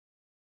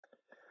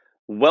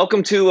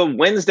Welcome to a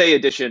Wednesday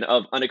edition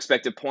of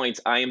Unexpected Points.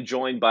 I am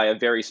joined by a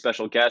very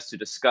special guest to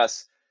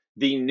discuss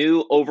the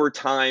new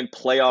overtime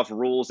playoff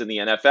rules in the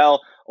NFL.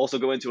 Also,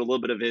 go into a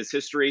little bit of his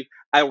history.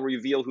 I will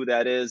reveal who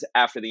that is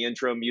after the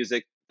intro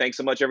music. Thanks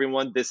so much,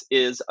 everyone. This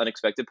is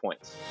Unexpected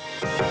Points.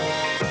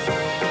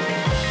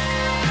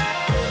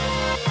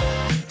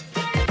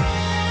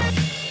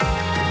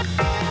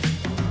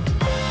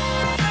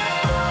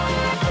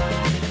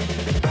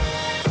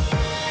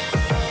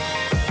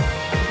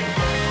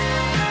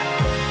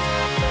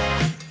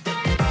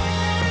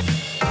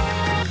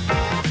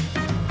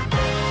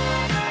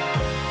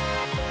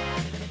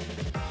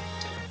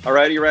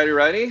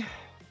 Alrighty.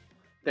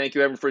 Thank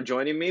you, everyone, for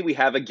joining me. We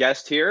have a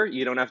guest here.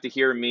 You don't have to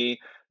hear me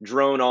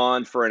drone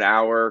on for an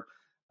hour.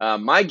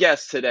 My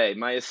guest today,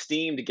 my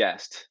esteemed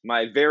guest,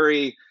 my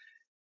very,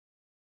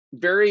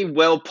 very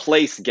well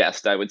placed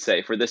guest, I would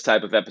say, for this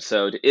type of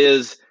episode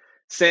is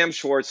Sam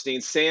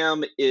Schwartzstein.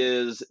 Sam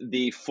is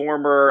the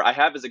former, I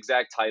have his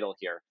exact title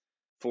here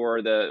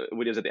for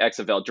what is it, the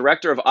XFL,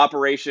 Director of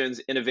Operations,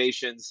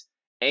 Innovations,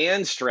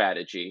 and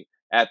Strategy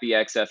at the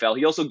XFL.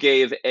 He also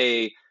gave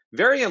a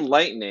very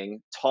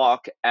enlightening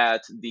talk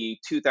at the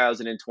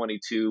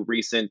 2022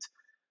 recent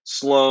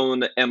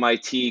Sloan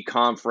MIT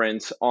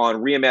conference on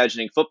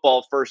reimagining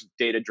football, first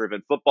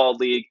data-driven football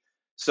league.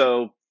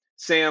 So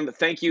Sam,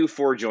 thank you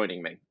for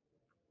joining me.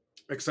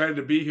 Excited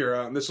to be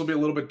here. This will be a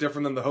little bit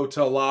different than the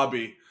hotel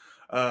lobby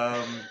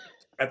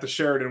at the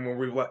Sheraton when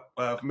we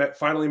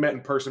finally met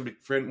in person.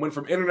 Went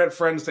from internet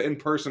friends to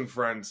in-person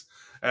friends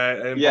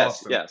in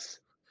Boston. Yes.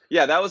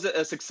 Yeah, that was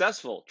a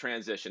successful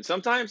transition.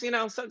 Sometimes,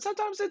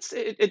 sometimes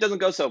it doesn't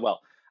go so well.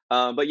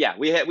 But yeah,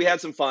 we had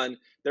some fun.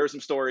 There were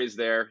some stories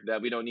there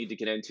that we don't need to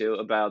get into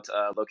about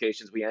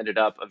locations we ended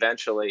up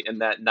eventually in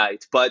that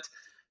night. But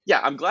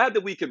yeah, I'm glad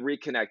that we could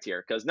reconnect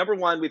here because number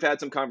one, we've had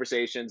some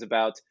conversations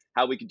about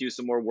how we could do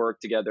some more work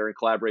together and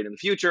collaborate in the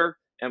future,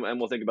 and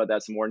we'll think about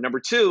that some more.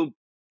 Number two,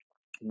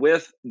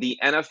 with the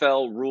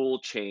NFL rule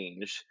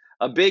change,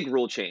 a big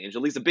rule change,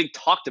 at least a big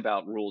talked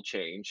about rule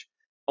change,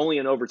 only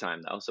in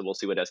overtime though, so we'll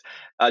see what it is.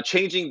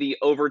 Changing the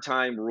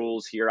overtime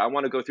rules here. I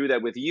want to go through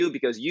that with you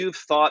because you've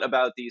thought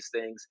about these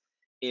things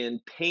in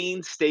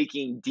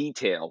painstaking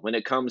detail when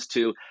it comes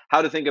to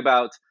how to think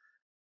about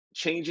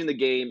changing the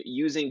game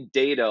using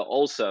data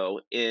also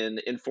in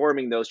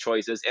informing those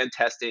choices and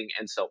testing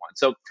and so on.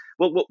 So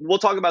we'll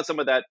talk about some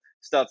of that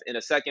stuff in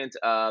a second.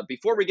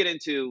 Before we get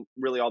into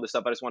really all this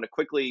stuff, I just want to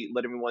quickly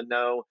let everyone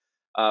know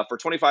for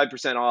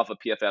 25% off a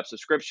PFF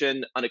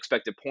subscription,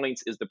 Unexpected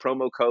Points is the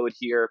promo code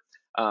here.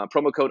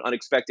 Promo code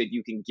Unexpected.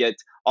 You can get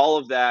all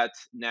of that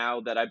now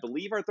that I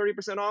believe our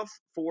 30% off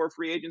for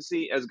free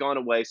agency has gone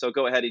away. So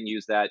go ahead and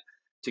use that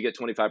to get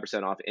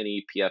 25% off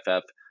any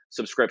PFF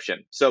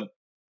subscription. So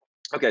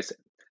okay,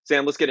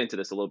 Sam, let's get into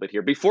this a little bit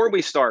here. Before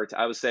we start,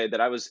 I would say that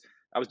I was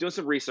doing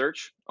some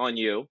research on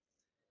you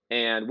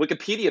and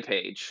Wikipedia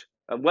page,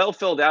 a well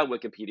filled out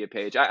Wikipedia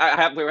page. We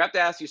have to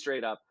ask you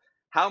straight up,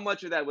 how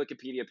much of that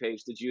Wikipedia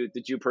page did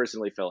you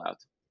personally fill out?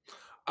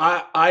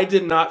 I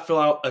did not fill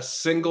out a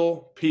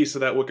single piece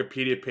of that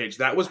Wikipedia page.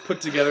 That was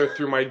put together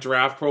through my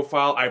draft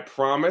profile. I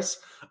promise.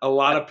 A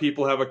lot of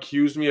people have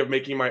accused me of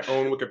making my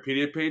own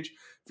Wikipedia page.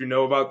 If you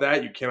know about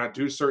that, you cannot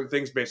do certain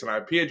things based on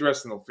IP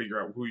address, and they'll figure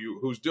out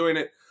who's doing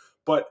it.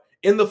 But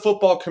in the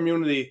football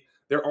community,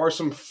 there are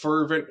some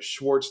fervent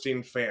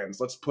Schwartzstein fans.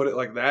 Let's put it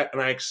like that.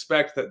 And I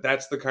expect that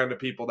that's the kind of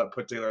people that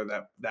put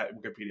together that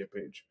Wikipedia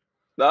page.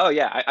 Oh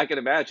yeah, I can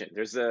imagine.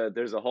 There's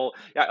a whole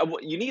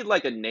you need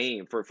like a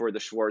name for the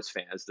Schwartz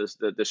fans.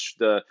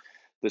 The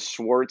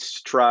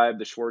Schwartz tribe,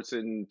 the Schwartz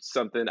and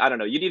something. I don't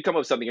know. You need to come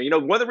up with something.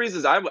 One of the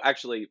reasons I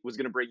actually was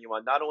going to bring you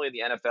on, not only the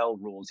NFL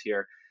rules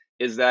here,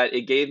 is that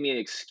it gave me an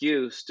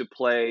excuse to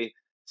play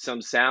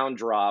some sound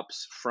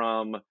drops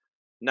from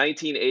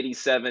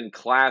 1987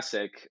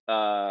 classic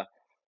Star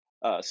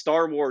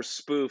Wars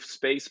spoof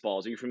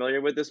Spaceballs. Are you familiar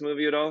with this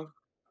movie at all?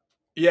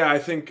 Yeah, I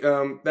think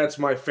that's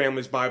my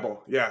family's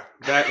Bible. Yeah,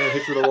 that and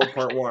History of the World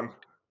Part 1.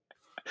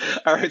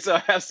 All right, so I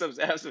have some.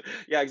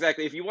 Yeah,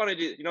 exactly. If you want to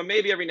do,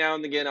 maybe every now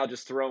and again I'll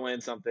just throw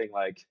in something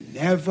like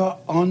Never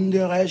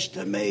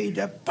underestimate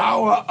the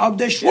power of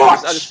the I'll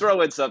Schwartz. just throw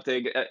in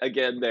something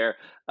again there.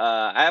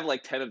 I have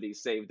like 10 of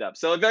these saved up.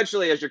 So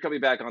eventually, as you're coming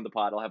back on the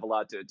pod, I'll have a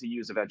lot to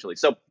use eventually.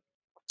 So,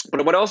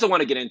 but what I also want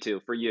to get into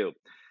for you,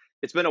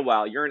 it's been a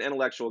while. You're an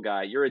intellectual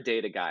guy. You're a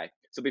data guy.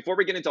 So before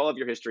we get into all of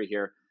your history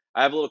here,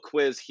 I have a little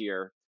quiz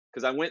here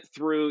because I went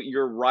through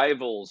your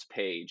rivals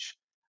page.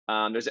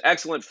 There's an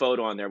excellent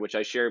photo on there, which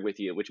I shared with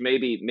you, which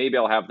maybe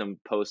I'll have them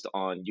post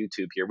on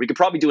YouTube here. We could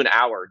probably do an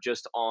hour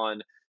just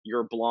on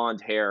your blonde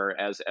hair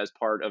as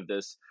part of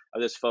this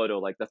photo,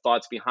 like the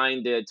thoughts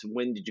behind it,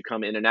 when did you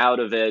come in and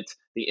out of it,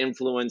 the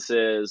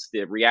influences,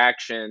 the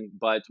reaction.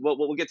 But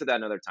we'll get to that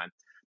another time.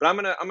 But I'm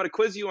gonna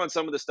quiz you on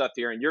some of the stuff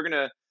here, and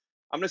I'm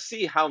gonna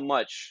see how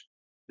much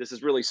this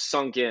is really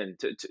sunk in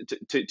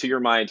to your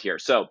mind here.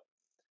 So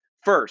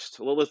first,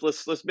 well,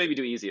 let's maybe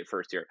do easy at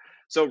first here.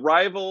 So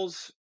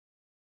rivals,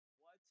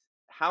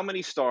 how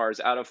many stars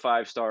out of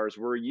 5 stars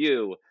were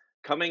you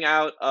coming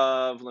out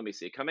of? Let me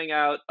see. Coming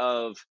out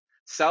of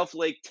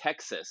Southlake,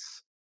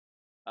 Texas.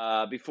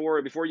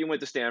 Before you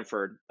went to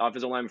Stanford,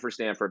 offensive lineman for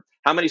Stanford.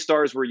 How many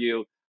stars were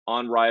you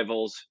on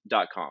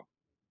Rivals.com?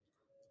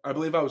 I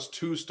believe I was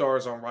 2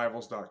 stars on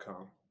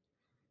Rivals.com.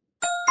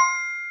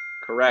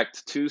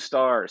 Correct. 2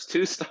 stars.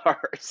 2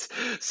 stars.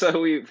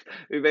 So we've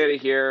made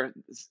it here.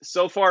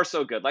 So far,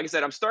 so good. Like I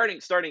said, I'm starting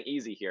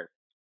easy here.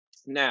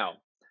 Now,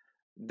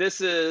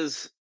 this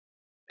is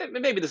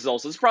maybe this is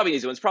also, it's probably an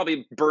easy one. It's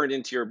probably burned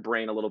into your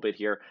brain a little bit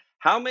here.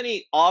 How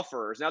many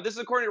offers? Now, this is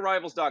according to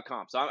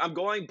Rivals.com. So I'm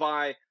going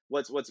by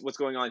what's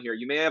going on here.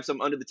 You may have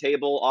some under the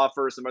table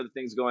offers, some other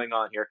things going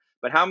on here.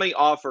 But how many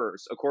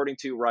offers according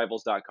to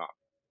Rivals.com?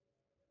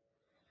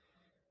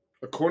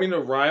 According to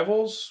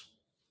Rivals,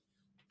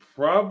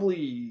 probably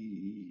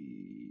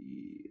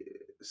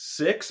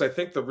 6. I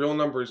think the real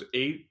number is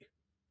 8.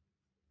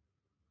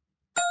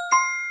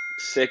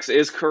 6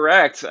 is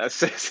correct.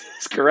 6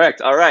 is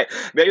correct. All right.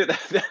 Maybe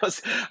that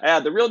was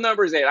the real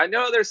number is 8. I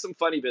know there's some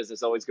funny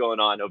business always going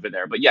on over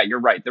there, but yeah, you're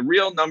right. The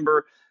real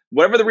number,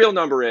 whatever the real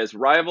number is,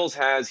 Rivals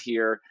has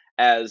here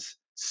as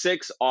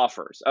 6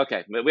 offers.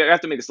 Okay, we have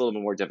to make this a little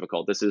bit more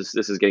difficult. This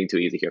is getting too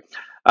easy here.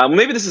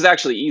 Maybe this is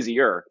actually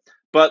easier,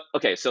 but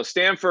okay. So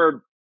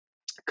Stanford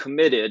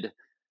committed.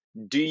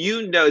 Do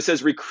you know? It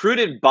says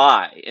recruited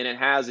by, and it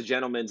has a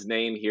gentleman's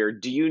name here.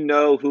 Do you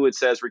know who it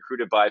says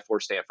recruited by for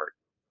Stanford?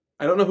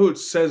 I don't know who it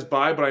says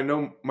by, but I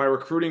know my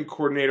recruiting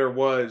coordinator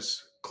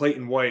was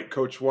Clayton White,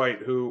 Coach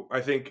White, who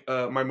I think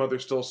my mother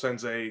still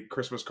sends a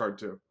Christmas card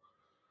to.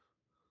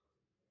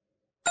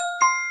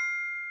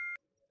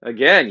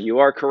 Again, you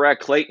are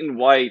correct. Clayton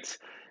White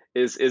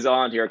is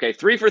on here. Okay,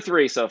 3 for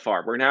 3 so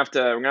far. We're gonna have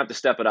to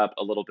step it up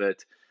a little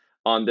bit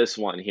on this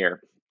one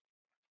here.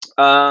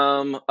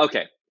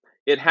 Okay,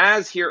 it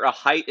has here a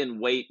height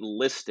and weight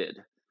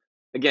listed.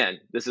 Again,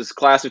 this is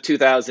class of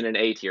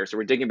 2008 here, so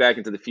we're digging back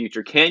into the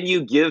future. Can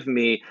you give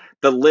me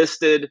the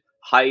listed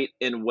height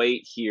and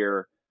weight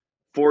here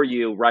for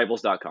you,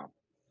 Rivals.com?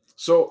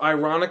 So,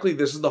 ironically,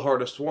 this is the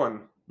hardest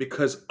one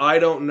because I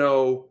don't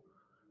know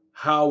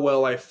how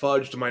well I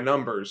fudged my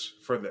numbers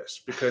for this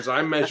because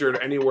I measured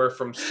anywhere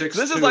from 6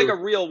 This is like a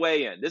real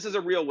weigh-in. This is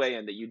a real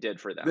weigh-in that you did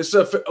for them. This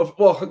is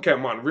well,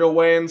 come on, real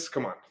weigh-ins.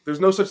 Come on, there's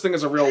no such thing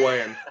as a real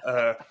weigh-in.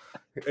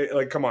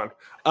 Like, come on.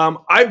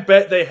 I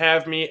bet they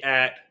have me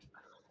at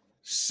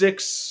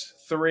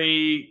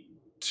 6'3",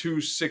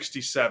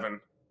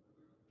 267.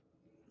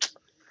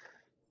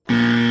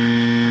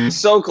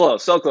 So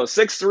close, so close.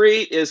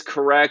 6'3" is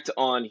correct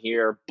on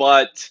here,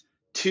 but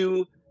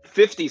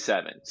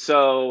 257.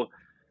 So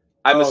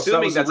I'm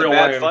assuming that's a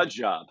bad fudge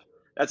job.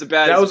 That's a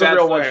bad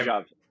fudge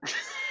job.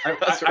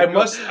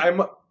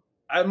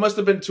 I must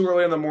have been too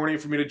early in the morning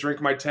for me to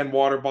drink my 10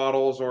 water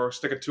bottles or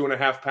stick a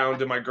 2.5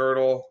 pound in my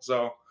girdle.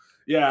 So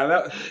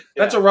yeah,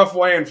 that's a rough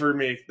weigh-in for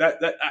me.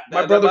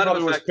 My brother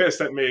probably was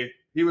pissed at me.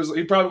 He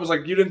probably was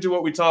like, "You didn't do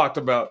what we talked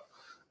about."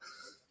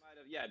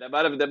 That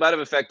might have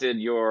affected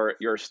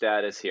your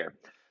status here.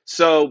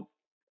 So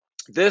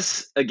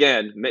this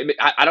again,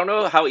 I don't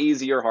know how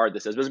easy or hard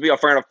this is. This will be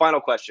our final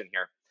question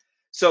here.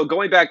 So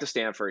going back to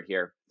Stanford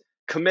here,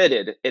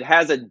 committed. It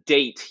has a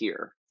date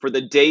here for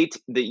the date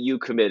that you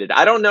committed.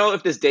 I don't know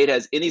if this date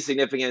has any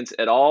significance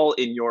at all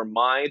in your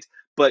mind,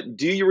 but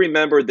do you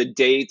remember the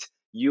date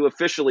you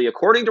officially,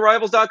 according to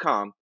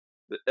Rivals.com,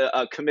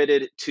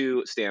 committed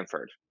to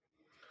Stanford?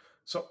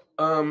 So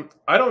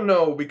I don't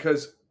know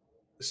because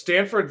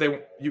Stanford,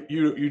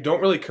 you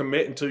don't really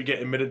commit until you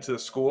get admitted to the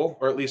school,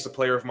 or at least a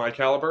player of my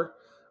caliber.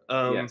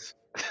 Yes.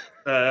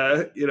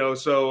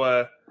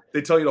 So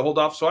they tell you to hold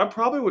off. So I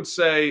probably would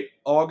say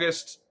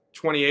August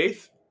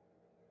 28th.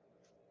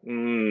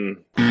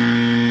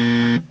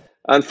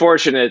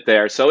 Unfortunate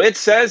there. So it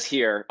says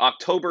here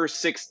October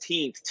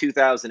 16th,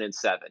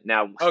 2007.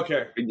 Now,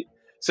 okay.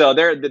 So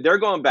they're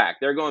going back.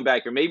 They're going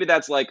back here. Maybe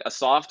that's like a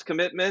soft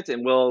commitment,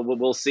 and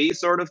we'll see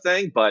sort of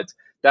thing. But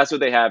that's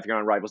what they have here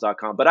on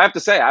Rivals.com. But I have to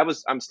say,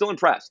 I'm still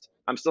impressed.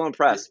 I'm still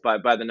impressed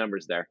by the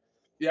numbers there.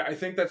 Yeah, I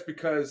think that's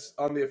because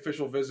on the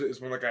official visit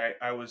is when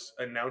I was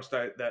announced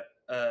that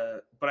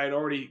but I'd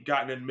already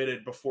gotten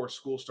admitted before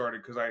school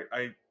started because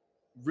I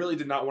really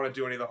did not want to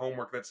do any of the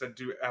homework that said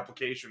do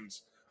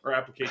applications or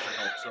application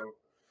help. So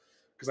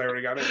because I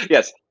already got it.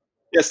 Yes.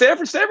 Yeah,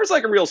 Stanford's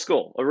like a real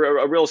school, a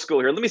real school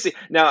here. Let me see.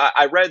 Now,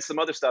 I read some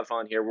other stuff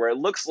on here where it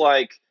looks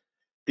like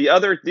the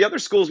other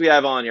schools we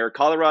have on here: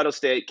 Colorado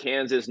State,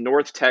 Kansas,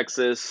 North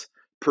Texas,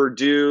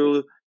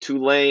 Purdue,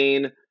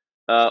 Tulane,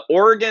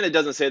 Oregon. It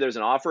doesn't say there's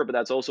an offer, but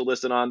that's also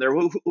listed on there.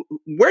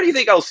 Where do you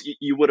think else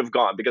you would have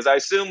gone? Because I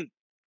assume,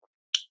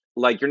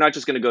 like, you're not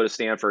just going to go to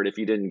Stanford if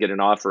you didn't get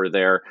an offer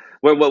there.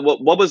 What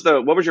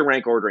was your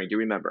rank ordering? Do you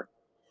remember?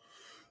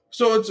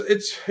 So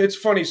it's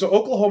funny. So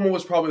Oklahoma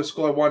was probably the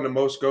school I wanted to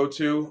most go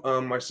to.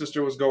 My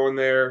sister was going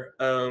there.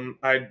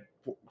 I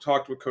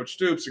talked with Coach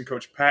Stoops and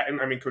Coach Patton.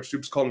 I mean, Coach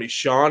Stoops called me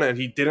Sean, and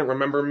he didn't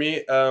remember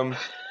me. When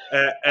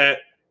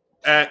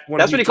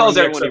that's what he calls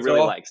everyone XFL. He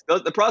really likes.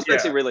 The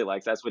prospects he really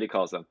likes. That's what he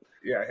calls them.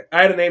 Yeah,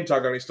 I had a name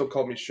tag on. He still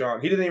called me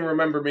Sean. He didn't even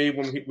remember me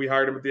when we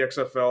hired him at the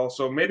XFL.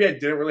 So maybe I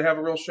didn't really have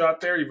a real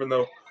shot there, even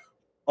though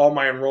all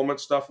my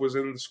enrollment stuff was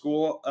in the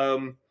school.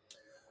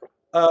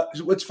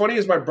 What's funny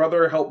is my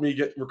brother helped me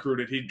get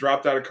recruited. He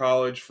dropped out of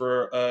college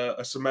for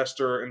a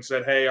semester and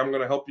said, "Hey, I'm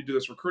going to help you do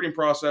this recruiting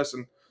process,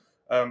 and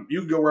you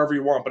can go wherever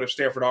you want, but if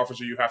Stanford offers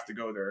you, you have to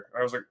go there." And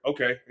I was like,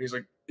 "Okay." And he's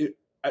like,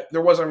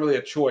 "There wasn't really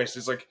a choice."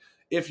 It's like,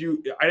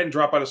 I didn't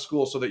drop out of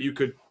school so that you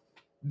could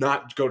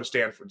not go to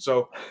Stanford.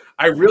 So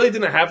I really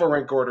didn't have a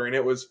rank ordering.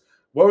 It was,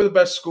 what were the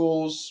best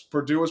schools?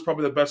 Purdue was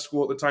probably the best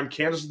school at the time.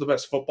 Kansas was the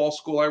best football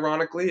school,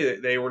 ironically.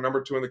 They were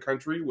number 2 in the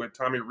country with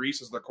Tommy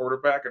Rees as the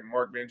quarterback and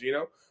Mark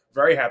Mangino.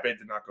 Very happy I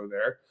did not go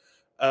there.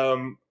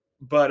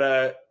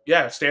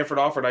 Yeah, Stanford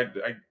offered.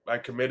 I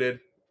committed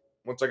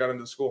once I got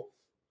into the school.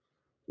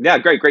 Yeah,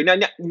 great. Now,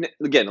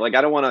 again, like,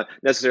 I don't want to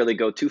necessarily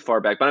go too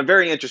far back, but I'm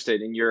very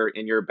interested in your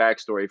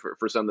backstory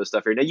for some of this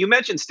stuff here. Now, you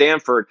mentioned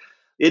Stanford.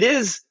 It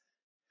is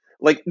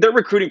like their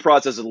recruiting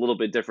process is a little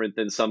bit different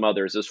than some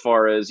others, as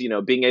far as,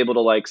 being able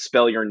to like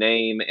spell your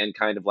name and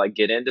kind of like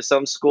get into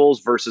some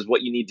schools versus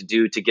what you need to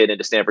do to get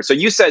into Stanford. So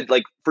you said,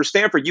 like, for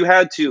Stanford, you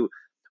had to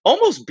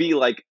almost be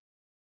like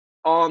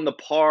on the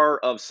par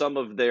of some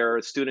of their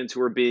students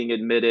who are being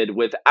admitted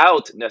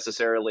without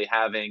necessarily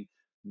having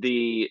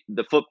the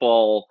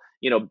football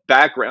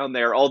background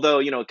there.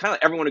 Although, kind of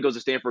everyone who goes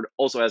to Stanford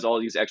also has all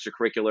these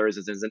extracurriculars,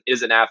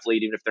 is an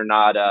athlete, even if they're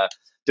not a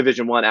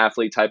Division I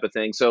athlete type of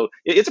thing. So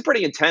it's a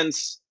pretty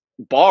intense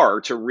bar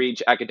to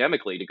reach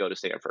academically to go to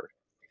Stanford.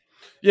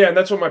 Yeah, and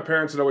that's what my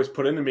parents had always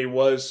put into me,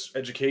 was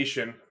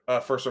education,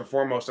 first and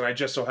foremost. And I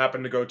just so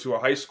happened to go to a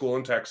high school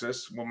in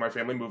Texas when my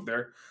family moved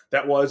there.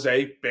 That was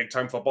a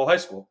big-time football high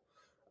school.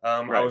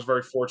 Right. I was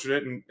very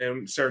fortunate,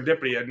 and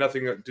serendipity had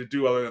nothing to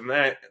do other than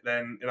that.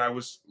 And I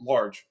was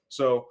large.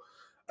 So,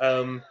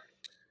 and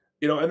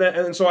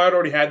then so I had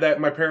already had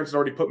that. My parents had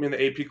already put me in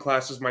the AP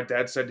classes. My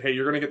dad said, "Hey,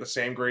 you're going to get the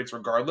same grades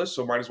regardless,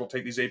 so might as well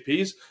take these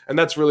APs." And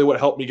that's really what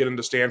helped me get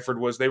into Stanford.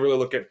 Was they really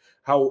look at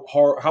how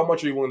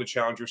much are you willing to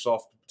challenge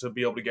yourself to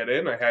be able to get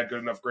in. I had good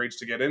enough grades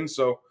to get in,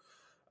 so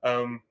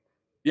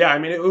yeah. I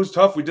mean, it was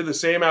tough. We did the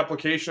same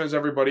application as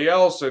everybody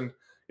else, and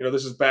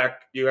this is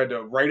back. You had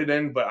to write it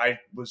in, but I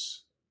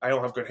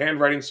don't have good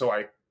handwriting, so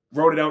I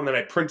wrote it out and then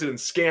I printed and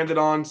scanned it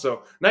on.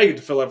 So now you get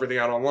to fill everything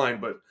out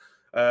online, but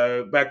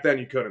back then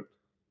you couldn't.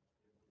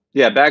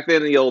 Yeah, back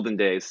then in the olden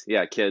days,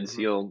 yeah, kids,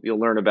 Mm-hmm. you'll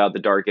learn about the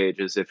dark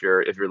ages if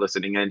you're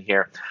listening in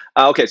here.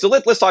 Okay, so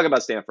let's talk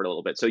about Stanford a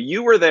little bit. So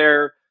you were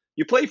there,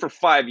 you played for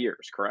 5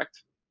 years,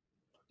 correct?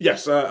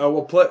 Yes, I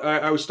will play.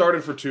 I was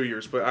started for 2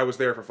 years, but I was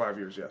there for 5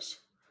 years. Yes.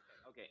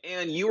 Okay,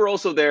 and you were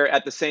also there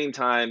at the same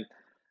time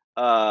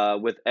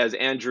with as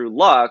Andrew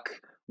Luck,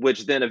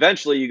 which then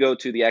eventually you go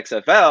to the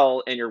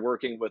XFL and you're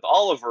working with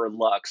Oliver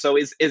Luck. So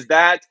is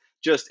that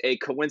just a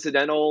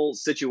coincidental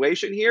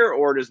situation here,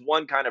 or is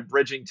one kind of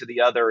bridging to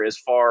the other as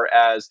far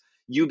as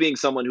you being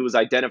someone who was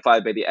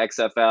identified by the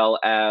XFL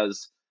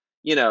as,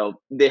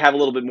 they have a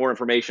little bit more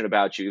information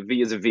about you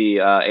vis-a-vis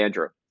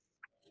Andrew?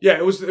 Yeah,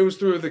 it was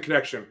through the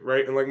connection,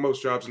 right? And like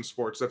most jobs in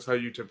sports, that's how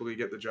you typically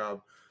get the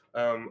job.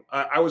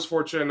 I was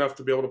fortunate enough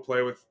to be able to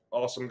play with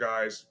awesome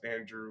guys: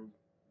 Andrew,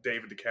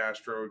 David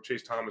DeCastro,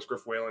 Chase Thomas,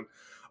 Griff Whalen,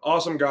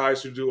 awesome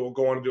guys who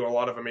go on to do a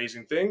lot of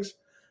amazing things.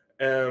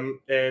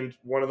 And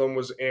one of them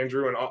was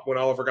Andrew. And when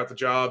Oliver got the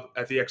job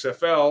at the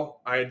XFL,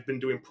 I had been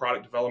doing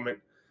product development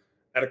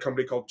at a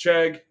company called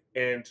Chegg,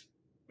 and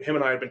him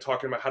and I had been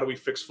talking about how do we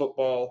fix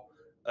football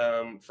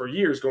for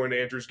years, going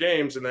to Andrew's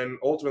games. And then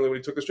ultimately, when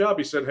he took this job,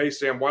 he said, "Hey,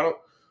 Sam, why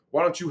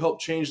don't you help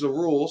change the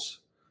rules?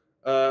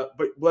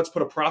 But let's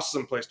put a process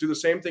in place. Do the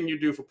same thing you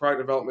do for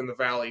product development in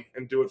the Valley,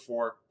 and do it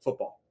for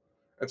football."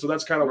 And so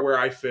that's kind of where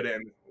I fit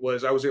in.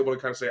 Was I was able to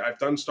kind of say, I've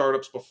done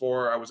startups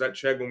before. I was at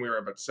Chegg when we were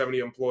about 70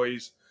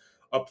 employees,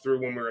 up through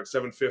when we were at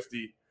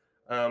 750,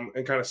 and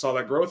kind of saw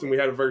that growth. And we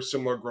had a very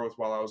similar growth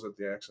while I was at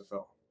the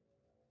XFL.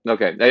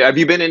 Okay. Have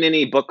you been in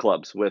any book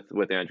clubs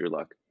with Andrew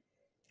Luck?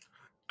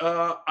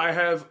 I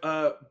have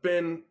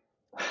been.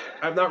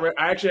 I've not read.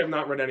 I actually have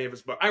not read any of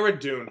his books. I read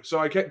Dune, so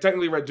I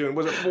technically read Dune.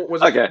 Was it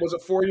Okay. was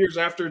it 4 years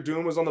after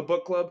Dune was on the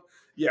book club?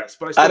 Yes,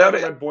 but I I still don't.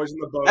 haven't read Boys in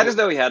the Boat. I just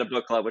know he had a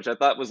book club, which I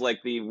thought was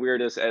like the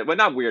weirdest. Well,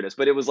 not weirdest,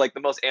 but it was like the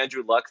most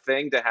Andrew Luck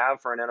thing to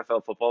have for an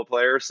NFL football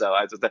player. So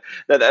I just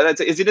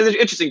that's it's an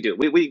interesting dude.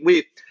 We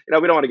we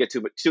don't want to get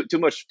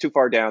too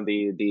far down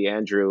the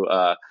Andrew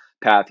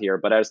path here,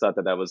 but I just thought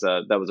that was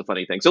a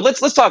funny thing. So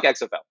let's talk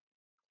XFL.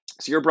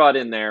 So you're brought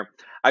in there.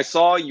 I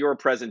saw your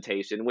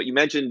presentation. What you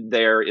mentioned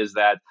there is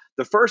that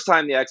the first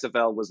time the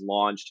XFL was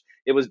launched,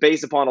 it was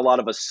based upon a lot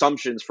of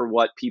assumptions for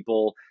what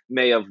people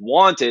may have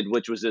wanted,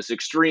 which was this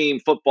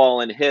extreme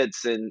football and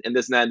hits and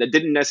this and that, and it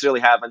didn't necessarily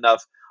have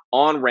enough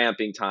on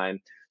ramping time.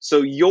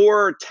 So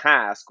your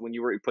task when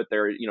you were put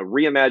there,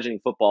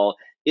 reimagining football,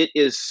 it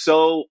is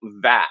so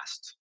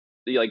vast.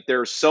 Like there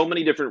are so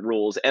many different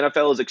rules.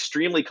 NFL is an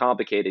extremely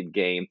complicated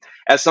game.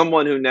 As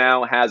someone who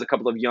now has a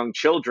couple of young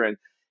children,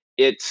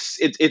 it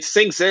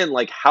sinks in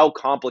like how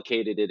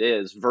complicated it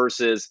is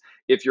versus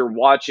if you're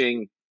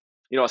watching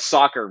a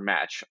soccer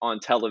match on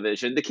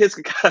television. The kids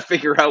can kind of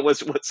figure out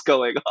what's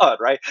going on,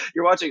 right?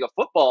 You're watching a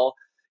football,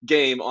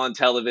 game on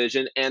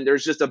television, and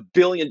there's just a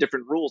billion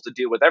different rules to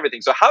deal with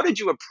everything. So how did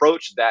you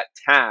approach that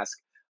task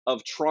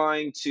of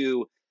trying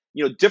to,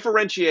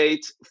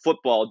 differentiate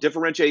football,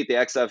 differentiate the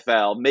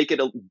XFL, make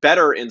it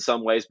better in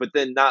some ways, but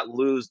then not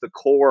lose the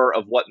core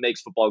of what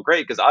makes football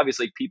great? Because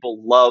obviously people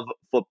love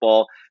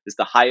football. It's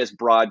the highest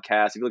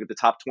broadcast. If you look at the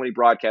top 20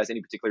 broadcasts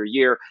any particular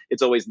year,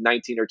 it's always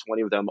 19 or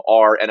 20 of them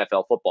are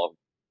NFL football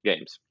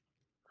games.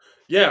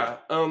 Yeah.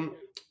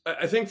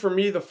 I think for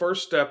me, the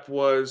first step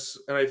was,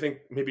 and I think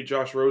maybe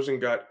Josh Rosen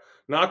got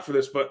knocked for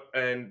this, but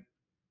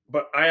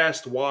I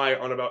asked why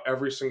on about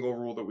every single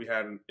rule that we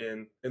had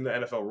in the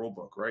NFL rule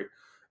book, right?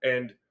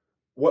 And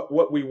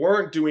what we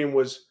weren't doing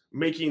was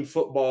making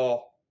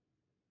football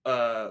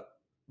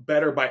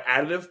better by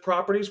additive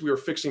properties. We were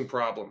fixing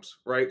problems,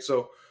 right?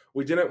 So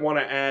we didn't want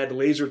to add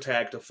laser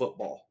tag to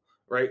football,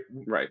 right?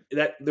 Right.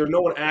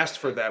 No one asked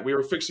for that. We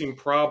were fixing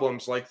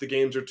problems like the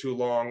games are too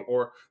long,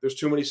 or there's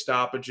too many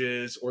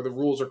stoppages, or the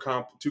rules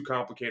are too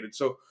complicated.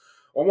 So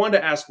I wanted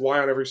to ask why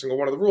on every single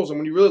one of the rules. And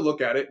when you really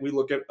look at it, we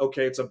look at,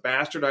 okay, it's a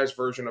bastardized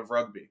version of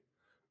rugby,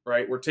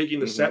 right? We're taking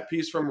the set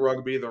piece from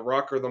rugby, the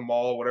ruck or the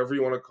maul, whatever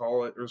you want to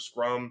call it, or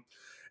scrum,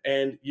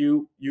 and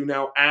you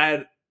now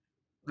add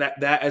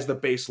that as the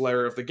base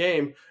layer of the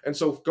game. And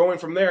so going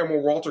from there,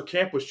 and Walter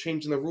Camp was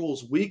changing the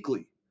rules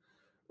weekly,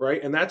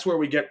 right? And that's where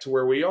we get to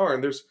where we are.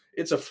 And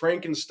it's a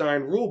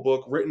Frankenstein rule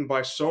book written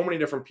by so many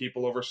different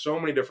people over so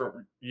many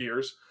different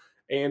years.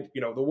 And,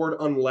 the word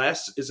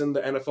unless is in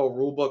the NFL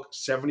rule book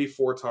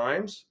 74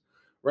 times,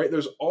 right?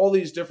 There's all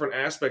these different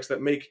aspects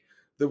that make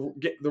the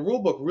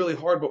rule book really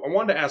hard, but I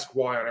wanted to ask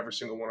why on every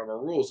single one of our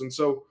rules. And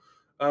so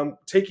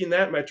taking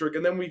that metric,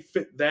 and then we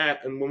fit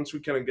that, and once we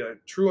kind of get a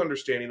true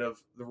understanding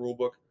of the rule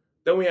book,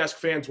 then we ask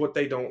fans what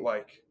they don't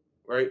like,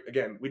 right?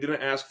 Again, we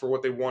didn't ask for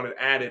what they wanted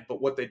added,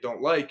 but what they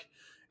don't like.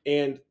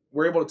 And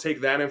we're able to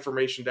take that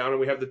information down, and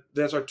we have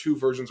that's our 2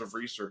 versions of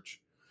research.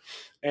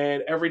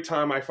 And every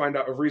time I find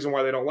out a reason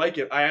why they don't like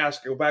it, I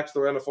go back to the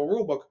NFL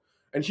rulebook,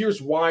 and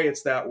here's why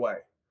it's that way.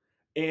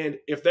 And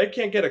if they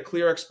can't get a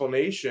clear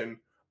explanation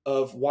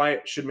of why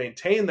it should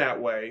maintain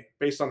that way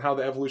based on how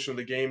the evolution of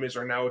the game is,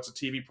 or now it's a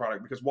TV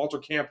product, because Walter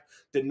Camp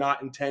did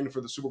not intend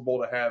for the Super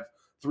Bowl to have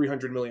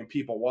 300 million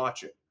people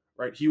watch it,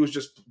 right? He was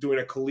just doing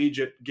a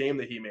collegiate game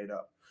that he made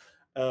up.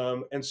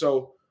 And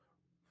so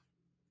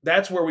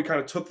that's where we kind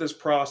of took this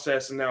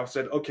process and now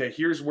said, okay,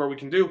 here's where we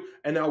can do,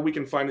 and now we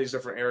can find these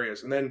different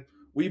areas. And then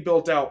we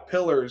built out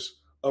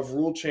pillars of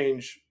rule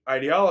change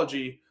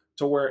ideology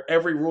to where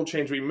every rule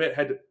change we made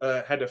had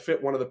to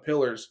fit one of the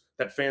pillars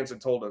that fans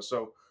had told us.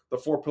 So the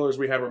 4 pillars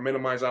we had were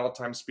minimize out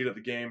time, speed of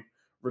the game,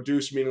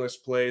 reduce meaningless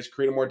plays,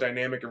 create a more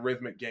dynamic and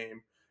rhythmic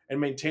game, and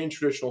maintain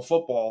traditional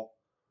football,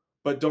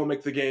 but don't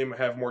make the game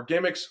have more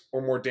gimmicks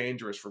or more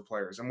dangerous for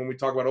players. And when we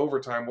talk about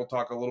overtime, we'll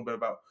talk a little bit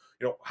about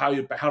how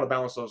to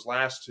balance those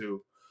last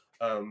 2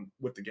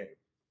 with the game.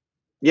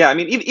 Yeah, I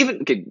mean,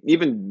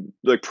 even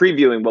like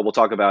previewing what we'll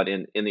talk about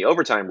in the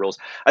overtime rules,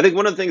 I think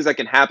one of the things that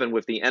can happen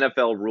with the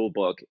NFL rule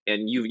book,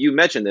 and you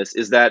mentioned this,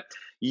 is that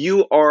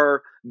you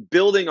are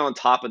building on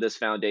top of this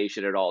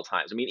foundation at all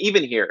times. I mean,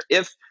 even here,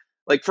 if,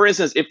 like, for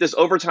instance, if this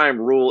overtime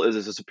rule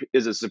is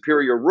a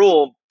superior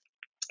rule,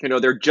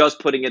 they're just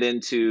putting it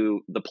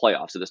into the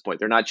playoffs at this point.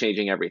 They're not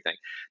changing everything.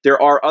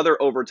 There are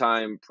other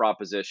overtime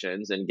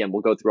propositions, and again,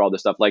 we'll go through all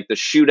this stuff like the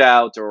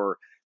shootout or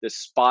the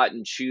spot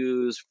and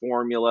choose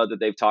formula that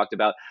they've talked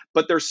about,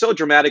 but they're so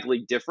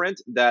dramatically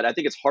different that I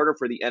think it's harder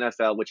for the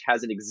NFL, which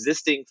has an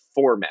existing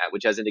format,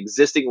 which has an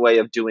existing way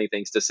of doing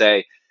things, to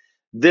say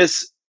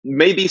this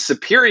may be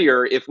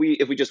superior if we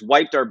just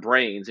wiped our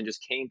brains and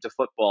just came to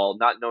football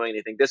not knowing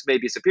anything. This may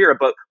be superior,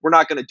 but we're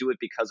not going to do it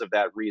because of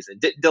that reason.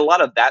 Did a lot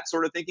of that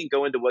sort of thinking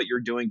go into what you're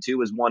doing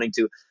too, is wanting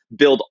to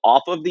build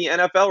off of the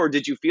NFL, or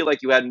did you feel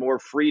like you had more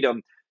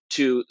freedom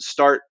to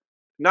start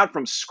not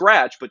from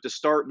scratch, but to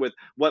start with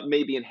what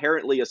may be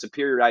inherently a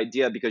superior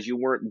idea because you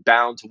weren't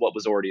bound to what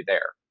was already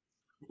there?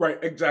 Right,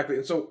 exactly.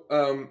 And so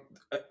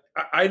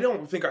I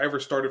don't think I ever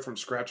started from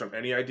scratch on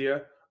any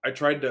idea. I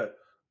tried to,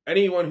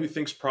 anyone who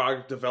thinks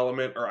product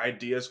development or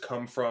ideas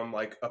come from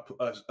like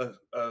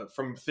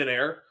from thin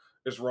air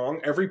is wrong.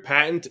 Every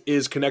patent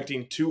is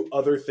connecting 2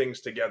 other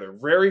things together.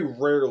 Very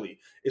rarely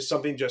is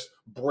something just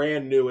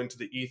brand new into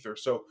the ether.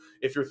 So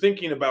if you're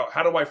thinking about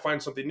how do I find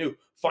something new,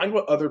 find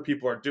what other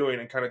people are doing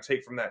and kind of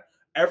take from that.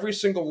 Every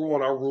single rule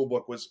in our rule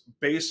book was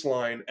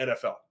baseline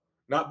NFL,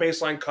 not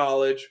baseline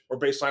college or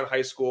baseline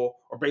high school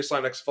or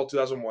baseline XFL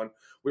 2001.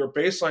 We were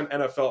baseline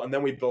NFL, and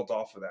then we built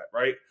off of that,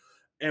 right?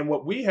 And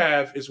what we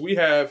have is we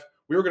were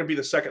going to be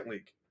the second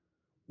league.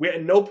 We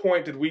at no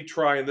point did we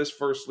try in this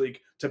first league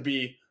to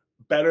be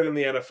better than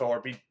the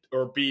NFL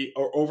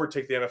or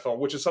overtake the NFL,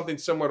 which is something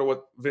similar to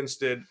what Vince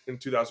did in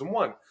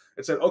 2001.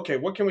 It said, okay,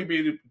 what can we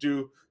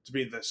do to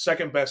be the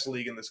second best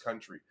league in this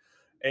country?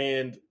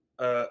 And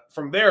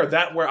from there,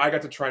 where I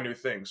got to try new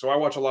things. So I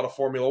watch a lot of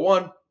Formula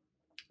One,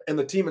 and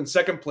the team in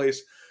second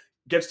place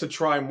gets to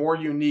try more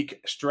unique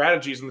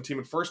strategies than the team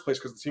in first place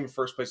because the team in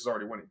first place is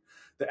already winning.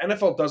 The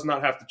NFL does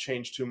not have to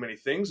change too many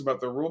things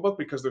about their rulebook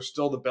because they're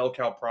still the bell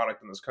cow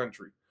product in this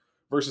country.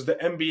 versus the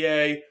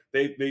NBA.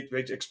 They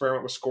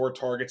experiment with score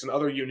targets and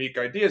other unique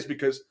ideas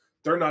because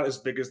they're not as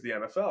big as the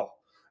NFL.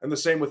 And the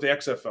same with the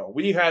XFL.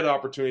 We had the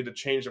opportunity to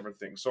change different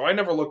things. So I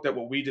never looked at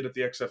what we did at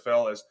the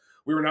XFL as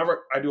we were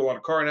never, I do a lot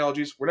of car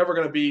analogies. We're never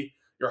going to be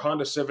your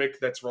Honda Civic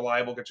that's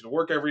reliable, get you to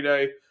work every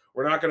day.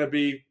 We're not going to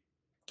be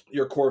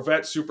your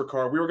Corvette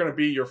supercar. We were going to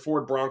be your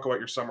Ford Bronco at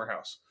your summer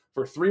house.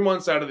 For 3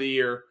 months out of the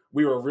year,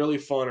 we were really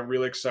fun and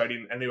really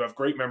exciting, and you have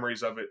great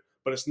memories of it,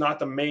 but it's not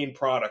the main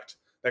product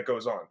that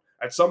goes on.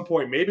 At some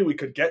point, maybe we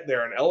could get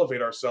there and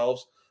elevate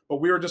ourselves, but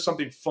we were just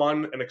something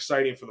fun and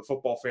exciting for the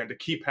football fan to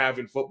keep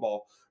having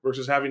football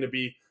versus having to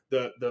be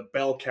the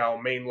bell cow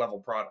main level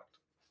product.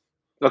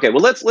 Okay,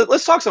 well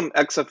let's talk some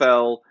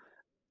XFL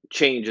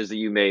changes that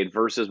you made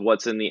versus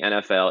what's in the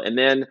NFL, and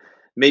then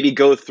maybe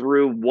go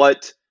through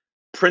what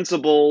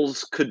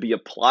principles could be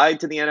applied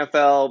to the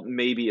NFL,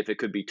 maybe if it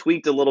could be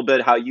tweaked a little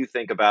bit, how you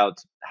think about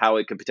how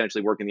it could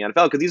potentially work in the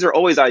NFL, because these are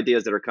always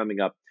ideas that are coming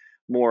up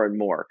more and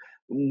more.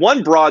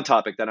 One broad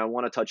topic that I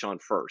want to touch on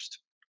first,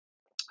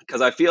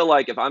 because I feel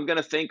like if I'm going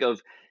to think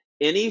of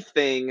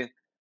anything,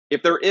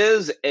 if there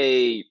is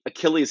a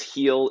Achilles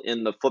heel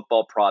in the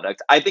football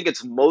product, I think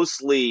it's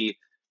mostly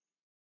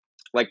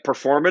like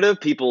performative,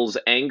 people's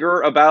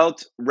anger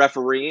about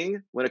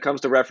refereeing when it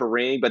comes to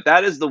refereeing. But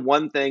that is the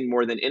one thing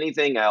more than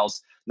anything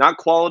else, not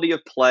quality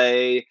of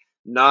play,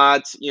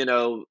 not,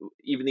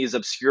 even these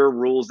obscure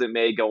rules that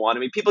may go on. I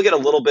mean, people get a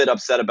little bit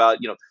upset about,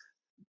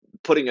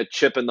 putting a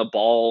chip in the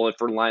ball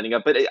for lining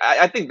up. But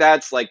I think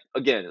that's like,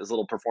 again, is a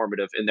little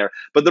performative in there.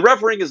 But the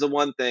refereeing is the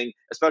one thing,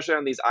 especially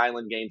on these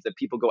island games, that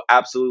people go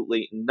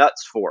absolutely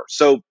nuts for.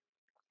 So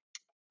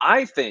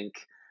I think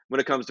when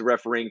it comes to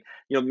refereeing,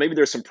 maybe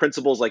there's some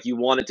principles like you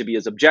want it to be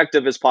as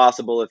objective as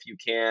possible if you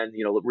can,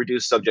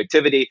 reduce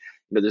subjectivity.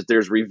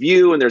 There's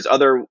review and there's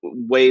other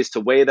ways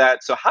to weigh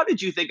that. So how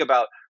did you think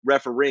about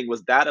refereeing?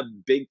 Was that a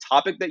big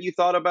topic that you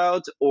thought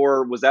about,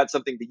 or was that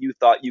something that you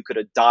thought you could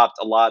adopt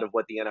a lot of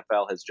what the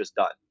NFL has just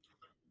done?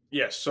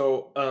 Yes.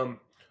 So,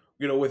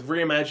 with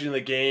reimagining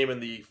the game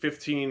and the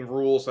 15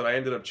 rules that I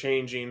ended up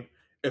changing,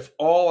 if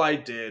all I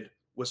did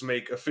was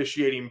make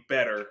officiating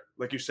better,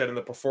 like you said, in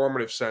the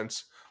performative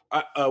sense,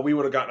 we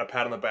would have gotten a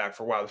pat on the back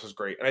for, wow, this is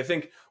great. And I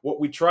think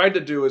what we tried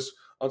to do is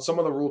on some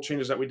of the rule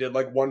changes that we did,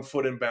 like 1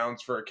 foot in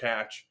bounds for a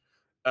catch,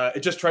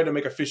 it just tried to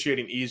make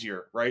officiating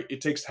easier, right? It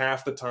takes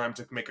half the time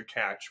to make a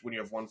catch when you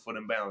have 1 foot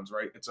in bounds,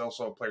 right? It's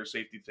also a player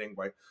safety thing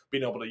by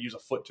being able to use a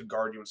foot to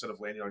guard you instead of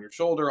landing on your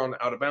shoulder on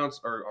out of bounds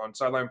or on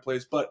sideline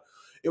plays. But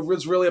it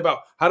was really about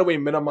how do we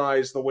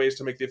minimize the ways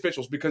to make the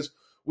officials, because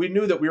we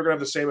knew that we were going to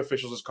have the same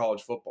officials as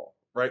college football,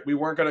 right? We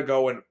weren't going to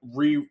go and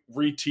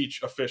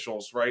reteach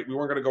officials, right? We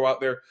weren't going to go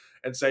out there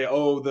and say,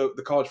 oh,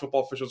 the college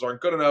football officials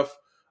aren't good enough.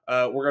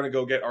 We're going to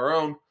go get our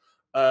own.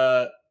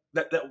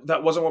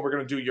 That wasn't what we're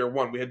going to do year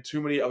one. We had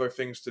too many other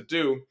things to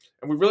do,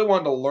 and we really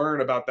wanted to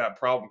learn about that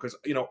problem because,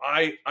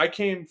 I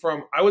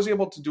was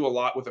able to do a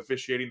lot with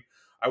officiating.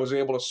 I was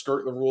able to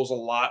skirt the rules a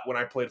lot when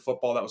I played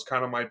football. That was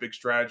kind of my big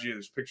strategy.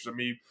 There's pictures of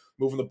me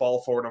moving the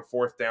ball forward on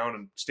 4th down,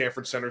 and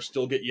Stanford centers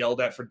still get yelled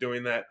at for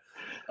doing that.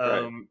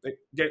 Right.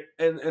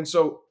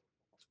 So,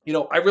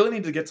 I really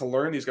need to get to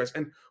learn these guys.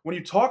 And when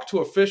you talk to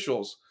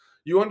officials,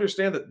 you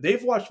understand that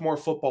they've watched more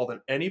football than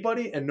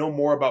anybody and know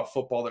more about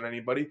football than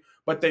anybody,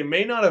 but they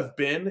may not have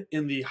been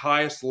in the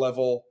highest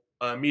level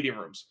meeting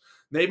rooms.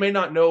 They may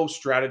not know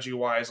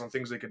strategy-wise on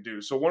things they could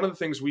do. So one of the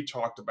things we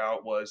talked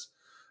about was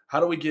how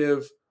do we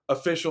give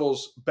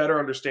officials better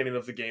understanding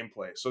of the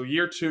gameplay. So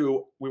year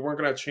 2, we weren't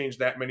going to change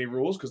that many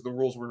rules because the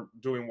rules were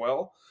doing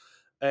well.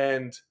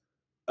 And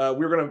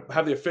we were going to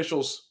have the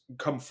officials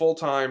come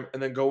full-time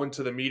and then go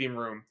into the meeting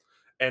room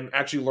and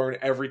actually learn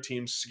every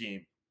team's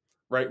scheme,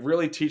 right?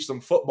 Really teach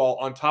them football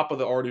on top of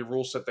the already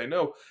rule set they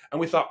know. And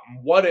we thought,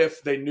 what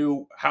if they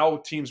knew how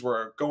teams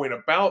were going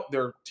about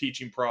their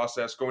teaching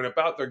process, going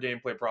about their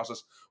gameplay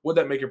process? Would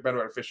that make it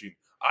better at officiating?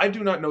 I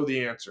do not know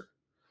the answer,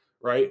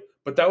 right?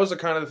 But that was the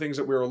kind of the things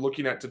that we were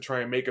looking at to try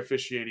and make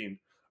officiating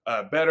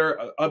better.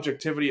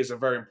 Objectivity is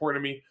very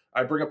important to me.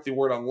 I bring up the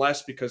word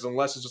unless because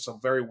unless is just a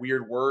very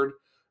weird word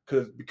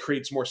because it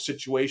creates more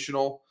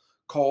situational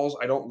calls.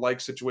 I don't like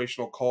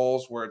situational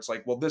calls where it's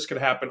like, well, this could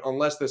happen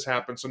unless this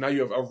happens. So now you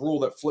have a rule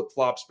that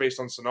flip-flops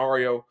based on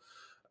scenario.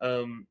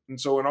 And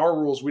so in our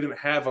rules, we didn't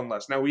have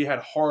unless. Now we had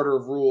harder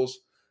rules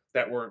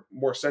that were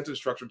more sentence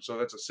structured. So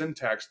that's a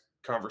syntax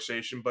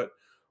conversation. But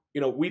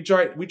we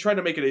tried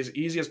to make it as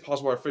easy as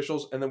possible for our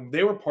officials, and then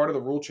they were part of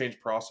the rule change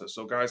process.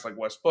 So guys like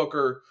Wes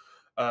Booker,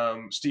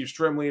 Steve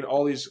Strimling,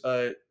 all these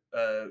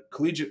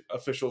collegiate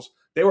officials,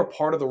 they were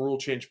part of the rule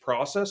change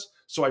process.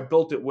 So I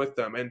built it with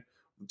them, and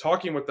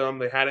talking with them,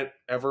 they hadn't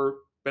ever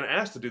been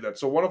asked to do that.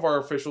 So one of our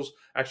officials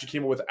actually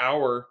came up with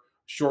our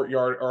short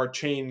yard or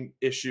chain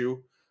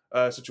issue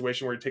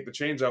situation where you take the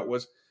chains out.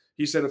 Was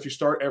he said if you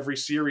start every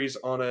series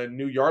on a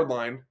new yard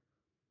line,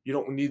 you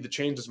don't need the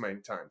chains as many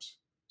times.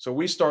 So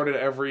we started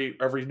every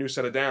new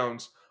set of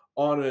downs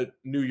on a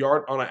new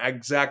yard, on an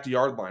exact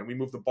yard line. We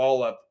moved the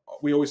ball up.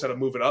 We always had to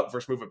move it up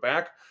versus move it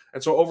back.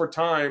 And so over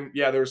time,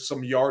 there's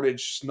some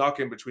yardage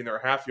snuck in between there,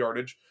 half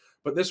yardage.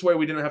 But this way,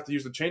 we didn't have to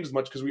use the chains as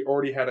much because we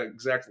already had an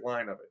exact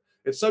line of it.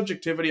 It's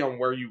subjectivity on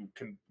where you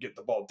can get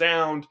the ball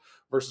downed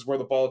versus where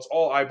the ball, it's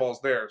all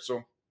eyeballs there.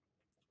 So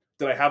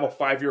did I have a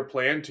 5-year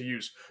plan to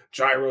use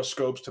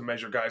gyroscopes to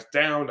measure guys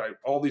down?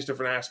 All these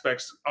different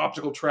aspects,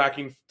 optical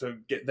tracking to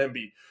get them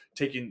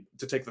take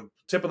the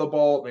tip of the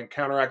ball and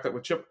counteract that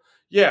with chip.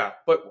 Yeah,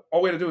 but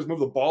all we had to do was move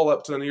the ball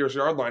up to the nearest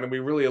yard line, and we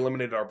really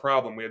eliminated our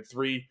problem. We had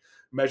 3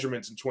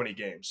 measurements in 20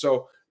 games.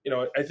 So,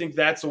 I think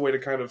that's a way to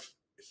kind of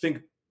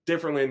think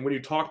differently. And when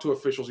you talk to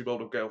officials, you'll be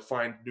able to go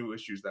find new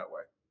issues that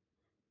way.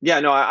 Yeah,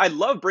 no, I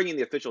love bringing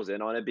the officials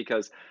in on it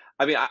because,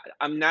 I mean,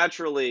 I'm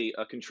naturally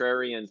a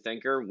contrarian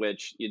thinker,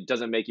 which it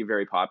doesn't make you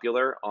very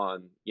popular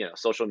on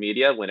social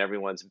media when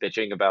everyone's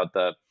bitching about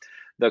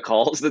the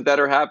calls that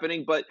are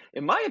happening. But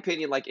in my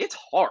opinion, like it's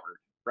hard,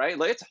 right?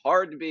 Like it's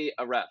hard to be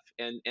a ref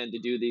and to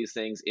do these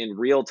things in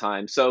real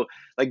time. So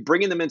like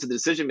bringing them into the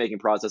decision making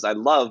process, I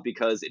love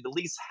because it at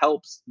least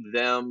helps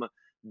them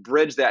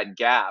bridge that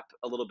gap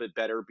a little bit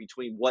better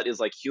between what is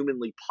like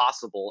humanly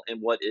possible and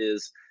what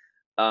is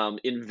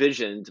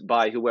envisioned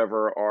by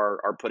whoever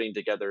are putting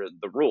together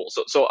the rules.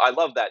 So I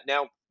love that.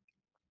 Now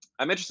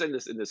I'm interested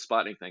in this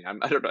spotting thing.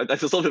 I don't know.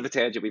 That's a little bit of a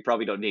tangent we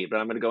probably don't need, but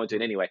I'm going to go into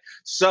it anyway.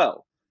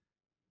 So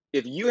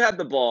if you had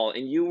the ball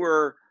and you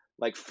were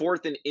like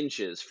 4th and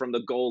inches from the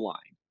goal line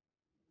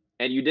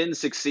and you didn't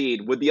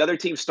succeed, would the other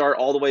team start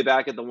all the way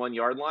back at the 1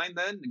 yard line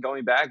then,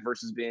 going back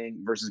versus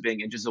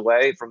being inches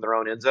away from their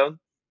own end zone?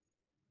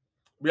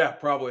 Yeah,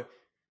 probably.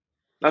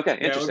 Okay,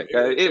 Yeah, interesting.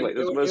 Anyway,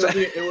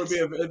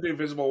 it'd be a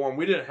visible one.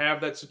 We didn't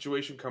have that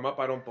situation come up,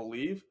 I don't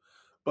believe,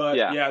 but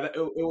yeah. yeah,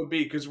 it would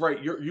be because right,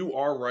 you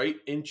are right.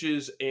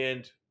 Inches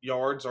and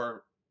yards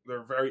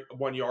they're very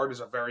 1 yard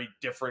is a very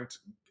different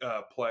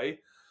play.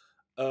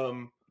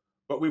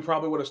 But we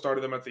probably would have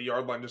started them at the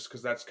yard line just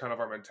because that's kind of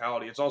our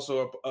mentality. It's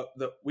also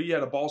we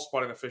had a ball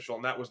spotting official,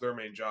 and that was their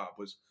main job.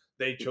 Was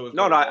they chose?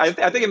 No, I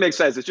think it makes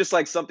sense. It's just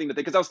like something to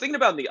think because I was thinking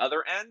about on the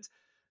other end.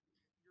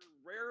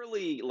 You're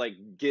rarely like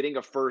getting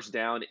a first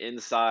down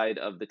inside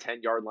of the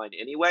 10 yard line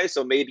anyway.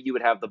 So maybe you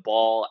would have the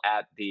ball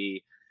at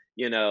the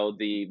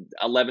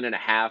 11 and a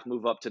half,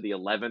 move up to the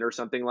 11 or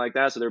something like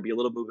that. So there'd be a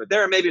little movement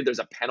there. Maybe if there's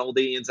a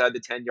penalty inside the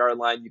 10 yard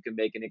line, you can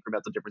make an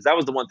incremental difference. That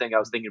was the one thing I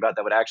was thinking about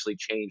that would actually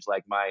change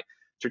like my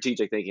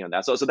strategic thinking on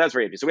that. So that's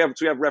very interesting. So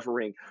we have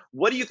refereeing.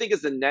 What do you think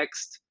is the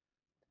next?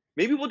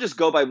 Maybe we'll just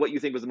go by what you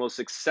think was the most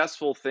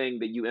successful thing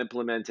that you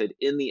implemented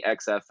in the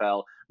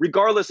XFL,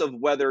 regardless of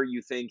whether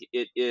you think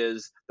it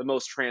is the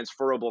most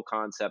transferable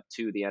concept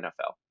to the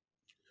NFL.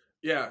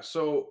 Yeah.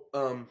 So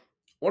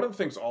one of the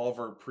things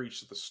Oliver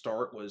preached at the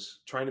start was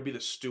trying to be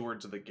the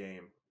stewards of the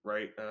game.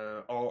 Right.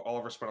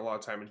 Oliver spent a lot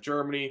of time in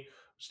Germany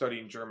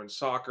studying German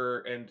soccer,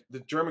 and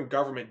the German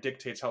government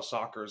dictates how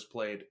soccer is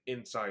played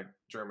inside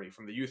Germany,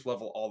 from the youth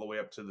level all the way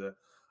up to the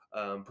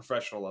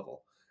professional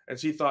level. And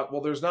so he thought,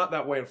 well, there's not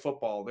that way in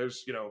football.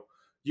 There's,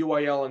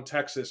 UIL in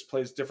Texas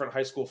plays different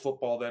high school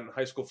football than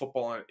high school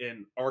football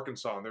in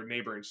Arkansas and their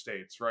neighboring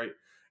states, right?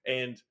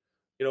 And,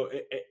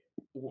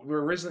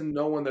 there isn't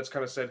no one that's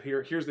kind of said,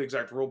 here's the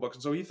exact rule book.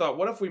 And so he thought,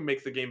 what if we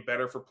make the game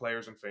better for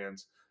players and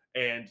fans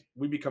and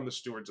we become the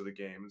stewards of the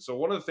game? And so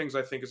one of the things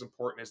I think is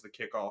important is the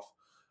kickoff.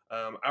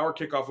 Our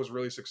kickoff was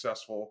really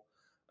successful.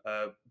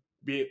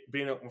 Being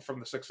from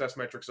the success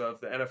metrics of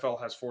the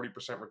NFL has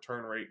 40%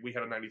 return rate. We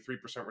had a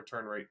 93%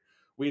 return rate.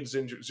 We had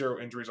 0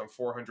 injuries on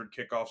 400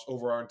 kickoffs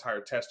over our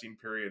entire testing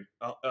period.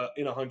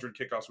 In 100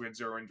 kickoffs, we had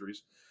 0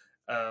 injuries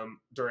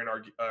during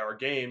our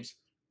games.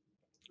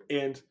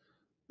 And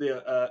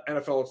the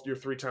NFL, you're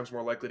 3 times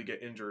more likely to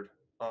get injured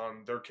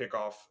on their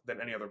kickoff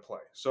than any other play.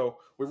 So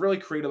we really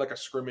created like a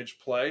scrimmage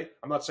play.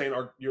 I'm not saying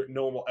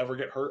no one will ever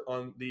get hurt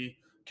on the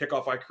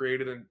kickoff I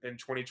created in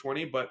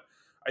 2020, but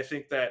I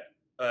think that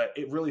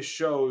it really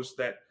shows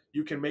that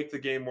you can make the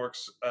game more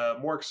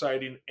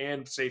exciting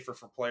and safer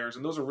for players.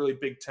 And those are really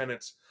big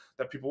tenets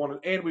that people wanted.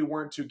 And we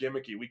weren't too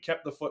gimmicky. We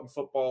kept the foot in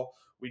football.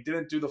 We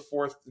didn't do the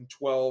 4th and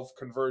 12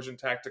 conversion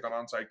tactic on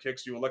onside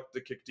kicks. You elected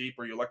to kick deep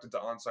or you elected to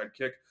onside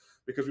kick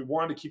because we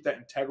wanted to keep that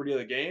integrity of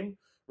the game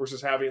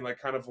versus having like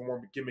kind of a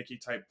more gimmicky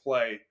type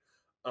play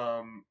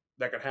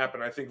that could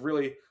happen. I think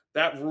really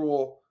that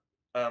rule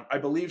I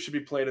believe should be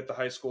played at the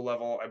high school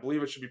level. I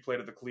believe it should be played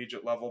at the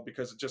collegiate level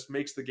because it just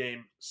makes the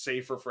game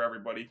safer for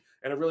everybody.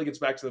 And it really gets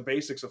back to the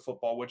basics of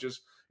football, which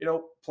is,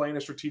 playing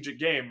a strategic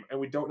game. And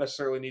we don't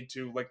necessarily need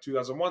to, like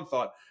 2001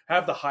 thought,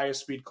 have the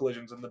highest speed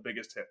collisions and the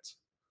biggest hits.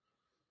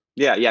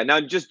 Yeah.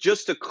 Now,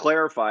 just to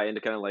clarify and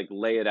to kind of like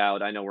lay it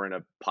out, I know we're in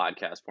a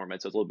podcast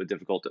format, so it's a little bit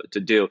difficult to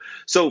do.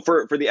 So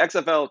for the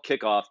XFL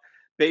kickoff,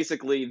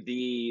 basically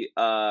the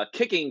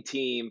kicking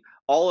team,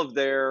 all of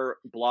their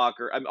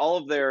all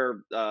of their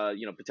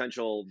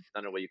potential, I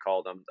don't know what you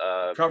call them,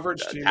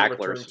 coverage team,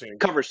 tacklers,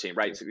 coverage team,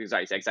 right?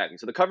 Exactly.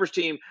 So the coverage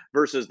team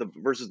versus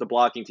the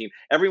blocking team,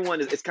 everyone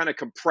is kind of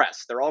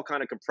compressed. They're all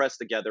kind of compressed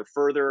together,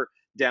 further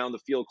down the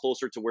field,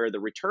 closer to where the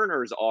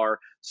returners are,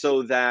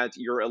 so that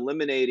you're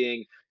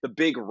eliminating the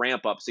big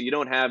ramp up. So you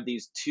don't have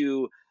these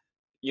two,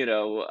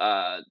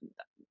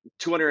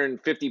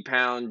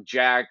 250-pound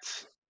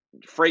jacked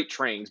freight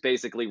trains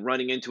basically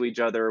running into each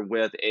other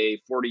with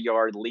a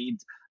 40-yard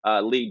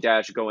lead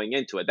dash going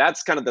into it.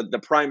 That's kind of the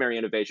primary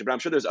innovation, but I'm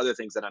sure there's other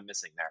things that I'm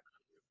missing there.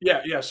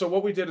 Yeah, yeah. So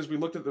what we did is we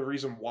looked at the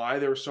reason why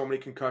there were so many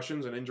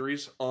concussions and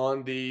injuries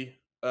on the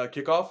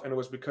kickoff, and it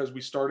was because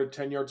we started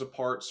 10 yards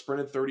apart,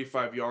 sprinted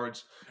 35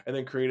 yards, and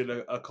then created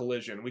a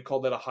collision. We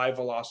called that a high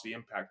velocity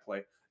impact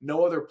play.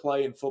 No other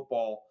play in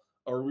football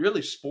or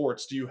really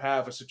sports do you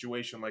have a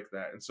situation like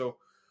that. And so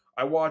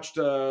I watched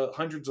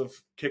hundreds of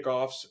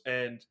kickoffs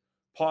and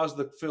paused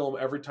the film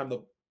every time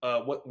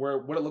what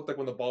it looked like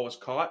when the ball was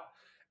caught,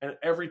 and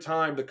every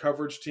time the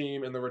coverage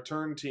team and the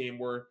return team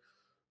were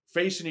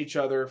facing each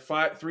other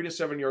 3 to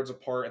 7 yards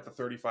apart at the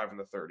 35 and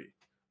the 30,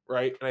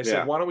 right? And I said,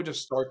 Yeah. why don't we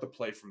just start the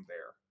play from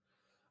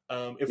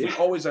there? If we Yeah.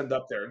 always end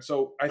up there. And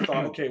so I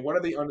thought, okay, what are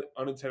the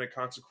unintended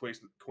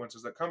consequences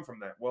that come from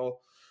that?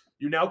 Well,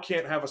 you now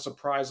can't have a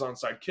surprise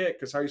onside kick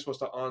because how are you supposed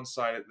to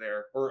onside it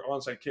there, or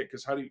onside kick?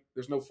 Because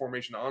there's no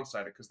formation to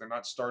onside it because they're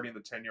not starting the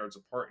 10 yards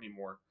apart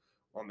anymore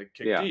on the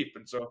kick Yeah. deep.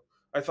 And so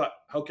I thought,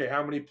 okay,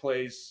 how many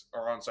plays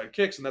are onside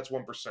kicks? And that's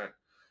 1%.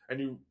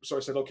 So I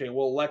said, okay,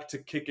 we'll elect to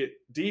kick it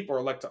deep or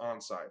elect to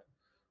onside.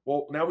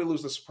 Well, now we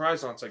lose the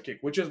surprise onside kick,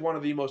 which is one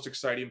of the most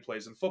exciting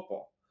plays in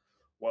football.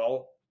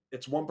 Well,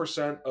 it's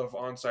 1% of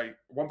onside,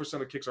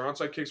 1% of kicks are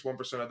onside kicks,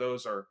 1% of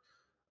those are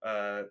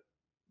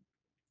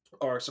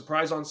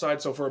surprise onside.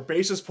 So for a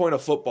basis point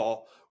of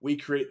football, we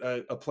create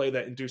a play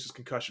that induces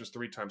concussions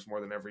 3 times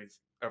more than every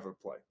other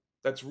play.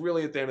 That's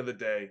really at the end of the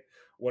day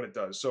what it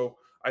does. So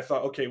I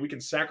thought, okay, we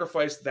can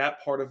sacrifice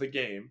that part of the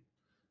game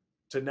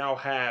to now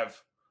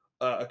have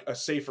a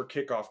safer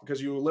kickoff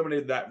because you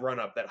eliminated that run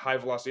up, that high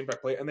velocity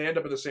impact play, and they end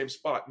up in the same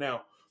spot.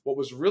 Now, what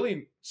was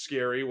really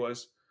scary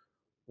was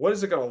what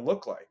is it going to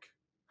look like?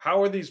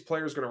 How are these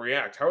players going to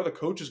react? How are the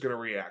coaches going to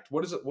react?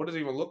 What does it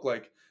even look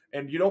like?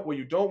 And what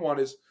you don't want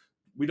is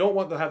we don't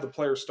want to have the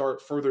players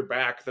start further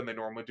back than they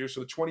normally do. So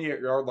the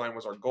 28-yard line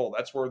was our goal.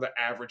 That's where the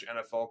average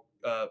NFL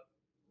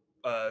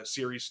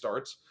series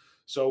starts.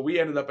 So we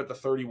ended up at the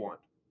 31,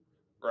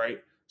 right?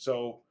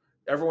 So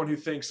everyone who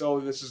thinks, oh,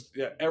 this is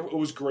it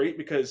was great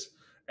because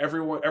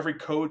every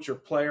coach or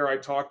player I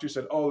talked to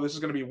said, oh, this is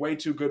going to be way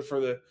too good for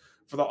the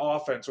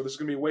offense, or this is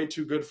going to be way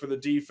too good for the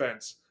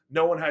defense.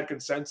 No one had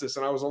consensus,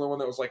 and I was the only one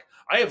that was like,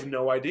 I have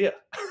no idea.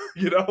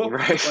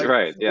 Right,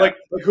 right, yeah. Like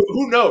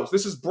who knows?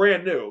 This is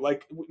brand new.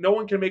 Like no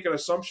one can make an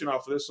assumption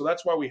off of this, so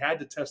that's why we had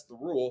to test the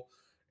rule,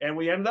 and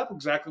we ended up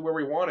exactly where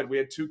we wanted. We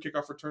had 2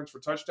 kickoff returns for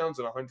touchdowns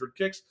and 100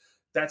 kicks.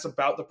 That's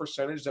about the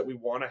percentage that we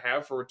want to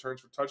have for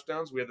returns for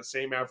touchdowns. We had the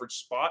same average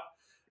spot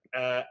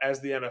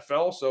as the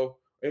NFL, so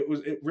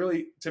it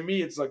really, to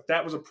me, it's like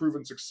that was a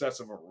proven success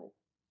of a rule.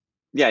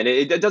 Yeah, and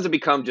it doesn't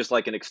become just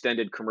like an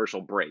extended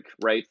commercial break,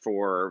 right?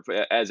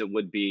 As it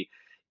would be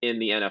in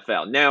the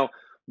NFL. Now,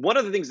 one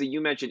of the things that you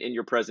mentioned in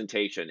your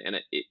presentation, and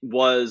it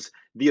was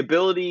the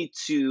ability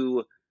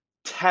to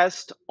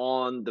test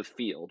on the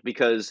field,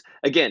 because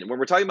again, when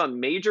we're talking about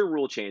major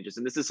rule changes,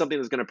 and this is something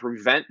that's going to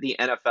prevent the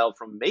NFL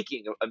from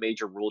making a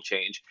major rule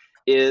change,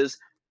 is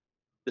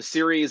the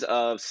series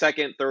of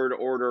second, third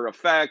order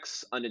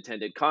effects,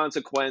 unintended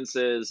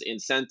consequences,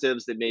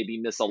 incentives that may be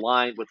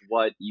misaligned with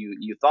what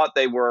you thought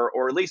they were,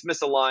 or at least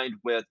misaligned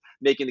with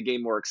making the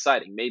game more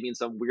exciting. Maybe in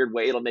some weird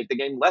way, it'll make the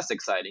game less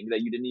exciting that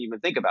you didn't even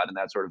think about in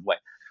that sort of way.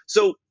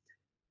 So,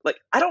 like,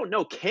 I don't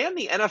know, can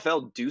the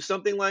NFL do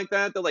something like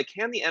that? Though, like,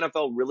 can the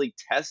NFL really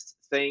test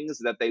things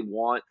that they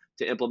want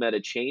to implement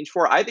a change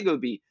for? I think it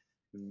would be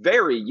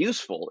very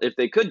useful if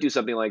they could do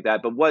something like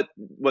that. But what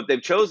they've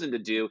chosen to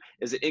do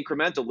is an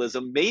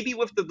incrementalism, maybe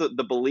with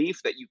the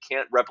belief that you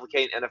can't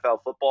replicate NFL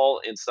football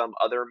in some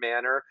other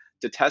manner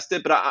to test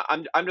it. But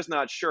I'm just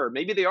not sure.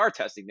 Maybe they are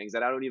testing things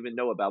that I don't even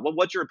know about.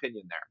 What's your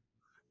opinion there?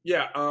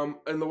 Yeah,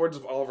 in the words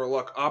of Oliver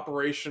Luck,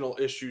 operational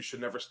issues should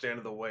never stand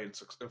in the way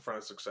in front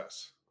of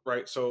success,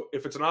 right? So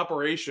if it's an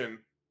operation,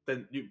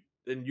 then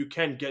you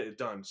can get it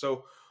done.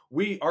 So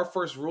our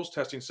first rules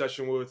testing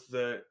session with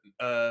the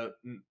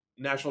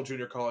National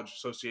Junior College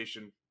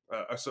Association,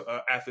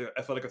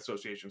 Athletic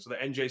Association, so the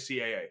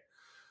NJCAA,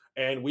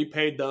 and we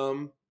paid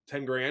them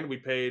 $10,000. We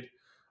paid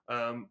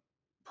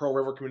Pearl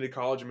River Community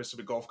College and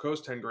Mississippi Gulf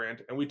Coast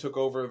 $10,000, and we took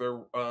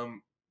over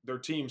their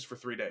teams for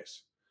 3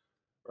 days.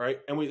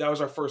 Right. And that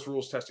was our first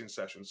rules testing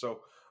session.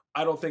 So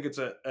I don't think it's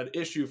an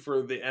issue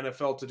for the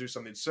NFL to do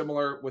something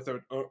similar with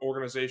an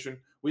organization.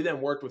 We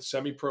then worked with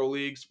semi-pro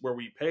leagues where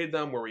we paid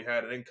them, where we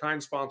had an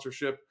in-kind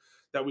sponsorship,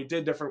 that we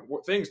did different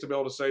things to be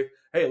able to say,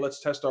 hey,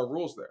 let's test our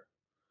rules there.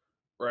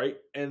 Right.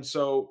 And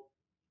so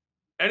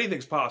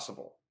anything's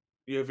possible.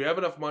 If you have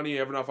enough money, you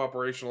have enough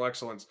operational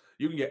excellence,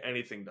 you can get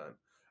anything done.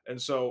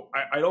 And so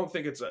I don't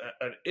think it's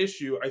an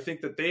issue. I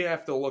think that they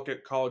have to look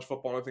at college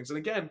football and other things. And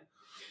again,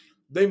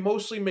 they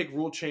mostly make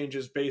rule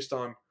changes based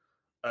on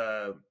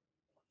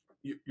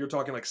you're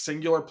talking like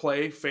singular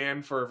play,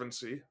 fan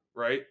fervency,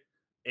 right?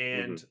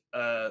 And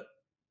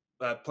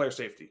player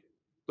safety.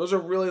 Those are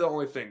really the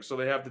only things. So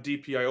they have the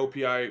DPI,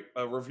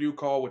 OPI review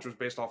call, which was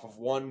based off of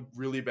one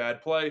really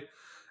bad play.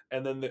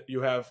 And then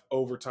you have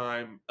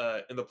overtime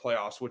in the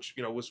playoffs, which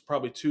was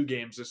probably 2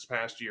 games this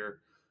past year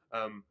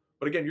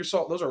But again,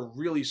 those are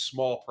really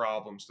small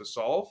problems to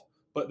solve,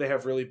 but they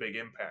have really big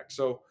impact.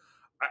 So,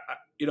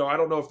 I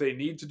don't know if they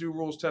need to do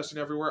rules testing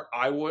everywhere.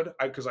 I would,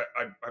 because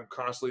I'm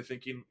constantly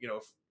thinking,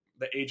 if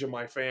the age of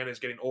my fan is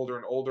getting older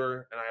and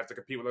older, and I have to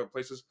compete with other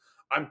places,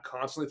 I'm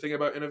constantly thinking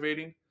about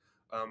innovating.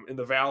 In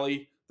the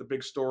Valley, the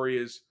big story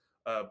is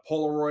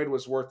Polaroid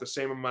was worth the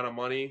same amount of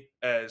money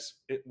as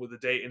with the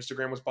day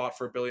Instagram was bought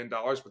for $1 billion,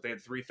 but they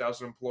had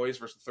 3,000 employees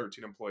versus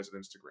 13 employees at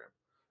Instagram,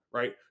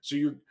 right? So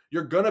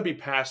you're gonna be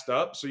passed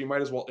up, so you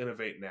might as well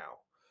innovate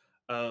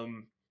now.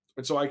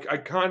 And so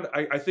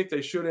I think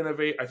they should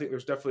innovate. I think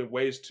there's definitely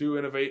ways to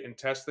innovate and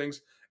test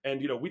things.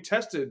 And we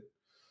tested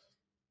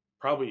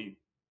probably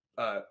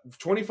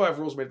 25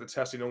 rules made the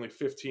testing, only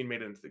 15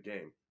 made it into the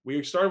game.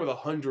 We started with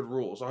 100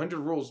 rules. 100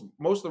 rules.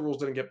 Most of the rules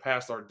didn't get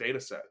past our data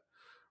set,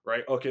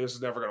 right? Okay, this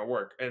is never going to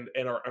work. And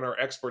our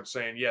experts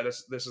saying, yeah,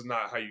 this is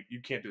not how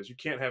you can't do this. You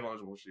can't have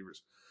eligible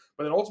receivers.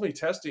 But then ultimately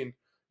testing,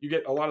 you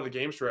get a lot of the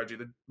game strategy.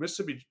 The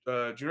Mississippi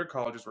junior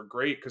colleges were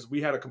great because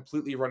we had a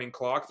completely running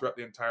clock throughout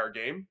the entire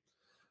game.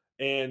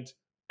 And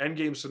end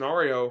game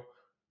scenario,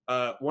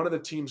 one of the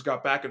teams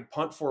got back in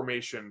punt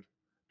formation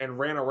and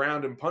ran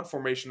around in punt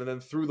formation and then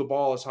threw the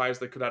ball as high as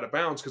they could out of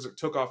bounds because it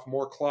took off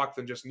more clock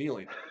than just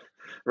kneeling.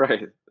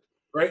 Right.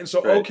 And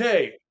so, Right.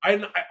 okay,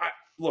 I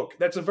look,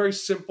 that's a very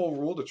simple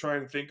rule to try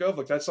and think of.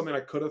 Like, that's something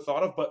I could have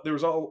thought of, but there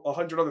was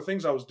 100 other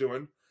things I was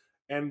doing,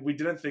 and we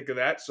didn't think of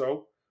that.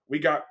 So we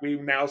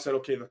now said,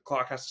 okay, the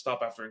clock has to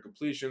stop after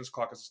incompletions,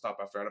 clock has to stop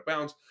after out of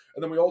bounds,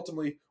 and then we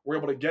ultimately were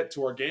able to get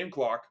to our game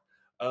clock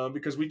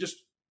because we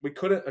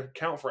couldn't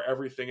account for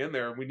everything in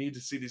there, and we need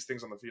to see these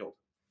things on the field.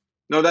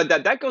 No,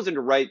 that goes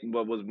into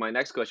what was my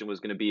next question was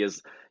going to be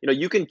is,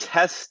 you can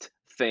test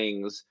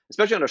things,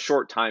 especially on a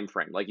short time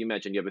frame. Like you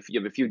mentioned, you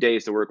have a few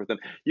days to work with them.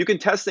 You can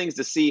test things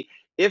to see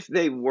if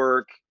they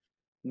work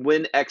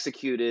when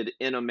executed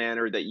in a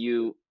manner that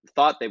you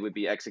thought they would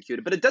be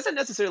executed, but it doesn't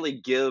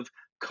necessarily give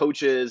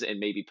coaches and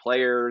maybe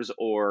players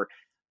or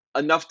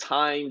enough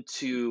time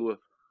to,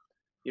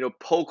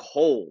 poke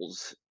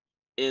holes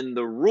in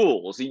the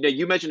rules.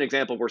 You mentioned an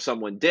example where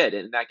someone did,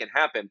 and that can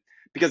happen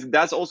because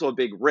that's also a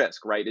big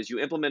risk, right? As you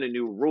implement a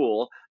new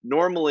rule,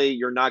 normally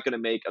you're not going to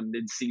make a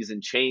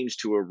mid-season change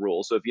to a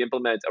rule. So if you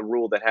implement a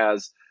rule that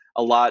has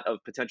a lot of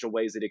potential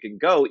ways that it can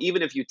go,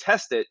 even if you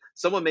test it,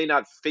 someone may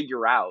not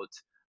figure out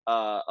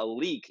a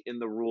leak in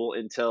the rule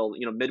until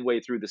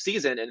midway through the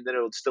season, and then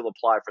it'll still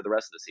apply for the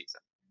rest of the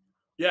season.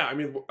 Yeah, I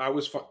mean, I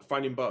was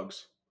finding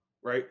bugs,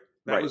 right?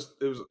 Right.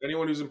 It was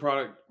anyone who's in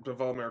product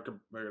development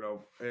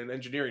and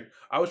engineering.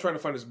 I was trying to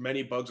find as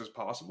many bugs as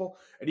possible,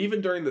 and even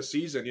during the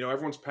season,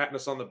 everyone's patting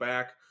us on the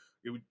back.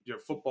 Your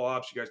football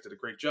ops, you guys did a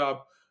great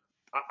job.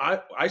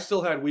 I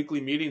still had weekly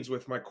meetings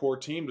with my core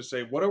team to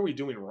say, what are we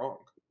doing wrong?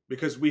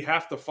 Because we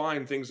have to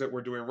find things that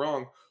we're doing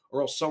wrong,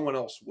 or else someone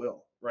else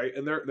will, right?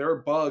 And there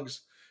are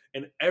bugs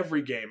in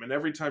every game, and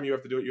every time you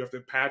have to do it, you have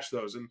to patch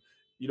those, and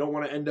you don't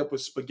want to end up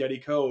with spaghetti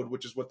code,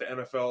 which is what the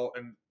NFL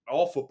and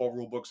all football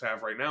rule books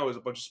have right now, is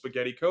a bunch of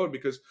spaghetti code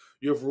because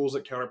you have rules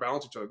that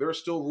counterbalance each other. There are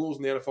still rules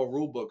in the NFL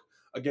rule book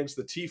against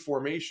the T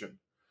formation,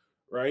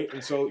 right?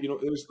 And so, it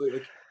was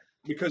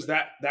because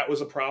that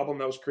was a problem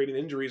that was creating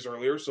injuries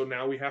earlier. So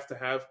now we have to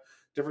have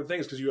different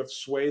things because you have to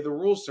sway the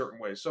rules certain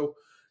ways. So,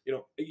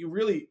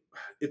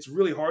 it's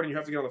really hard, and you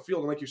have to get on the field.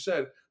 And like you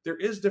said, there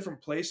is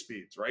different play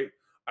speeds, right?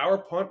 Our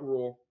punt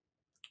rule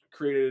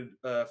created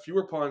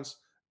fewer punts,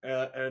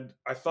 and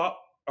I thought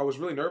I was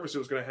really nervous it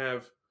was going to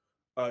have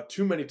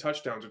too many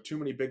touchdowns or too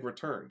many big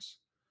returns.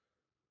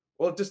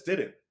 Well, it just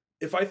didn't.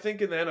 If I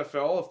think in the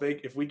NFL,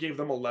 if we gave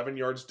them 11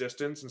 yards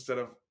distance instead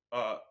of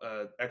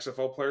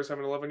XFL players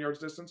having 11 yards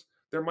distance,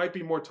 there might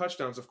be more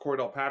touchdowns if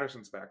Cordell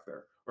Patterson's back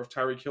there or if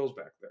Tyreek Hill's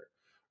back there,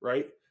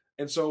 right?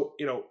 And so,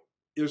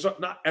 there's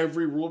not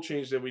every rule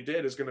change that we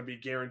did is going to be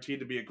guaranteed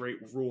to be a great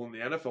rule in the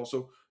NFL.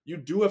 So you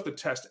do have to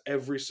test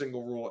every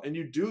single rule, and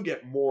you do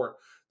get more.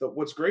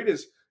 What's great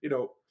is,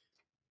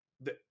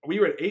 we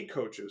were at 8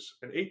 coaches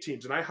and 8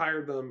 teams, and I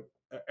hired them.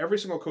 Every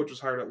single coach was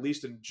hired at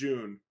least in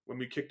June when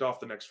we kicked off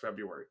the next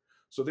February.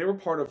 So they were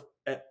part of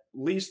at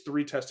least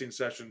 3 testing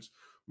sessions.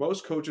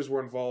 Most coaches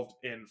were involved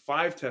in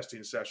 5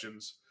 testing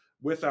sessions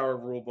with our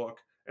rule book.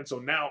 And so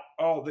now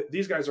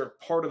these guys are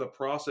part of the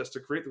process to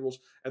create the rules,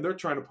 and they're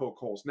trying to poke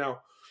holes.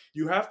 Now,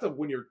 you have to,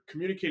 when you're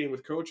communicating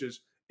with coaches,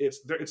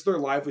 it's their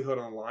livelihood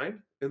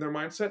online in their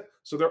mindset.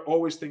 So they're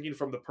always thinking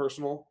from the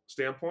personal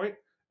standpoint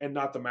and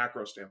not the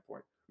macro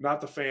standpoint,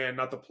 not the fan,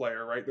 not the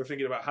player, right? They're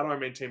thinking about, how do I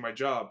maintain my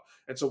job?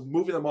 And so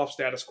moving them off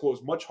status quo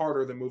is much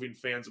harder than moving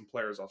fans and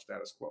players off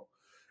status quo.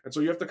 And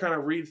so you have to kind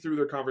of read through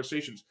their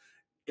conversations.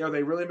 Are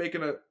they really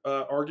making an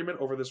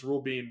argument over this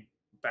rule being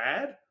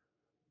bad?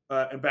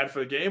 And bad for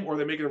the game, or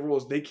they make it a rule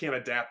as they can't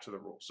adapt to the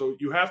rule. So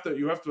you have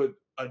to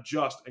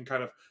adjust and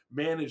kind of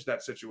manage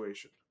that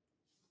situation.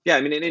 Yeah,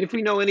 I mean, and if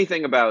we know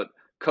anything about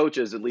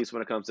coaches, at least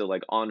when it comes to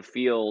like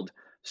on-field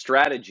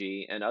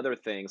strategy and other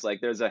things,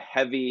 like there's a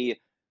heavy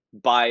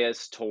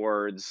bias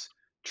towards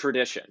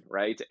tradition,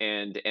 right?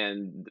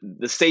 And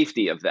the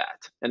safety of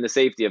that,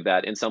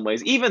 in some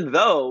ways, even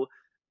though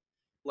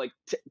like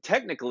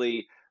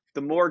technically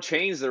the more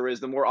change there is,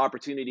 the more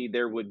opportunity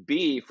there would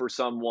be for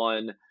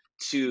someone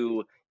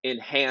to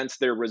enhance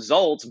their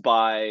results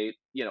by,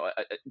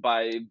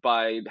 by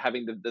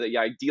having the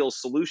ideal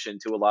solution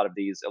to a lot of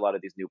these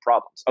new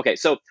problems. Okay,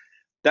 so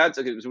that's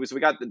okay. So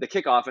we got the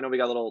kickoff. I know we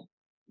got a little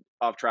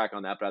off track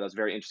on that, but that was a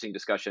very interesting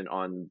discussion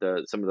on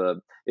some of the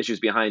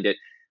issues behind it.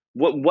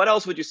 What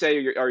else would you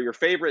say are your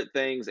favorite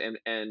things,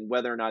 and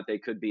whether or not they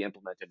could be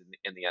implemented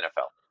in the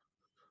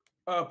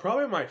NFL?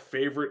 Probably my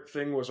favorite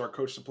thing was our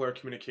coach to player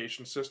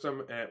communication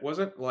system, and it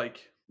wasn't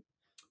like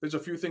there's a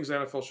few things the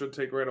NFL should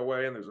take right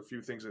away, and there's a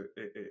few things that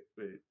it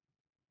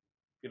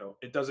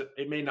doesn't.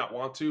 It may not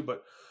want to,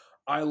 but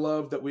I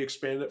love that we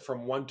expanded it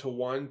from one to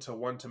one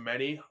to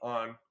many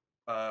on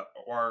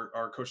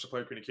our coach to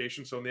player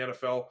communication. So in the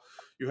NFL,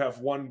 you have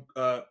one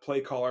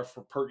play caller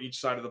per each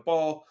side of the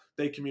ball.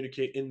 They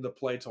communicate in the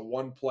play to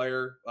one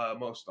player,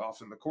 most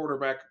often the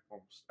quarterback.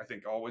 I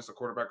think always the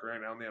quarterback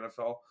right now in the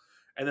NFL,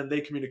 and then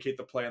they communicate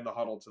the play in the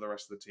huddle to the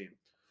rest of the team.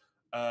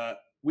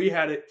 We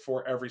had it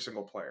for every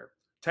single player.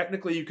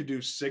 Technically, you could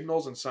do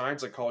signals and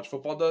signs like college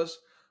football does,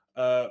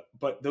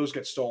 but those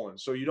get stolen.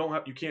 So you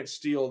can't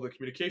steal the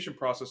communication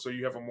process. So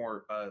you have a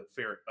more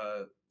fair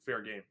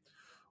game.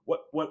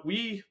 What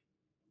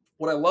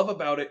I love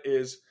about it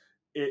is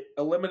it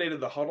eliminated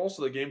the huddle,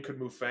 so the game could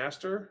move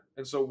faster,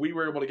 and so we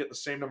were able to get the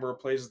same number of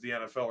plays as the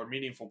NFL, or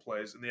meaningful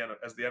plays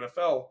as the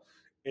NFL,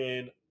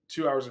 in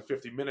 2 hours and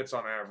 50 minutes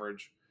on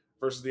average,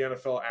 versus the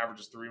NFL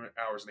averages 3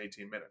 hours and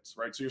 18 minutes.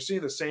 Right, so you're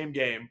seeing the same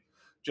game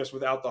just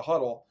without the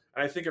huddle.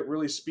 And I think it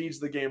really speeds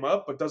the game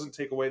up, but doesn't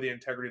take away the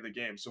integrity of the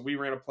game. So we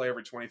ran a play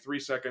every 23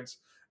 seconds.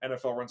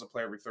 NFL runs a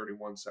play every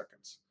 31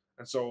 seconds.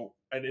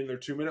 And in their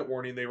 2-minute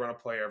warning, they run a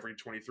play every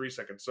 23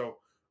 seconds. So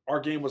our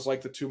game was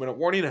like the 2-minute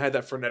warning. It had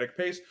that frenetic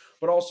pace,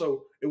 but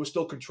also it was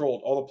still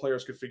controlled. All the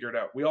players could figure it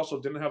out. We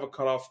also didn't have a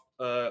cutoff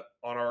on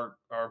our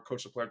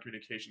coach to player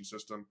communication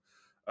system.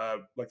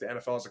 Like the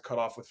NFL has a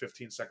cutoff with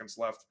 15 seconds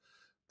left.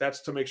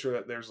 That's to make sure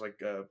that there's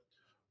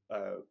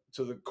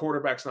so the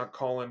quarterback's not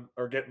calling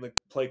or getting the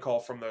play call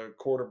from the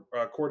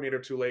coordinator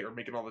too late, or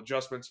making all the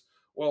adjustments.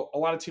 Well, a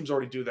lot of teams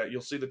already do that.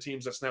 You'll see the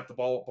teams that snap the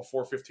ball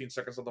before 15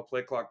 seconds on the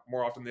play clock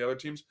more often than the other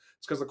teams.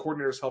 It's because the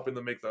coordinator is helping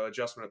them make the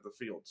adjustment at the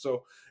field.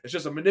 So it's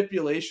just a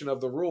manipulation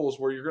of the rules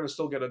where you're going to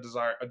still get a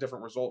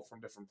different result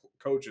from different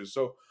coaches.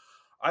 So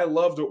I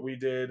loved what we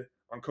did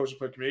on coach to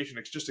player communication.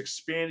 It's just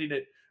expanding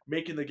it,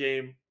 making the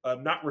game,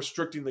 not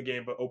restricting the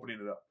game, but opening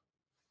it up.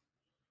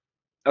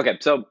 Okay,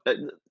 so a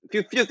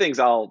few things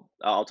I'll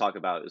talk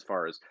about as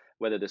far as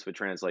whether this would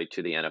translate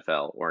to the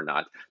NFL or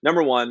not.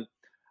 Number one,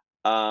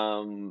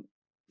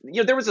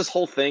 there was this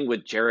whole thing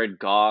with Jared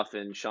Goff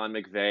and Sean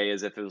McVay,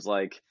 as if it was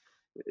like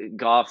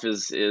Goff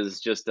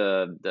is just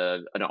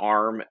an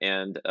arm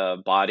and a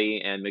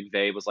body, and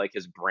McVay was like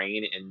his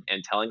brain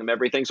and telling him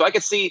everything. So I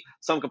could see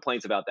some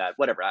complaints about that.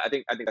 Whatever. I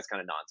think that's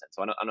kind of nonsense.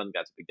 So I don't think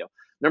that's a big deal.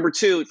 Number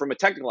two, from a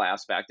technical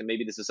aspect, and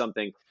maybe this is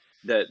something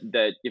that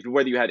if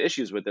whether you had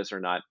issues with this or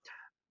not,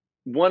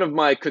 one of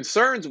my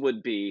concerns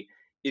would be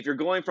if you're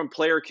going from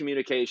player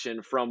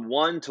communication from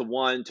 1 to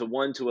 1 to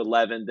 1 to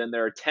 11, then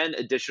there are 10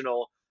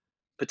 additional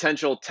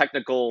potential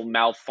technical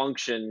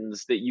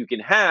malfunctions that you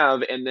can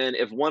have. And then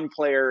if one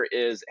player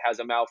has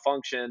a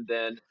malfunction,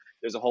 then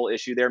there's a whole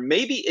issue there.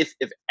 Maybe if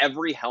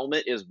every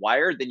helmet is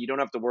wired, then you don't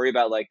have to worry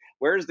about like,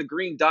 where's the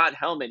green dot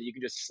helmet? You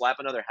can just slap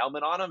another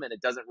helmet on them and it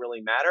doesn't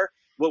really matter.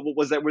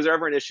 Was there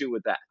ever an issue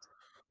with that?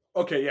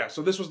 Okay, yeah.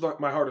 So this was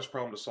my hardest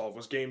problem to solve,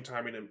 was game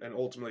timing and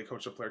ultimately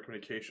coach to player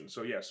communication.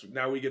 So yes,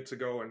 now we get to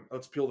go and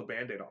let's peel the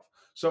Band-Aid off.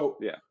 So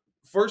yeah,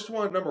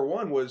 number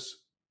one was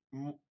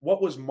what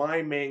was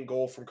my main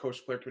goal from coach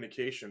to player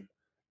communication,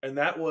 and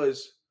that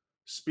was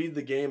speed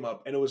the game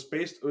up. And it was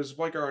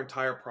like our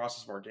entire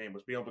process of our game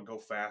was being able to go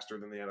faster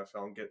than the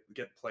NFL and get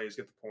plays,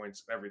 get the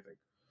points, everything.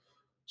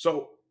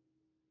 So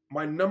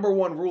my number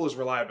one rule is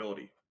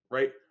reliability,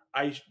 right?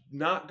 I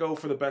not go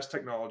for the best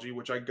technology,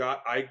 which I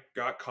got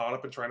caught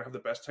up in trying to have the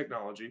best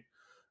technology.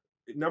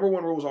 Number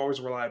one rule is always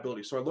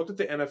reliability. So I looked at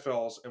the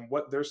NFL's and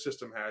what their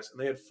system has,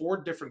 and they had 4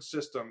 different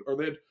systems, or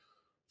they had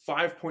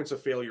 5 points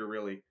of failure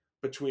really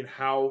between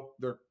how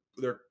their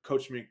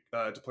coach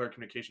to player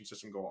communication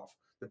system go off.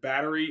 The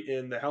battery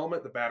in the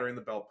helmet, the battery in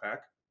the belt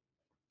pack.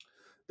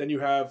 Then you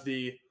have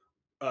the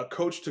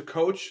coach to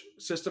coach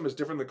system is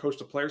different than the coach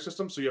to player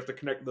system, so you have to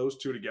connect those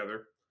two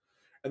together.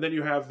 And then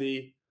you have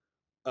the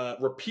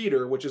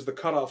repeater, which is the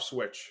cutoff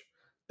switch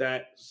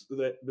that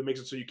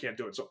makes it so you can't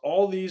do it. So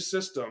all these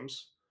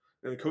systems,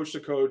 and the coach to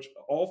coach,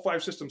 all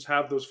 5 systems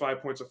have those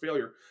 5 points of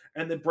failure,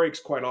 and it breaks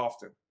quite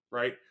often,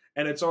 right?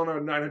 And it's on a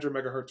 900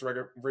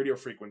 megahertz radio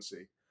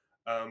frequency,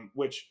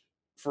 which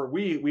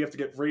we have to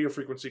get radio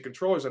frequency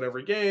controllers at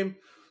every game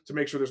to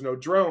make sure there's no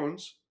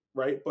drones,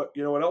 right? But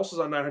you know what else is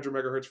on 900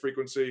 megahertz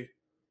frequency?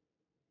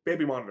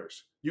 Baby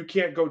monitors. You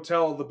can't go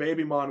tell the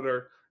baby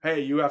monitor, hey,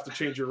 you have to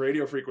change your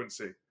radio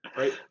frequency,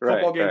 right?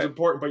 Football game's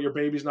important, but your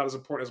baby's not as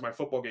important as my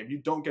football game. You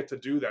don't get to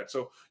do that.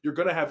 So you're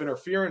going to have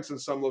interference in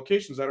some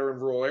locations that are in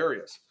rural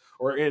areas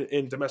or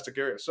in domestic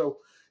areas. So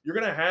you're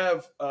going to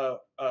have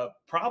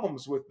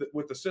problems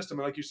with the system.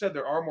 And like you said,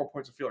 there are more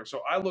points of failure.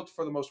 So I looked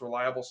for the most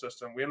reliable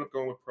system. We ended up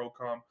going with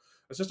Procom,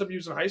 a system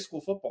used in high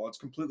school football. It's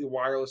a completely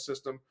wireless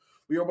system.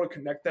 We were able to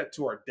connect that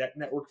to our DEC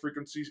network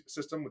frequency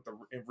system with the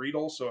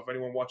Riedel. So if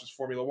anyone watches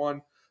Formula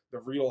One, the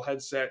Riedel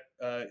headset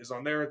is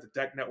on there. The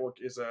DEC network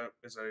is a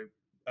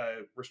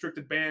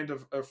restricted band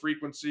of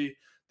frequency.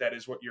 That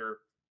is what your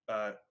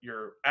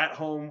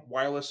at-home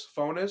wireless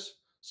phone is.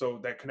 So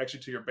that connects you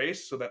to your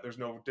base so that there's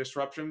no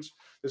disruptions.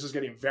 This is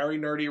getting very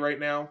nerdy right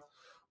now.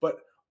 But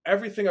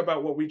everything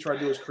about what we try to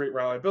do is create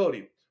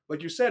reliability.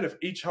 Like you said, if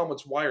each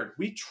helmet's wired,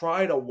 we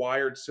tried a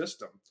wired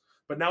system,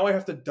 but now I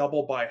have to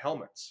double buy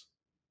helmets.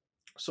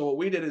 So what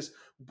we did is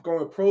going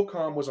with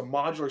Procom was a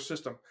modular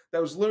system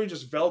that was literally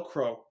just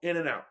Velcro in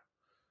and out.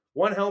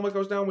 One helmet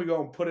goes down, we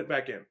go and put it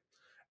back in.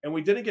 And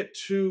we didn't get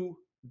too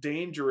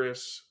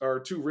dangerous or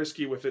too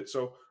risky with it.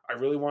 So I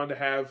really wanted to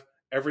have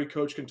every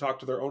coach can talk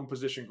to their own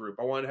position group.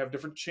 I wanted to have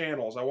different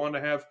channels. I wanted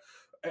to have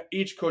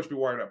each coach be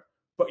wired up.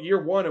 But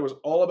year one, it was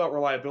all about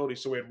reliability.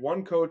 So we had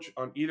one coach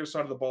on either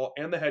side of the ball,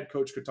 and the head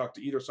coach could talk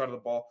to either side of the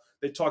ball.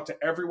 They talked to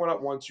everyone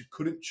at once. You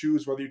couldn't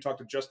choose whether you talked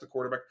to just the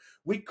quarterback.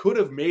 We could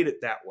have made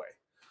it that way.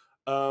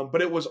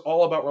 But it was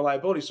all about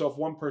reliability. So if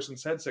one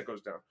person's headset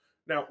goes down.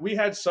 Now, we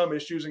had some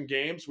issues in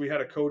games. We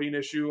had a coding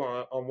issue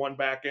on one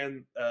back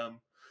end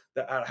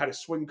that had a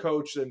swing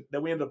coach, and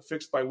that we ended up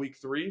fixed by week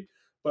 3.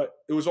 But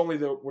it was only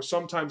where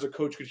sometimes a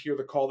coach could hear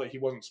the call that he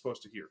wasn't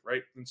supposed to hear,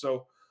 right? And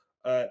so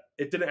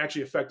it didn't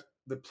actually affect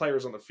the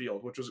players on the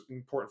field, which was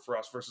important for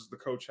us versus the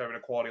coach having a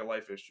quality of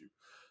life issue.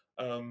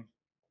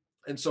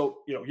 And so,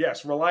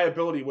 yes,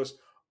 reliability was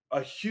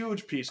a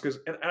huge piece because,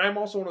 and I'm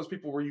also one of those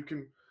people where you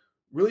can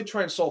really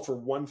try and solve for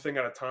one thing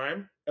at a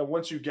time. And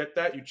once you get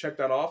that, you check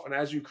that off. And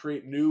as you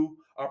create new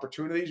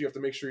opportunities, you have to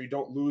make sure you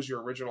don't lose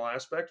your original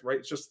aspect, right?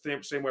 It's just the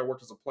same way I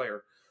worked as a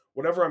player.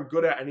 Whatever I'm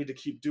good at, I need to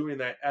keep doing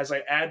that. As I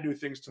add new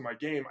things to my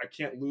game, I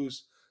can't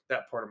lose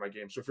that part of my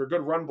game. So if you're a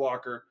good run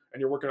blocker and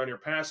you're working on your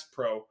pass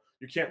pro,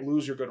 you can't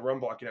lose your good run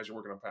blocking as you're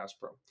working on pass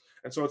pro.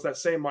 And so it's that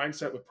same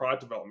mindset with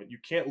product development. You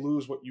can't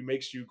lose what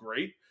makes you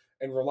great.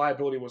 And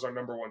reliability was our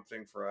number one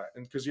thing for that.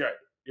 And because, yeah,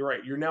 you're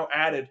right. You're now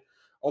added,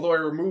 although I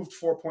removed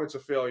 4 points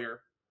of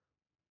failure,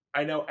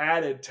 I now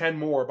added 10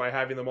 more by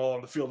having them all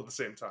on the field at the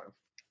same time.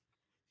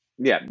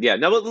 Yeah.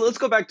 Now let's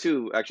go back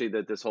to actually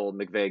this whole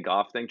McVay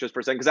Goff thing just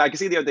for a second, because I can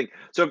see the other thing.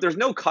 So if there's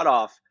no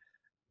cutoff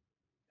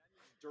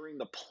during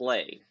the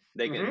play,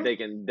 they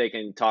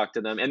can talk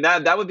to them, and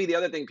that would be the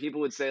other thing.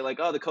 People would say like,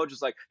 oh, the coach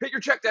is like, hit your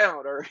check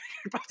down, or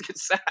you're about to get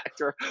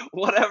sacked, or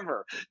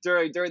whatever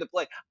during the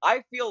play.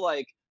 I feel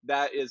like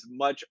that is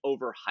much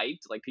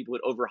overhyped. Like people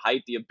would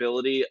overhype the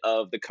ability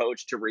of the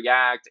coach to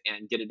react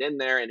and get it in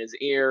there in his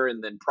ear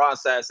and then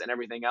process and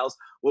everything else.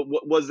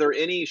 Was there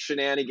any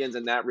shenanigans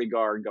in that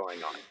regard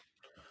going on?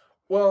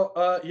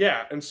 Well,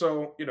 yeah. And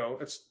so,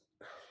 it's,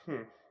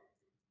 I'm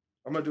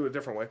going to do it a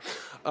different way.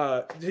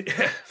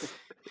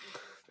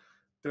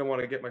 Didn't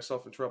want to get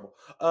myself in trouble.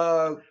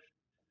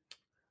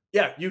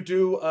 Yeah, you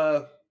do.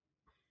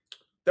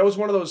 That was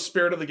one of those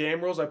spirit of the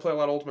game rules. I play a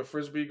lot of Ultimate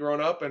Frisbee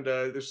growing up, and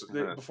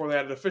before they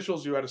added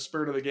officials, you had a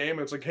spirit of the game.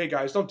 And it's like, hey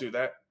guys, don't do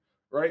that,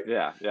 right?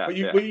 Yeah. But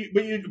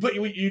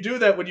you do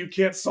that when you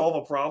can't solve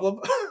a problem,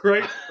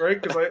 right?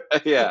 Because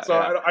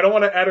I don't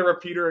want to add a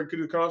repeater and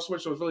do a cutoff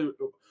switch. So it's really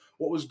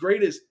what was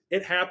great is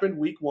it happened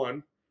week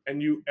 1,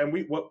 and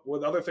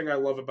what the other thing I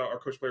love about our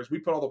coach players, we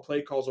put all the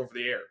play calls over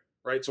the air,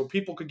 right? So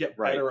people could get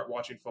better at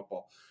watching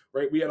football,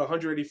 right? We had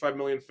 185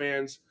 million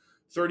fans.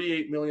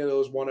 38 million of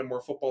those wanted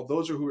more football.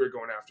 Those are who we were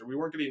going after. We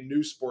weren't getting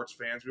new sports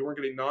fans. We weren't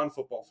getting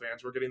non-football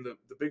fans. We're getting the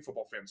big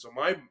football fans. So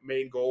my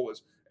main goal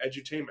was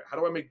edutainment. How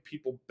do I make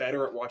people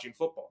better at watching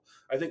football?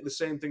 I think the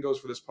same thing goes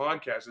for this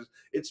podcast. Is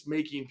it's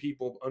making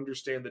people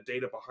understand the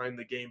data behind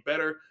the game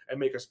better and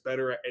make us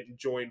better at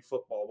enjoying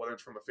football, whether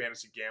it's from a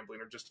fantasy gambling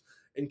or just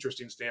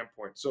interesting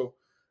standpoint. So,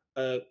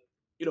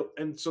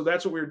 and so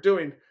that's what we were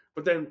doing.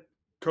 But then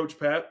Coach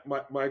Pat,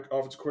 my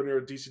offensive coordinator,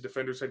 DC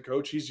Defenders head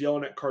coach, he's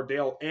yelling at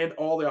Cardale and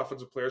all the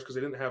offensive players because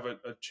they didn't have a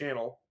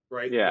channel,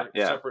 right?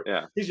 Separate.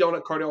 He's yelling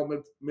at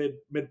Cardale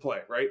mid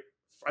play, right?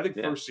 I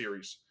think first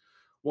series.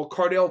 Well,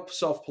 Cardale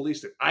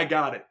self-policed it. I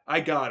got it.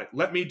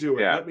 Let me do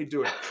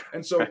it.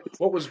 And so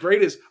what was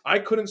great is I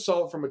couldn't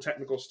solve it from a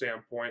technical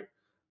standpoint.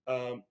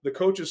 The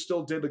coaches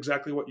still did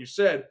exactly what you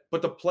said,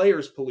 but the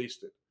players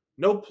policed it.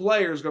 No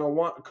player is going to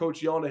want a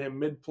coach yelling at him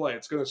mid-play.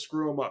 It's going to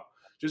screw him up.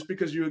 Just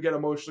because you get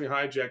emotionally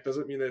hijacked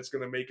doesn't mean that it's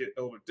going to make it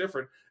a little bit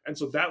different. And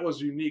so that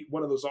was unique.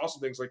 One of those awesome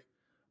things, like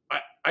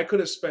I could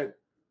have spent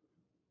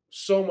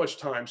so much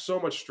time, so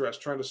much stress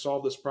trying to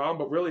solve this problem,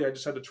 but really I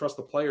just had to trust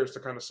the players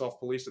to kind of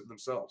self-police it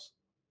themselves.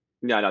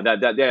 No,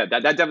 that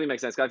definitely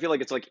makes sense. I feel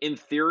like it's like in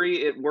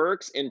theory it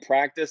works. In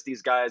practice,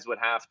 these guys would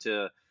have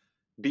to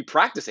be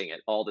practicing it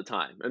all the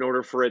time in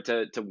order for it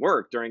to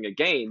work during a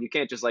game. You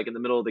can't just like in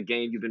the middle of the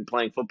game, you've been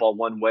playing football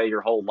one way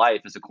your whole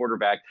life as a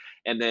quarterback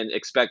and then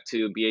expect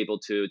to be able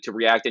to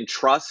react and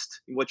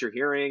trust what you're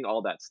hearing,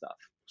 all that stuff.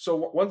 So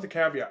one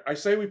caveat, I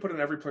say we put it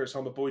in every player's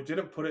helmet, but we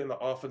didn't put it in the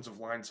offensive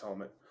line's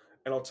helmet.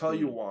 And I'll tell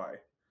you why.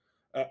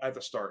 at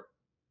the start.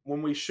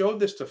 When we showed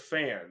this to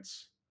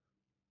fans,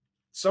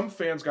 some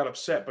fans got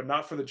upset, but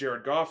not for the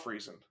Jared Goff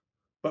reason,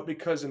 but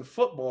because in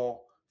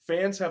football,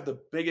 fans have the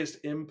biggest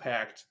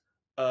impact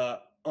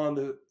on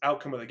the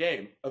outcome of the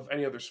game of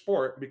any other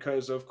sport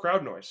because of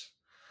crowd noise.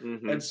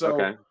 And Okay.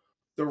 so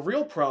the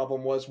real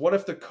problem was, what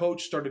if the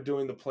coach started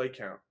doing the play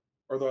count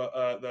or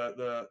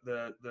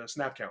the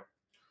snap count,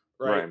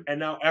 right? Right. And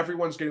now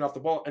everyone's getting off the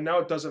ball, and now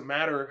it doesn't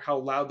matter how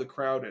loud the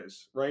crowd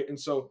is, right? And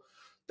so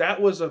that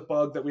was a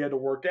bug that we had to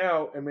work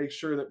out and make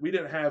sure that we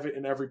didn't have it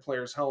in every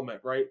player's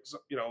helmet, right? So,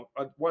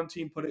 one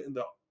team put it in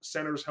the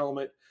center's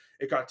helmet.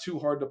 It got too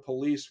hard to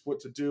police what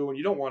to do, and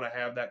you don't want to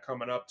have that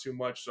coming up too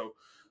much. So,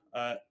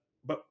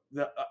 but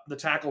the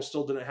tackle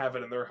still didn't have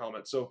it in their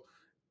helmet. So,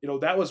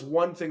 that was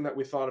one thing that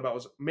we thought about,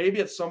 was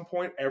maybe at some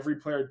point every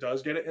player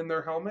does get it in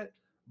their helmet,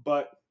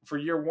 but for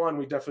year one,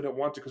 we definitely didn't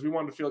want to, because we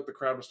wanted to feel like the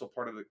crowd was still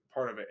part of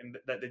it, and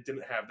that they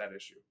didn't have that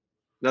issue.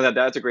 No,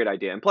 that's a great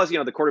idea. And plus,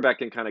 the quarterback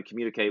can kind of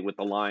communicate with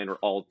the line or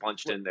all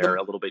bunched in there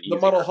a little bit easier.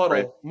 The muddle huddle.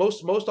 Right?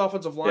 Most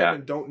offensive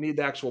linemen don't need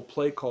the actual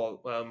play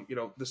call.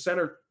 The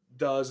center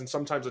does, and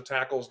sometimes the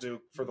tackles do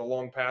for the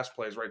long pass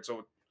plays, right?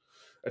 So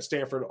at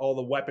Stanford, all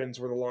the weapons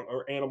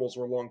were animals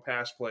were long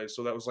pass plays.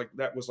 So that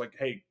was like,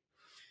 hey,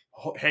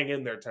 hang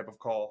in there type of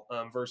call,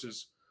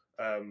 versus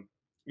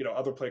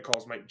other play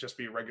calls might just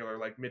be regular,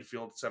 like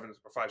midfield 7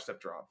 or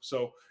 5-step drop.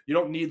 So you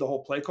don't need the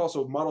whole play call.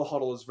 So muddle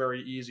huddle is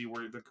very easy,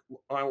 where the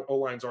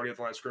O-line's already at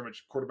the line of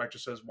scrimmage. Quarterback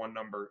just says one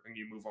number and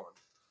you move on.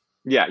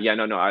 Yeah.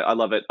 No, I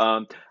love it.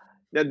 Now,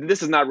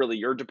 this is not really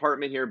your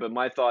department here, but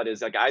my thought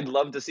is, like, I'd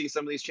love to see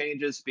some of these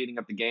changes, speeding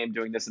up the game,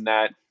 doing this and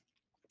that.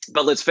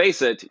 But let's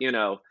face it,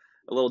 a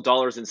little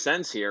dollars and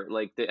cents here.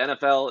 Like, the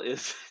NFL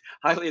is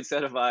highly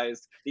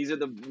incentivized. These are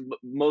the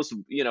most,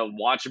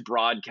 watched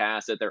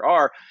broadcasts that there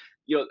are.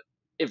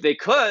 If they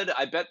could,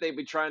 I bet they'd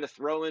be trying to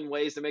throw in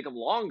ways to make them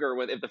longer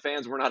if the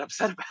fans were not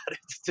upset about it,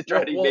 to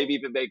try to maybe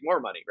even make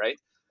more money, right?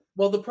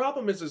 Well, the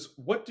problem is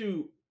why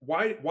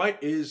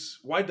does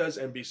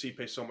NBC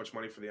pay so much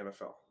money for the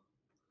NFL?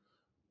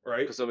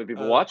 Right? Because so many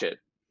people watch it.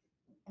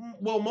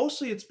 Well,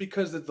 mostly it's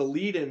because of the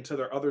lead into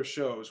their other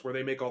shows where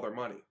they make all their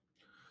money,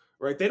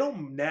 right? They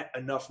don't net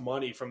enough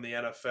money from the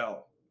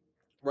NFL,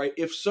 right?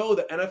 If so,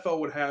 the NFL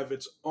would have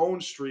its own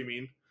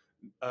streaming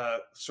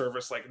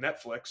service like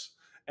Netflix,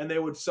 and they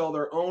would sell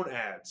their own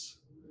ads,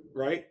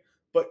 right?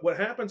 But what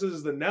happens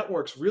is the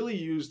networks really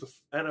use the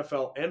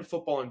NFL and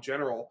football in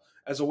general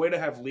as a way to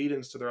have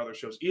lead-ins to their other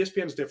shows.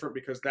 ESPN is different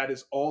because that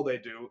is all they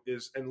do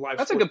is in live.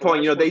 That's a good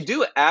point. They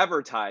do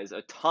advertise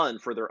a ton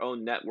for their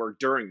own network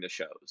during the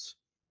shows.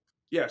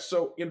 Yeah,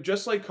 so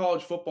just like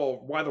college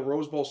football, why the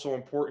Rose Bowl is so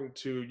important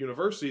to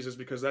universities is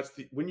because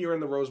when you're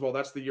in the Rose Bowl,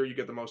 that's the year you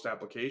get the most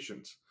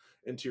applications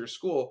into your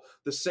school.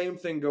 The same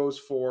thing goes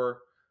for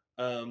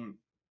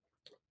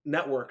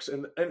networks,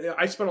 and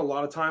I spent a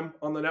lot of time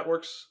on the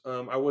networks.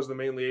 I was the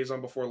main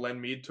liaison before Len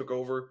Mead took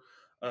over,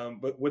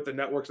 but with the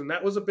networks, and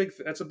that's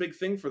a big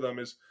thing for them,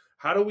 is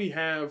how do we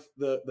have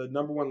the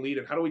number one lead,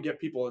 and how do we get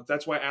people?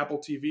 That's why Apple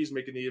TV is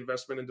making the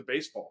investment into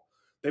baseball.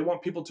 They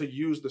want people to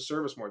use the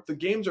service more. The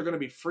games are going to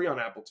be free on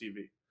Apple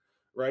TV,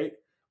 right?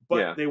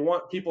 But they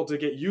want people to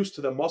get used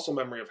to the muscle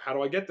memory of, how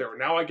do I get there?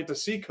 Now I get to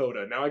see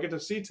Coda. Now I get to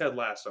see Ted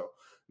Lasso.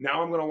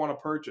 Now I'm going to want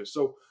to purchase.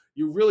 So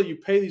you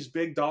pay these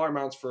big dollar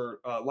amounts for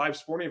live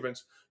sporting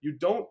events. You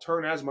don't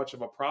turn as much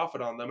of a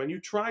profit on them, and you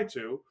try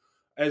to,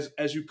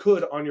 as you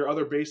could on your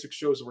other basic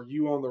shows where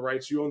you own the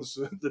rights, you own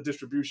the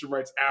distribution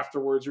rights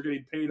afterwards. You're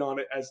getting paid on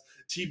it as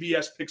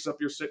TBS picks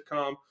up your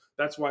sitcom.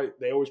 That's why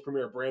they always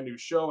premiere a brand new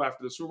show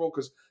after the Super Bowl,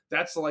 because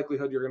that's the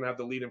likelihood you're going to have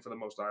the lead in for the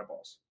most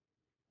eyeballs.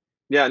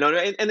 Yeah, no,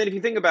 and then if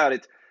you think about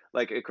it,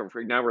 like,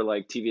 now we're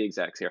like TV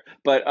execs here,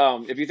 but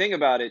if you think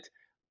about it,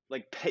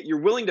 like, you're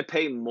willing to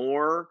pay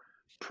more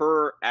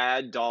per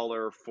ad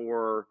dollar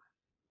for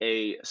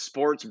a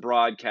sports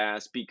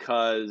broadcast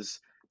because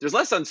there's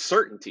less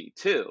uncertainty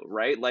too,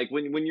 right? Like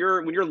when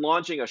you're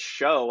launching a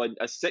show,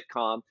 a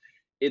sitcom,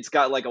 it's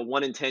got like a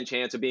 1 in 10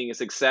 chance of being a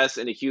success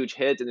and a huge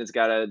hit, and it's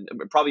got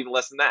probably even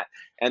less than that.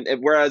 And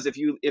whereas if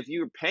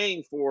you're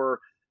paying for,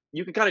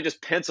 you can kind of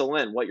just pencil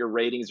in what your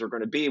ratings are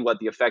going to be, what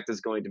the effect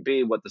is going to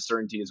be, what the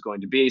certainty is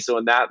going to be. So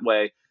in that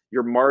way,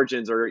 your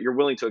margins you're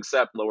willing to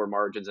accept lower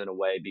margins in a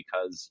way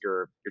because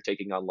you're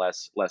taking on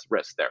less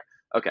risk there.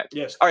 Okay.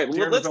 Yes. All right.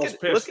 Let's get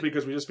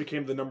because we just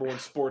became the number one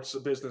sports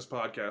business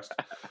podcast.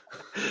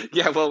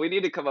 Yeah. Well, we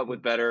need to come up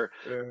with better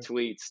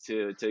tweets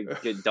to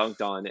get dunked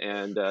on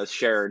and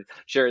shared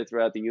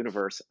throughout the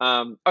universe.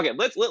 Okay.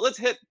 Let's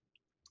hit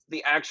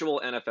the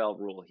actual NFL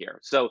rule here.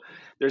 So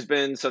there's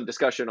been some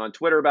discussion on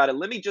Twitter about it.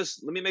 Let me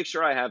make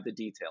sure I have the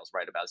details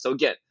right about it. So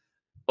again,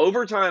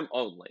 overtime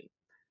only.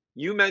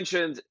 You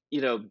mentioned,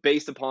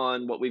 based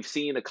upon what we've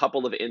seen a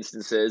couple of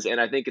instances, and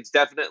I think it's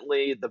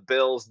definitely the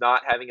Bills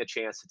not having a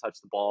chance to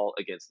touch the ball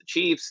against the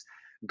Chiefs,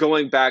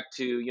 going back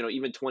to,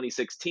 even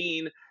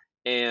 2016,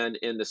 and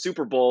in the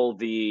Super Bowl,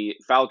 the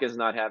Falcons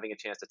not having a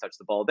chance to touch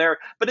the ball there.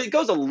 But it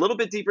goes a little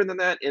bit deeper than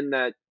that, in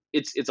that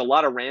it's a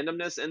lot of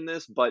randomness in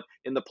this, but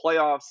in the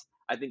playoffs,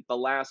 I think the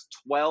last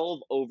 12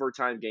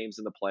 overtime games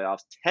in the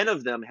playoffs, 10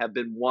 of them have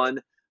been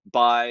won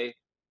by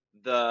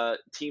the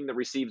team that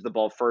receives the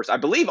ball first, I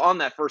believe, on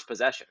that first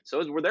possession.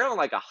 So we're there on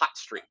like a hot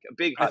streak, a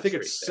big I hot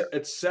think streak there.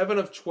 it's 7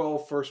 of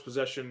 12 first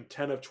possession,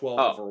 10 of 12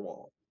 Oh,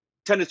 overall.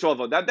 10 to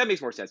 12. That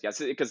makes more sense. Yes,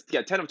 because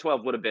 10 of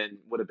 12 would have been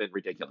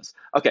ridiculous.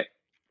 Okay.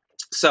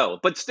 So,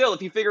 but still,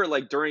 if you figure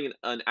like during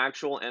an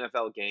actual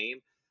NFL game,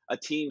 a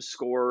team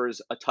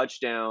scores a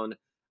touchdown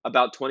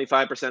about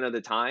 25% of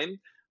the time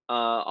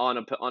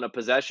on a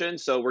possession.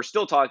 So we're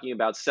still talking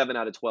about 7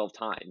 out of 12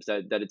 times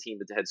that a team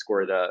had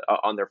scored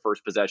on their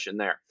first possession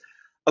there.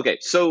 Okay,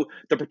 so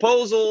the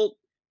proposal,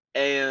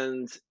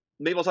 and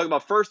maybe I'll talk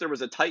about first. There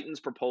was a Titans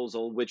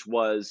proposal, which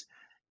was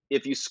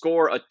if you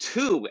score a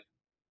 2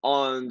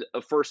 on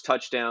a first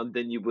touchdown,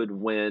 then you would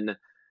win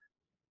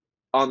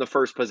on the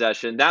first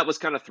possession. That was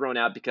kind of thrown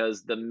out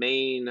because the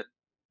main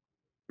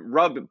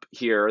rub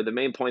here, the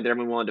main point that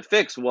everyone wanted to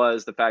fix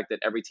was the fact that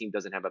every team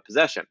doesn't have a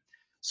possession.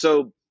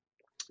 So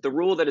the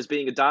rule that is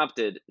being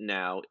adopted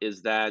now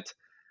is that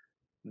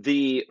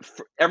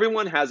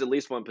everyone has at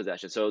least one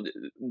possession. So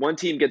one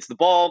team gets the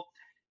ball,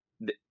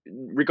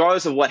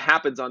 regardless of what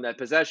happens on that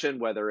possession,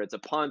 whether it's a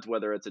punt,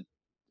 whether it's a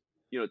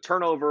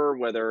turnover,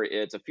 whether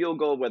it's a field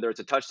goal, whether it's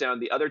a touchdown,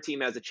 the other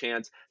team has a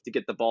chance to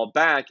get the ball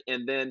back.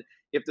 And then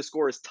if the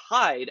score is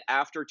tied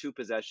after 2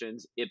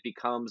 possessions, it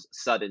becomes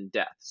sudden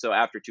death. So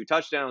after 2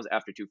 touchdowns,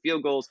 after 2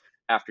 field goals,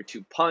 after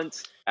 2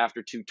 punts,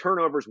 after 2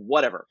 turnovers,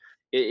 whatever,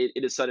 it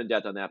is sudden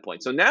death on that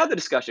point. So now the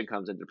discussion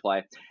comes into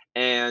play.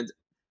 And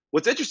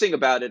what's interesting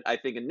about it, I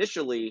think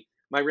initially,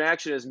 my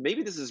reaction is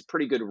maybe this is a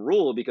pretty good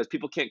rule because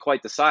people can't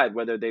quite decide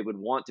whether they would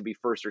want to be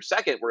first or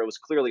second, where it was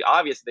clearly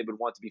obvious they would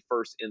want to be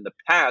first in the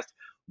past.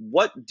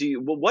 What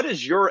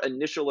is your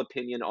initial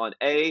opinion on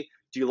A?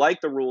 Do you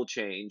like the rule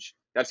change?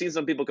 I've seen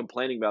some people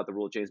complaining about the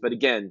rule change, but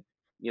again,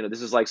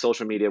 this is like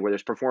social media where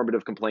there's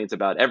performative complaints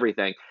about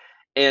everything.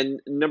 And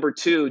number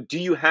 2, do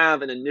you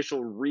have an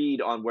initial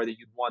read on whether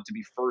you'd want to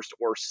be first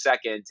or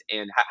second,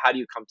 and how do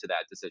you come to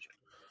that decision?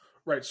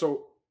 Right.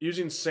 So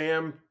using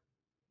Sam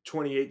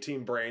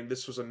 2018 brain,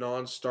 this was a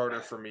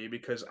non-starter for me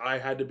because I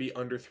had to be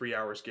under 3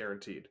 hours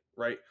guaranteed.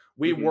 Right.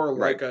 We were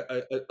Right.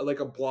 like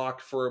a block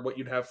for what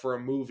you'd have for a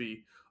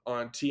movie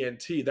on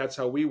TNT. That's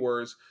how we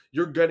were. Is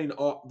you're getting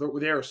all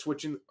they are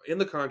switching in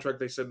the contract.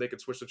 They said they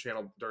could switch the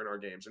channel during our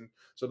games, and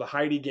so the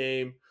Heidi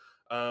game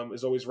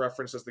is always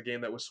referenced as the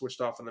game that was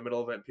switched off in the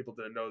middle of it. And people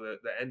didn't know the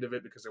end of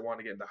it because they wanted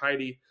to get into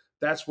Heidi.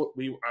 That's what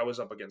I was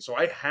up against. So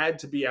I had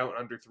to be out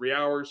under 3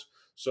 hours.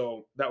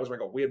 So that was my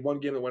goal. We had one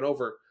game that went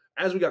over.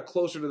 As we got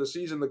closer to the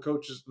season, the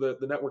coaches, the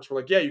networks were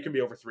like, "Yeah, you can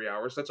be over 3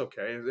 hours. That's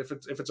okay. If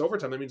it's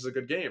overtime, that means it's a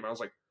good game." I was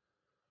like,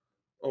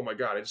 "Oh my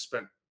god! I just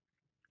spent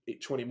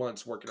 20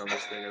 months working on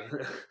this thing,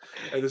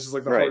 and this is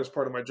like the hardest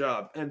part of my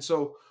job." And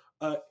so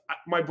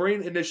my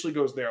brain initially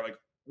goes there, like,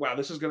 "Wow,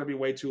 this is going to be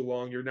way too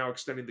long. You're now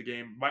extending the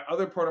game." My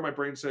other part of my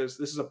brain says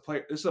this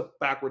is a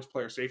backwards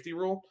player safety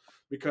rule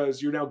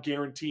because you're now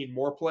guaranteeing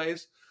more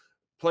plays.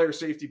 Player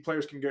safety,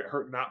 players can get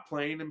hurt not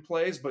playing in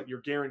plays, but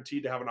you're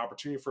guaranteed to have an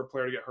opportunity for a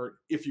player to get hurt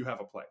if you have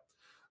a play,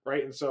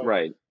 right? And so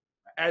Right.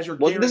 as you're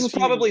Well, this is guaranteeing,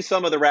 probably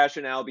some of the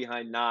rationale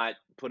behind not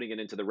putting it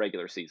into the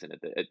regular season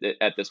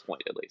at this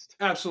point, at least.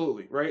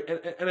 absolutely, right?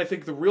 And I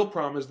think the real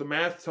problem is the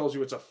math tells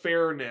you it's a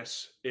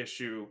fairness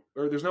issue,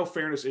 or there's no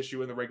fairness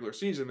issue in the regular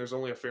season. There's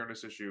only a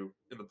fairness issue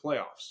in the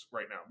playoffs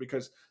right now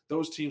because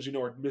those teams,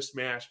 are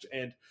mismatched.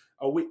 And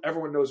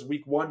everyone knows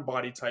week 1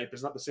 body type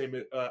is not the same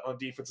on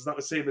defense. It's not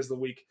the same as the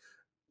week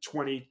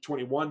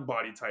 2021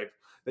 body type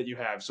that you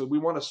have. So we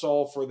want to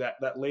solve for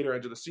that later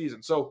edge of the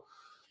season. So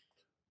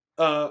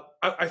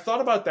I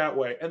thought about that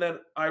way. And then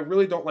I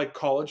really don't like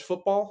college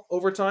football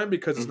overtime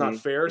because it's not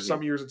fair.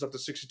 Some years it's up to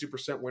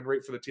 62% win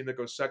rate for the team that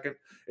goes second.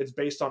 It's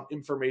based on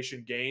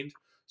information gained.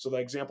 So the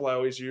example I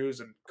always use,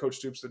 and Coach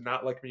Stoops did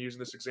not like me using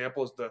this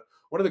example, is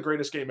one of the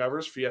greatest game ever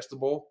is Fiesta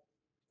Bowl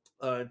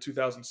in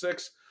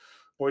 2006.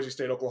 Boise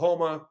State,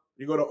 Oklahoma.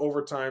 You go to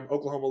overtime.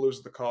 Oklahoma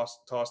loses the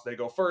toss. They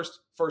go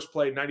first. First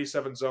play,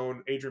 97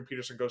 zone. Adrian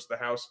Peterson goes to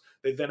the house.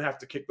 They then have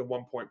to kick the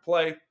 1-point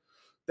play.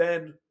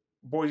 Then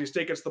Boise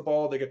State gets the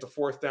ball. They get to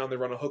 4th down. They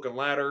run a hook and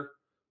ladder.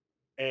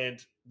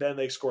 And then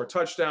they score a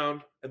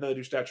touchdown. And then they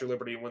do Statue of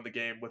Liberty and win the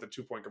game with a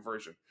 2-point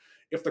conversion.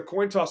 If the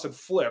coin toss had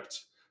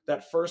flipped,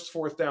 that first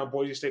 4th down,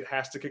 Boise State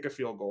has to kick a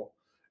field goal.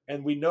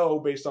 And we know,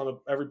 based on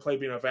every play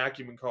being a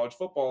vacuum in college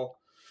football,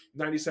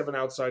 97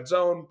 outside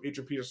zone,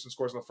 Adrian Peterson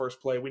scores on the first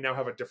play. We now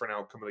have a different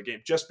outcome of the game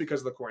just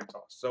because of the coin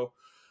toss. So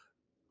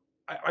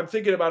I'm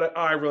thinking about it.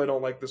 I really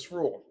don't like this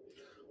rule.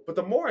 But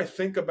the more I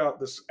think about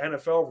this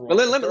NFL rule,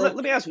 Well, let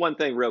me ask one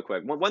thing real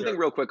quick. One thing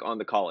real quick on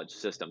the college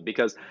system,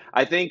 because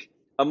I think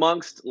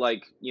amongst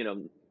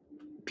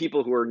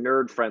people who are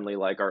nerd friendly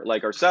like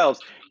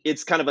ourselves,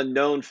 it's kind of a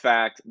known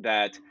fact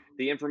that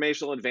the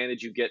informational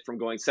advantage you get from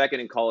going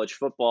second in college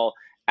football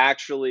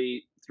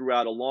actually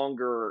throughout a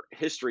longer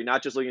history,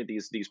 not just looking at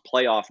these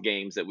playoff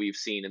games that we've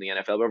seen in the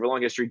NFL, but over a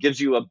long history, gives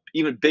you a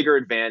even bigger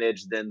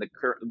advantage than which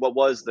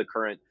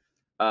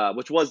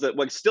was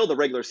still the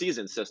regular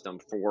season system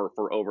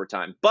for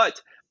overtime.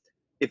 But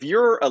if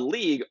you're a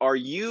league, are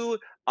you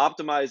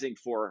optimizing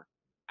for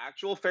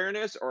actual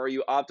fairness, or are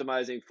you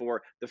optimizing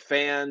for the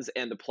fans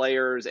and the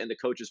players and the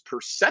coaches'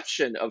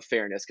 perception of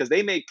fairness? Because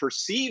they may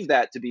perceive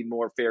that to be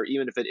more fair,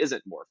 even if it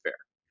isn't more fair.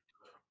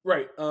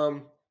 Right.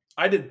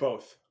 I did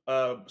both.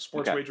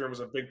 Sports Okay. wagering was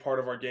a big part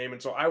of our game,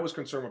 and so I was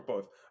concerned with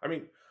both. I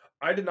mean,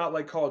 I did not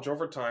like college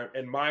overtime,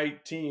 and my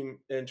team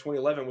in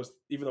 2011 was,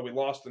 even though we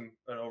lost in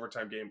an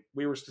overtime game,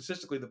 we were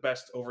statistically the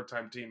best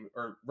overtime team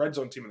or red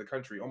zone team in the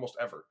country almost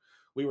ever.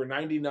 We were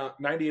 98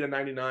 and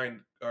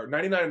 99, or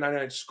 99 and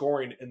 99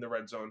 scoring in the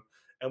red zone,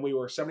 and we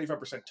were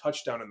 75%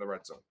 touchdown in the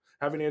red zone.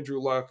 Having Andrew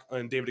Luck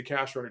and David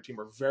DeCastro on our team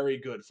were very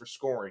good for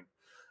scoring.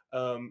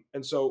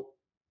 And so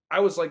I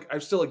was like, I'm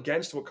still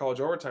against what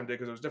college overtime did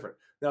because it was different.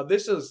 Now,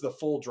 this is the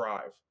full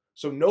drive.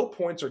 So no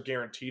points are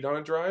guaranteed on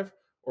a drive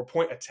or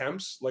point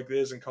attempts like it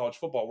is in college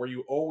football, where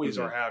you always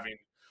are having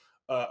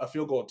a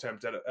field goal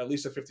attempt at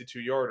least a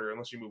 52-yarder,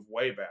 unless you move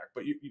way back.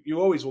 But you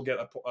always will get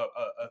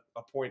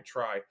a point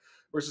try.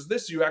 Versus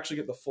this, you actually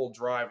get the full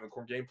drive in the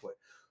core gameplay.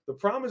 The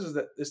problem is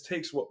that this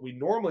takes what we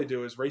normally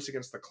do is race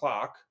against the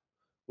clock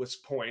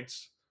with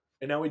points,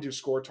 and now we do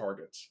score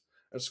targets.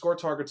 And score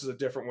targets is a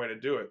different way to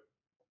do it.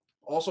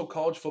 Also,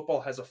 college football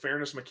has a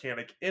fairness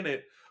mechanic in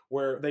it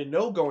where they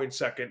know going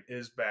second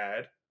is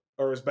bad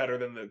or is better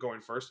than the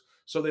going first.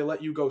 So they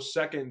let you go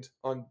second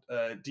on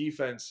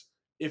defense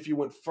if you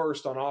went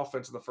first on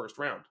offense in the first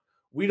round.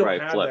 We don't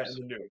Right. have that in Flips.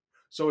 the new.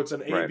 So it's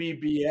an Right.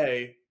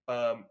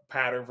 ABBA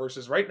pattern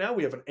versus right now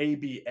we have an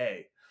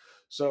ABA.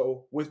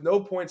 So with no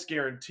points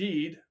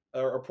guaranteed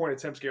or point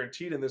attempts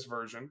guaranteed in this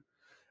version,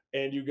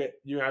 and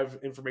you have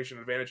information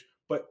advantage.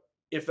 But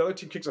if the other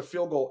team kicks a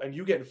field goal and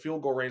you get in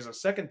field goal range as a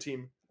second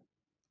team,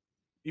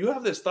 you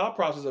have this thought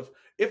process of,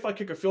 if I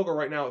kick a field goal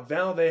right now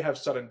they have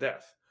sudden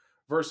death.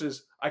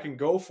 Versus I can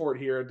go for it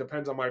here. It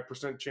depends on my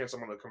percent chance I'm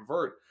going to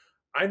convert.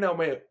 I now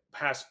may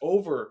pass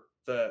over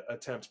the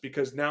attempts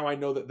because now I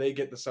know that they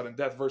get the sudden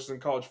death. Versus in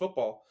college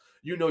football,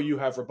 you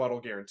have rebuttal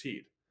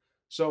guaranteed.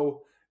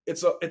 So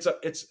it's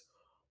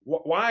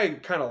why I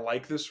kind of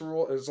like this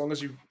rule, as long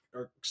as you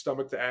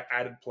stomach the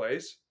added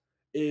plays,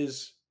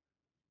 is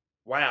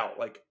wow,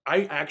 like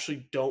I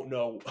actually don't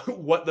know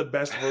what the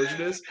best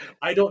version is.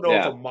 I don't know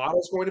if Yeah. a model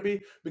is going to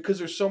be, because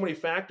there's so many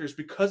factors,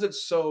 because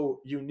it's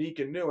so unique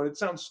and new. And it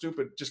sounds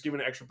stupid just giving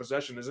an extra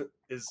possession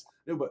is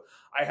new, but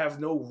I have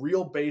no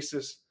real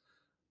basis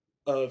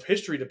of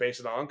history to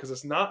base it on because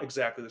it's not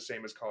exactly the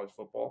same as college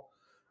football.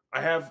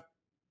 I have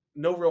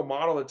no real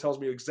model that tells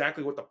me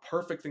exactly what the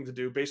perfect thing to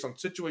do based on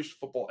situation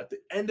football at the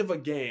end of a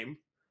game,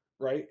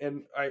 right?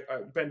 And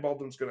Ben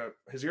Baldwin's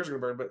his ears are gonna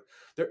burn, but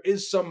there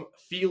is some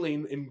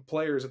feeling in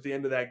players at the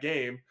end of that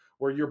game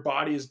where your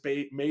body is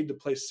made to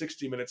play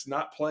 60 minutes,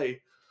 not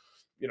play,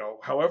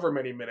 however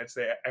many minutes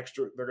they're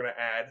gonna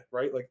add,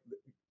 right? Like,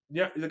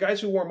 yeah, the guys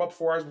who warm up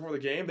 4 hours before the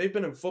game, they've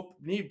been in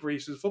knee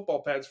braces,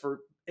 football pads for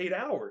 8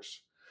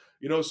 hours.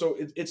 So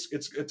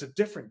it's a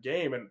different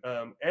game, and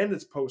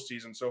it's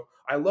postseason. So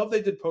I love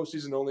they did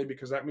postseason only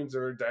because that means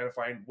they're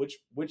identifying which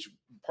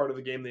part of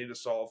the game they need to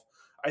solve.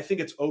 I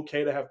think it's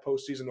okay to have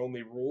postseason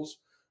only rules.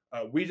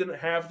 We didn't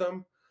have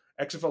them.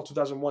 XFL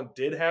 2001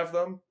 did have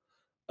them,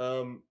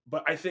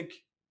 but I think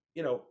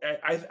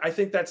I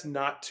think that's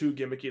not too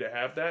gimmicky to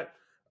have that.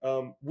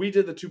 We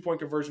did the 2-point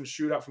conversion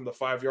shootout from the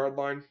 5-yard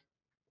line,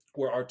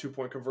 where our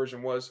 2-point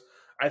conversion was.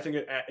 I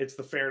think it's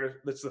the fairness.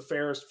 It's the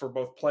fairest for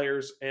both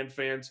players and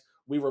fans.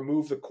 We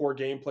remove the core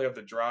gameplay of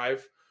the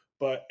drive,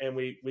 and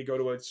we go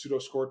to a pseudo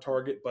score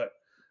target. But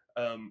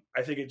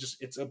I think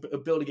it's a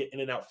ability to get in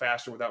and out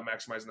faster without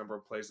maximizing the number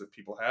of plays that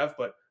people have.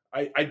 But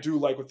I do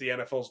like what the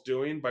NFL's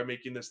doing by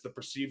making this the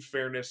perceived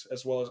fairness,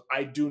 as well as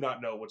I do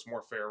not know what's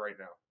more fair right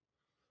now.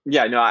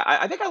 Yeah, no,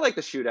 I think I like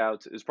the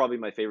shootout is probably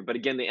my favorite. But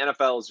again, the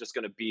NFL is just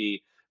going to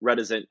be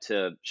reticent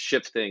to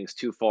shift things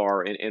too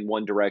far in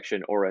one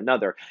direction or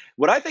another.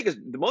 What I think is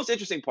the most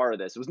interesting part of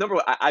this was, number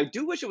one, I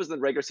do wish it was in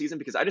the regular season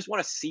because I just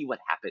want to see what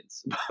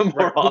happens Right.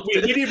 more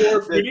often. We need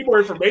more. We need more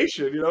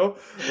information.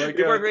 Like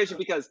More information,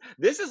 because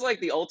this is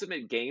like the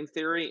ultimate game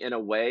theory in a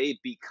way,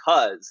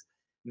 because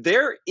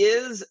there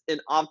is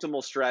an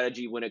optimal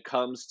strategy when it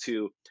comes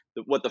to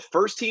what the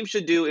first team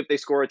should do if they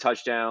score a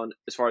touchdown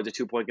as far as a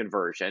 2-point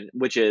conversion,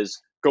 which is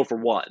go for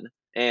one.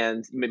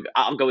 And maybe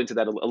I'll go into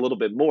that a little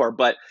bit more,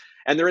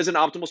 and there is an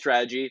optimal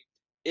strategy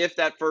if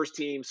that first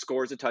team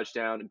scores a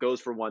touchdown,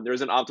 goes for one.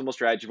 There's an optimal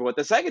strategy for what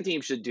the second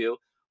team should do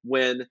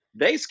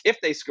if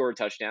they score a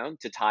touchdown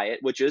to tie it,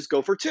 which is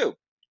go for two.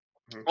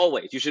 Mhm.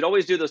 Always. You should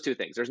always do those two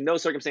things. There's no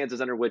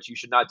circumstances under which you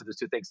should not do those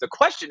two things. The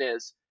question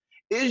is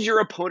your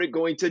opponent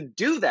going to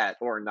do that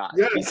or not?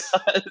 Yes.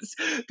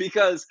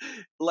 Because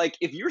like,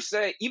 if you're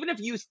saying, even if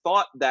you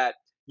thought that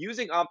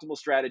using optimal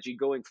strategy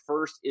going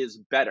first is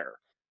better,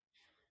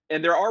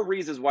 and there are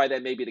reasons why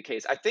that may be the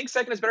case. I think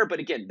second is better, but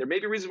again, there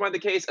may be reasons why the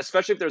case,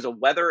 especially if there's a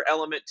weather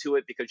element to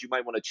it, because you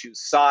might want to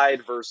choose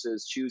side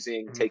versus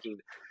Mhm. taking,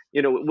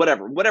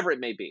 whatever it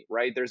may be,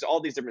 right? There's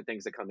all these different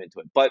things that come into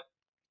it. But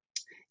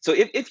so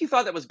if you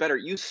thought that was better,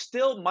 you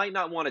still might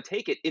not want to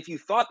take it if you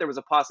thought there was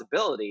a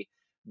possibility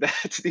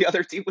that the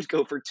other team would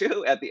go for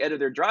two at the end of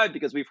their drive,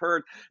 because we've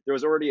heard there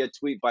was already a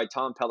tweet by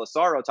Tom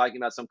Pelissaro talking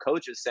about some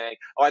coaches saying,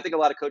 "Oh, I think a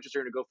lot of coaches are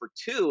going to go for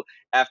two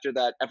after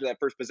that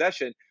first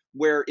possession."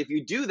 Where if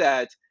you do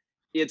that,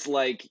 it's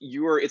like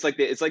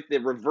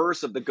the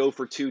reverse of the go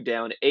for two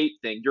down eight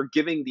thing. You're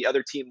giving the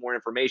other team more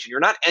information.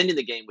 You're not ending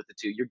the game with the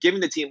two. You're giving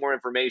the team more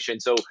information.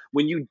 So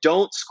when you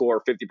don't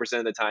score 50%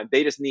 of the time,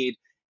 they just need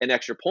an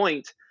extra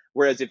point.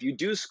 Whereas if you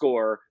do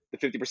score the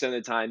 50% of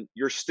the time,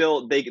 you're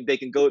still they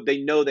can go.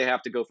 They know they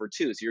have to go for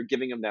two, so you're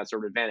giving them that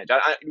sort of advantage.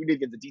 We need to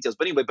get the details,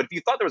 but anyway. But if you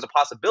thought there was a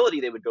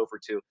possibility they would go for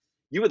two,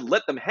 you would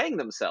let them hang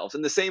themselves.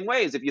 In the same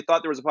way as if you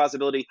thought there was a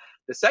possibility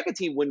the second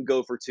team wouldn't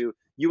go for two,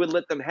 you would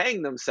let them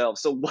hang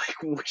themselves. So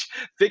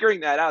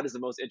figuring that out is the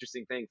most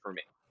interesting thing for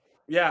me.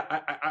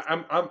 Yeah,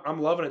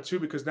 I'm loving it too,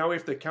 because now we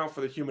have to account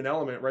for the human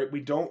element, right?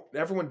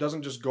 Everyone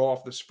doesn't just go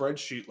off the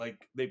spreadsheet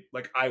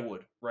like I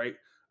would, right?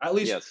 At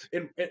least Yes.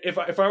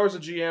 if I was a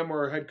GM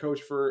or a head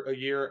coach for a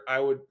year, I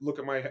would look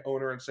at my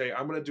owner and say,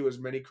 I'm going to do as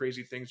many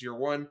crazy things year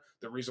one.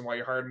 The reason why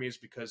you hired me is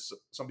because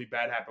something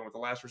bad happened with the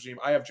last regime.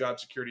 I have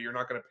job security. You're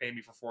not going to pay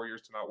me for 4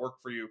 years to not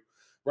work for you,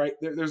 right?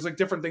 There's like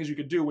different things you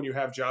could do when you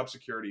have job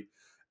security.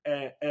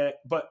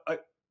 But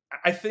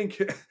I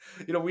think,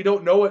 we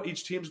don't know what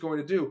each team's going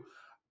to do.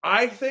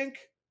 I think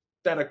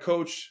that a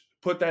coach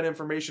put that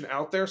information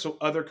out there so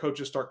other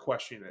coaches start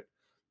questioning it.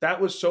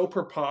 That was so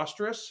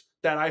preposterous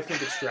that I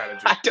think it's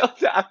strategy.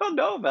 I don't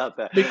know about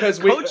that, because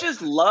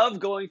coaches love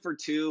going for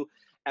two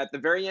at the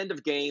very end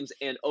of games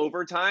and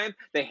overtime.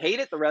 They hate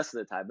it the rest of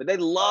the time, but they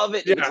love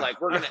it. Yeah. It's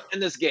like, we're going to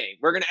end this game.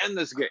 We're going to end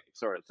this game,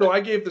 sort of thing. So I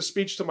gave the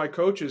speech to my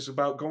coaches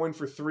about going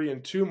for 3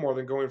 and 2 more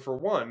than going for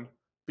 1,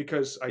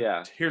 because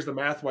here's the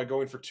math why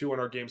going for 2 in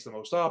our game's the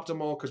most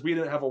optimal, because we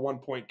didn't have a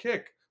 1-point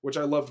kick, which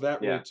I loved that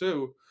rule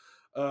too.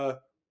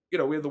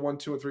 We had the 1,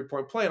 2, and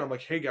 3-point play, and I'm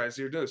like, hey guys,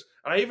 you're doing this.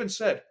 And I even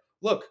said,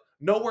 look,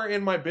 nowhere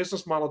in my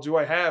business model do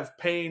I have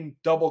paying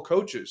double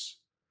coaches.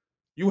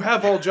 You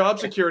have all job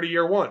security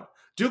year one.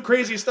 Do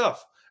crazy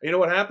stuff. And you know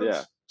what happens?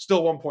 Yeah.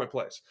 Still 1-point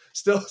plays.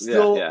 Still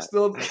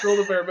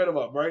the bare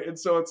minimum, right? And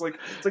so it's like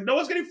no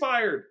one's getting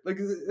fired. Like,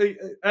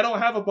 I don't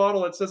have a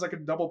bottle that says I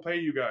can double pay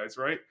you guys,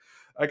 right?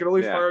 I can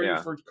only fire you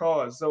for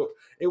cause. So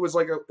it was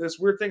like this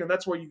weird thing, and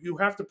that's why you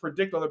have to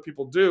predict what other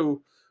people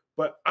do.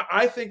 But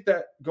I think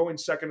that going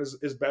second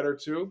is better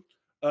too.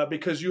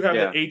 Because you have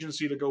the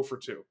agency to go for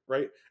 2,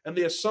 right? And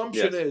the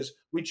assumption is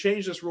we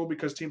change this rule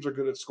because teams are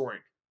good at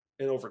scoring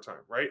in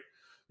overtime, right?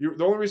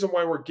 The only reason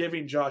why we're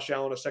giving Josh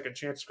Allen a second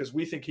chance is because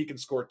we think he can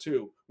score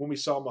 2 when we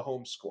saw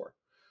Mahomes score,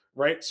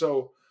 right?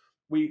 So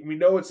we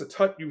know it's a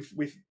touch.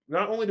 We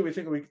not only do we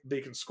think they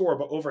can score,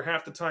 but over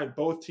half the time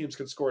both teams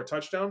can score a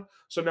touchdown.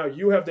 So now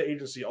you have the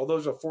agency. Although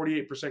there's a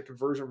 48%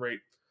 conversion rate,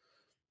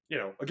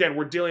 again,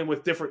 we're dealing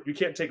with different. You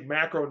can't take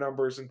macro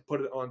numbers and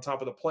put it on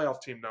top of the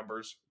playoff team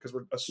numbers, because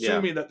we're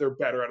assuming that they're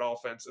better at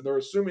offense and they're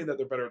assuming that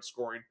they're better at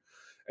scoring.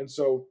 And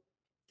so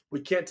we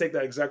can't take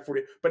that exact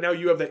 40. But now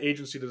you have the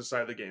agency to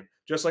decide the game.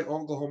 Just like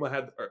Oklahoma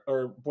had,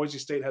 or Boise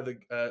State had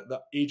the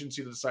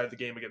agency to decide the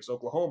game against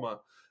Oklahoma.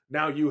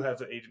 Now you have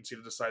the agency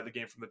to decide the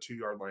game from the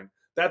 2-yard line.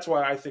 That's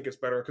why I think it's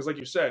better. Because like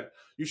you said,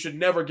 you should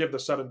never give the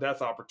sudden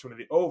death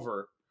opportunity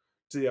over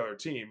to the other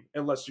team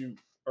unless you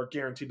are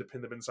guaranteed to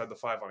pin them inside the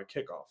 5 on a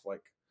kickoff.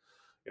 Like,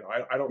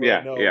 I don't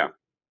really know. Yeah.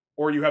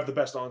 Or you have the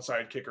best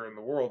onside kicker in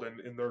the world, and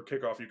in their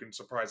kickoff you can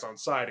surprise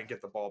onside and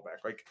get the ball back.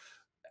 Like,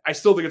 I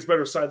still think it's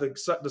better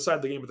to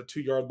decide the game at the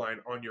 2-yard line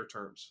on your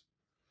terms.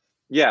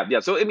 Yeah.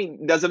 So, I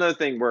mean, that's another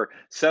thing where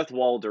Seth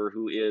Walder,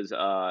 who is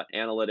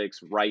analytics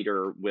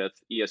writer with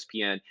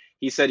ESPN,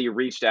 he said he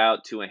reached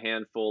out to a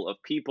handful of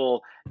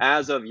people.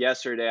 As of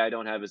yesterday, I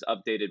don't have his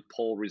updated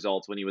poll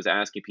results when he was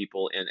asking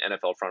people in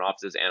NFL front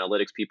offices,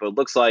 analytics people. It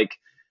looks like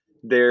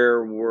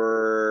there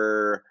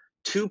were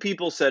 2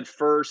 people said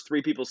first,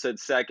 3 people said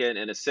second,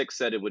 and a 6th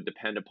said it would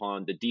depend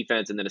upon the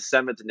defense, and then a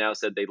 7th now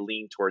said they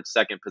lean towards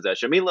second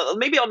possession. I mean,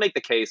 maybe I'll make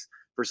the case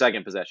for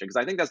second possession, because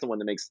I think that's the one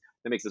that makes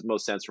the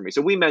most sense for me.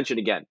 So we mentioned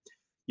again,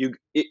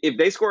 if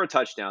they score a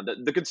touchdown,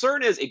 the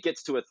concern is it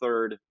gets to a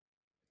third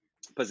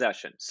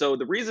possession. So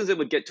the reasons it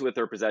would get to a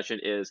third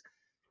possession is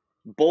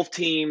both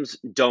teams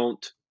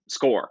don't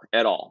score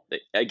at all.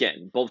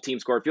 Again, both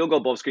teams score a field goal,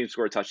 both teams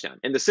score a touchdown.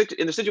 In the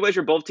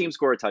situation where both teams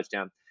score a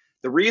touchdown,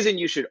 the reason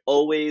you should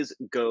always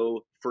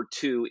go for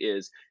 2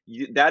 is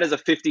that is a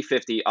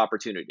 50-50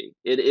 opportunity.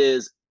 It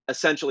is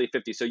essentially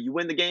 50. So you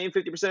win the game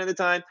 50% of the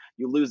time,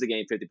 you lose the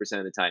game 50%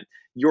 of the time.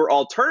 Your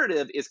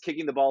alternative is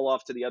kicking the ball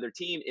off to the other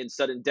team in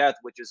sudden death,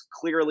 which is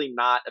clearly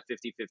not a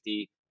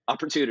 50-50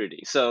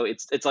 opportunity. So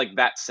it's like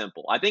that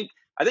simple. I think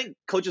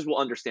coaches will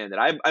understand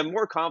that. I'm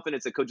more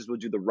confident that coaches will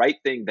do the right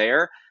thing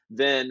there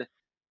than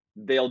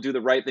they'll do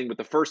the right thing with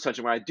the first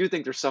touchdown. Where I do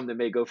think there's some that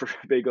may go for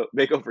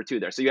 2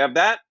 there. So you have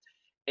that.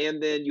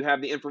 And then you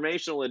have the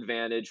informational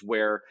advantage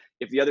where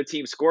if the other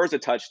team scores a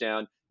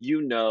touchdown,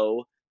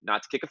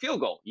 not to kick a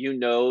field goal,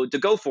 to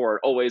go for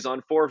it always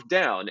on 4th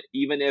down,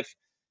 even if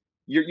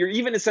you're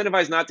even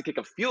incentivized not to kick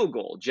a field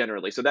goal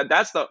generally. So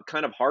that's the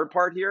kind of hard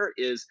part here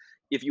is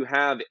if you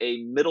have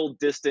a middle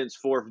distance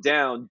fourth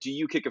down, do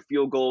you kick a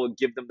field goal and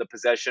give them the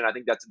possession? I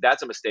think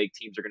that's a mistake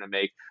teams are going to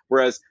make.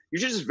 Whereas you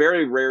should just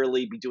very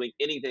rarely be doing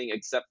anything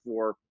except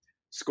for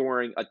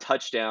scoring a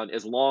touchdown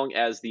as long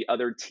as the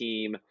other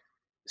team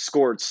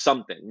scored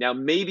something. Now,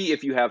 maybe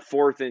if you have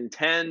 4th and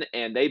 10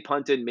 and they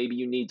punted, maybe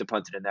you need to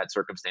punt it in that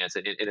circumstance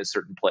in a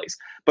certain place.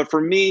 But for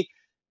me,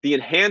 the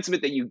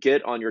enhancement that you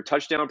get on your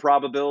touchdown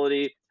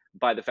probability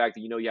by the fact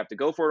that you have to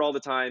go for it all the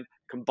time,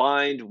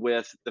 combined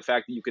with the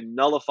fact that you can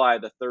nullify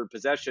the third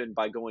possession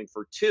by going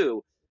for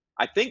 2,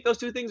 I think those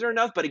 2 things are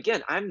enough. But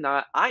again, I am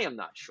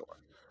not sure.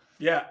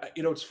 Yeah,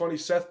 it's funny.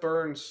 Seth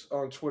Burns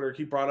on Twitter,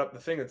 he brought up the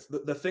thing.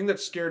 The thing that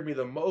scared me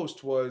the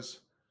most was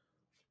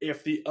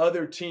if the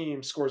other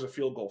team scores a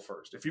field goal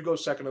first. If you go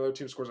second, the other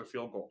team scores a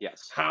field goal.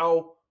 Yes.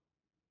 How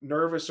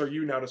nervous are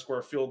you now to score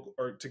a field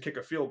or to kick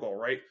a field goal,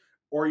 right?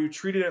 Or are you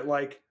treating it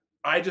like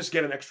I just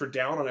get an extra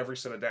down on every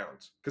set of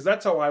downs? Because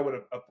that's how I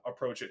would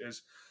approach it.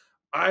 Is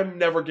I'm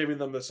never giving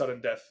them the sudden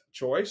death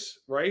choice,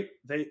 right?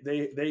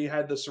 They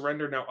had to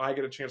surrender. Now I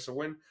get a chance to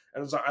win,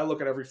 and as I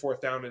look at every fourth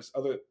down as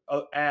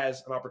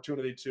an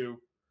opportunity to.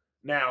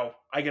 Now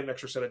I get an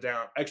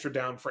extra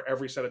down for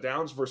every set of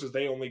downs versus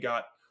they only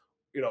got.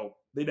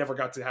 They never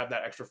got to have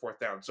that extra fourth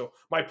down. So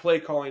my play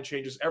calling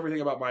changes.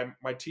 Everything about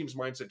my team's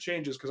mindset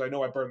changes because I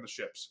know I burned the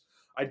ships.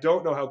 I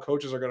don't know how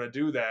coaches are going to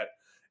do that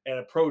and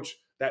approach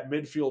that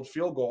midfield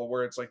field goal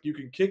where it's like you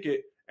can kick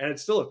it and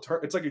it's still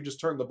it's like you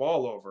just turned the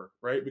ball over,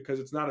 right? Because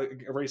it's not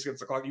a race against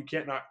the clock.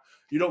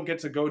 You don't get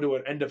to go to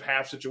an end of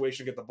half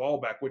situation, get the ball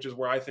back, which is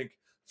where I think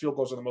field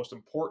goals are the most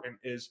important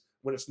is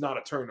when it's not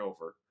a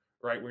turnover,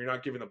 right? When you're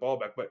not giving the ball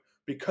back. But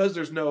because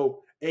there's no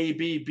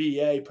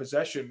ABBA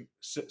possession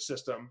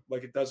system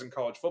like it does in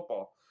college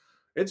football,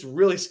 it's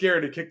really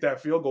scary to kick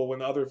that field goal when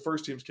the other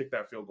first teams kick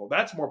that field goal.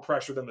 That's more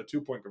pressure than the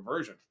 2-point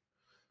conversion.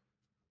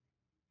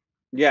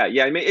 Yeah.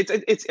 I mean,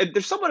 it's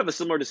there's somewhat of a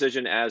similar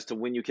decision as to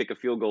when you kick a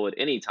field goal at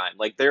any time.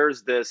 Like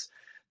there's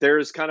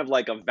kind of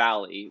like a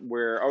valley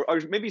where,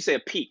 or maybe say a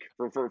peak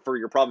for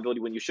your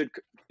probability when you should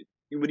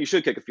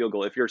kick a field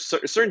goal. If you're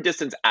a certain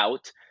distance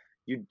out,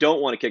 you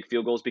don't want to kick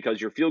field goals because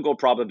your field goal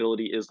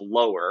probability is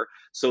lower.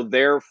 So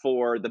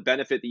therefore, the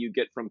benefit that you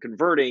get from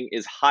converting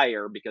is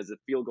higher because the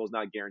field goal is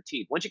not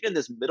guaranteed. Once you get in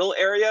this middle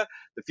area,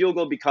 the field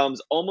goal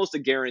becomes almost a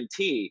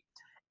guarantee.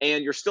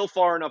 And you're still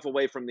far enough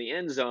away from the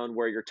end zone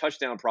where your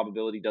touchdown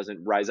probability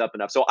doesn't rise up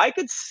enough. So I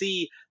could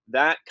see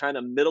that kind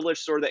of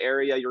middle-ish sort of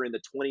area. You're in the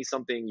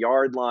 20-something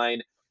yard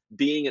line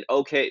being an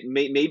okay,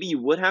 maybe you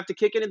would have to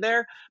kick it in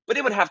there, but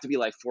it would have to be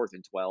like 4th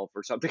and 12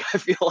 or something. I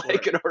feel like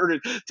Right. in order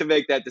to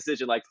make that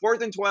decision, like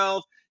 4th and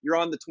 12, you're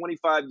on the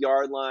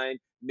 25-yard line.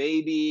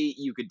 Maybe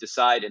you could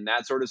decide in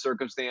that sort of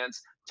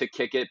circumstance to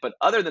kick it. But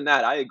other than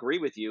that, I agree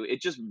with you.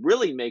 It just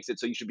really makes it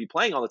so you should be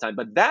playing all the time.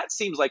 But that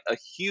seems like a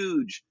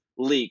huge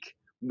leak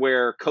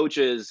where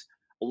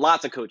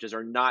lots of coaches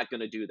are not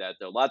going to do that,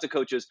 though. Lots of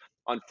coaches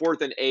on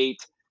 4th and 8,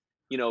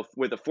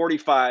 with a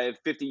 45,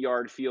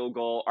 50-yard field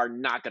goal are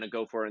not going to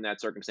go for it in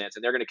that circumstance.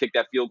 And they're going to kick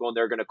that field goal and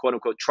they're going to, quote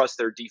unquote, trust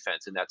their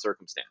defense in that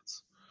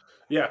circumstance.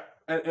 Yeah.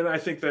 And I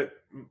think that,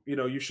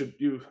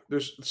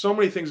 there's so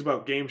many things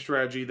about game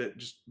strategy that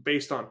just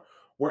based on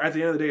where at the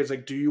end of the day, it's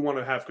like, do you want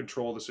to have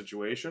control of the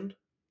situation?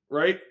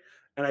 Right.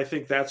 And I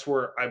think that's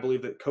where I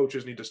believe that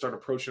coaches need to start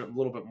approaching it a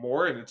little bit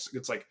more. And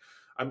it's like,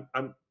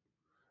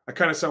 I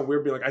kind of sound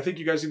weird being like, I think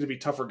you guys need to be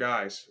tougher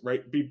guys,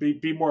 right?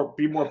 Be more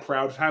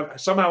proud,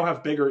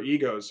 have bigger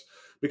egos,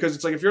 because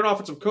it's like, if you're an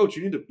offensive coach,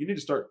 you need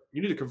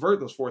to convert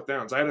those fourth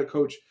downs. I had a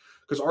coach,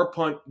 because our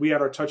punt, we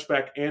had our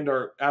touchback and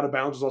our out of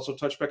bounds was also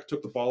touchback,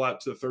 took the ball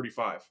out to the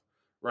 35,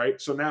 right?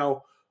 So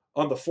now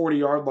on the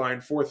 40-yard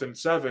line, 4th and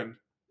 7,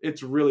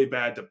 it's really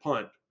bad to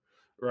punt,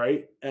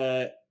 right?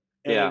 And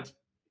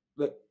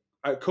the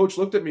coach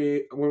looked at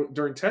me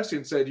during testing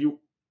and said,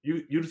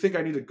 You think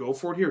I need to go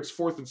for it here? It's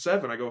 4th and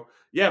 7. I go,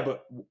 yeah,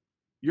 but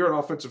you're an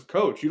offensive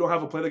coach. You don't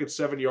have a play that gets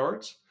 7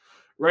 yards,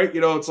 right?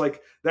 It's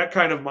like that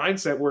kind of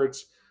mindset where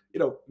it's,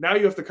 now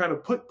you have to kind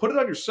of put it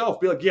on yourself.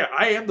 Be like, yeah,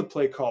 I am the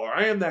play caller.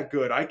 I am that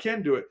good. I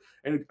can do it.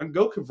 And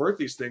go convert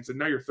these things. And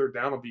now your third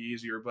down will be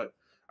easier. But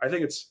I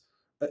think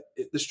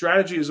the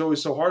strategy is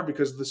always so hard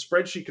because the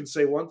spreadsheet can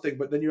say one thing,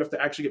 but then you have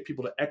to actually get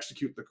people to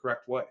execute the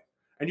correct way.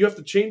 And you have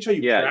to change how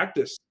you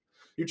practice.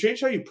 You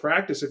change how you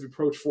practice if you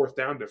approach fourth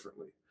down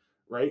differently.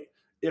 Right?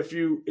 If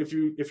you're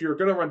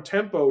going to run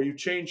tempo, you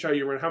change how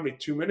you run, how many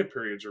 2-minute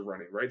periods you're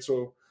running, right?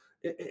 So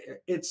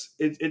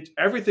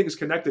everything is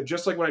connected.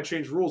 Just like when I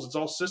change rules, it's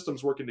all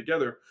systems working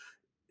together.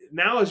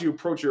 Now, as you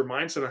approach your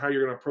mindset and how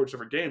you're going to approach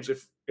different games,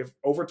 if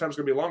overtime is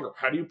going to be longer,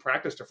 how do you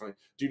practice differently?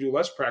 Do you do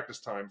less practice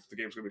time if the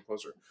game's going to be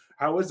closer?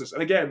 How is this?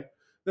 And again,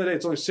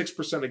 it's only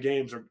 6% of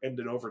games are end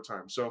in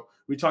overtime. So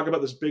we talk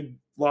about this big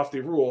lofty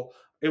rule.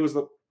 It was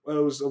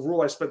a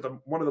rule I spent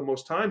one of the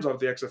most times on at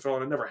the XFL,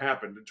 and it never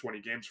happened in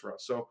 20 games for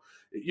us. So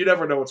you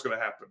never know what's going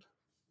to happen.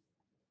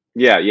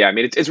 Yeah. I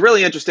mean, it's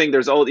really interesting.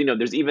 There's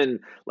there's even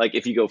like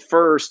if you go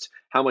first,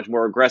 how much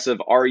more aggressive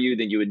are you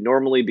than you would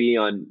normally be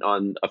on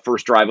a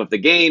first drive of the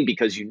game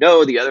because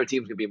the other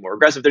team's going to be more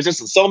aggressive. There's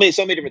just so many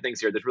different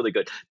things here that's really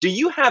good. Do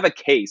you have a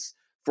case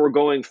for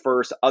going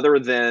first, other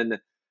than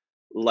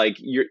like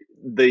your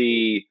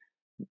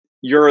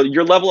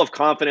level of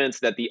confidence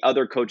that the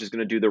other coach is going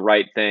to do the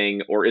right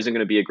thing or isn't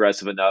going to be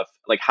aggressive enough?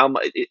 Like, how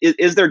much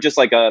is there just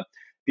like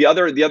the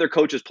other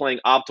coach is playing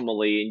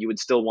optimally and you would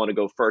still want to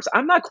go first?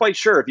 I'm not quite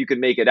sure if you could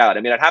make it out.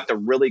 I mean, I'd have to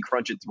really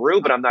crunch it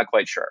through, but I'm not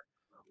quite sure.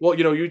 Well,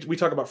 we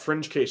talk about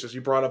fringe cases. You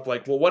brought up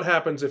like, well, what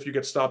happens if you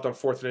get stopped on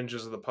 4th and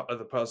inches of the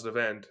positive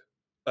end?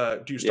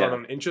 Do you start Yeah.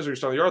 on inches or you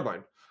start on the yard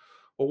line?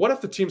 Well, what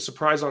if the team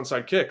surprise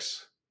onside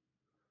kicks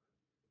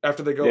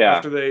after they Yeah.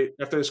 after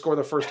they score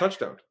their first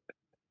touchdown?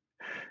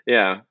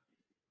 Yeah.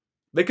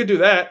 They could do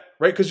that,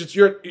 right? Because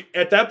you're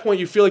at that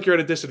point, you feel like you're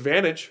at a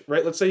disadvantage,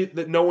 right? Let's say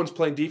that no one's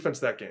playing defense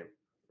that game,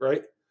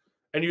 right?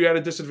 And you had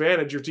a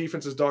disadvantage. Your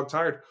defense is dog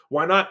tired.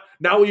 Why not?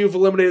 Now you've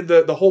eliminated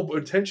the whole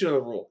intention of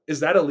the rule. Is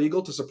that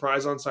illegal to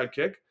surprise onside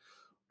kick?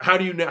 How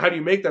do you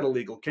make that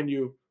illegal? Can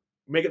you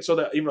make it so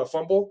that even a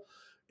fumble?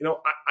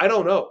 I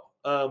don't know.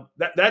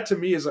 That to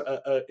me is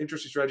a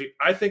interesting strategy.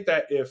 I think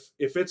that if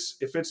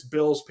it's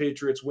Bills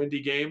Patriots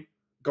windy game,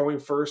 going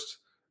first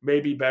may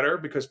be better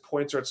because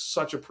points are at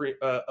such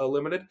a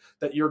limited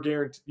that you're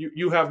guaranteed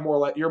you're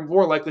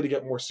more likely to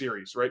get more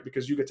series, right?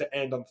 Because you get to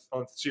end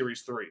on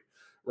series 3,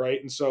 right?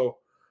 And so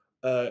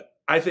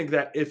I think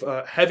that if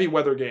a heavy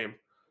weather game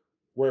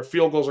where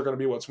field goals are going to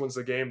be what wins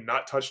the game,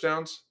 not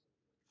touchdowns,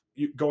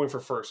 going for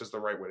first is the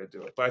right way to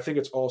do it. But I think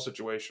it's all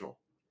situational.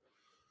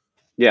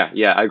 Yeah,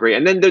 I agree.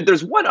 And then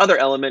there's one other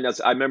element.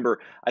 As I remember,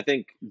 I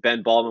think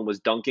Ben Baldwin was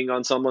dunking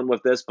on someone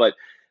with this, but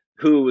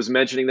who was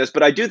mentioning this.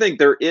 But I do think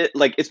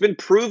it's been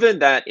proven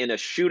that in a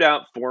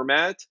shootout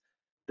format,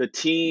 the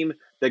team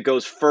that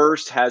goes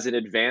first has an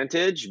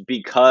advantage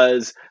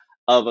because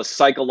of a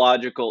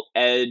psychological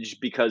edge,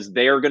 because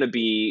they're going to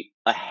be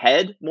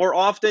ahead more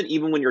often,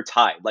 even when you're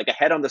tied, like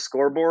ahead on the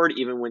scoreboard,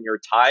 even when you're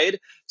tied.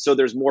 So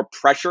there's more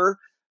pressure,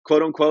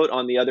 quote unquote,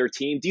 on the other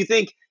team. Do you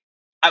think?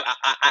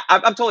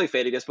 I'm totally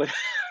fading this, but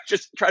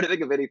just try to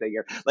think of anything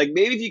here. Like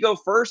maybe if you go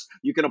first,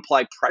 you can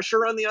apply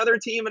pressure on the other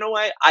team in a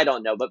way. I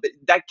don't know, but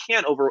that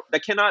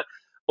cannot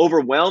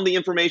overwhelm the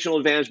informational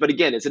advantage. But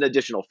again, it's an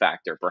additional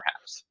factor,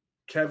 perhaps.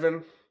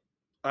 Kevin,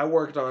 I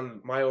worked on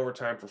my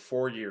overtime for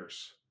 4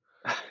 years,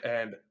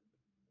 and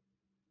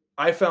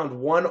I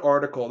found one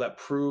article that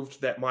proved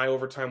that my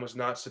overtime was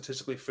not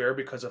statistically fair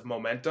because of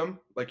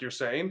momentum, like you're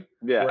saying,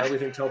 Yeah. where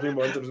everything tells me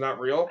momentum's not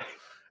real.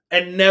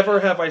 And never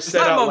have I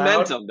said out loud.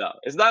 Momentum, though.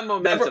 It's not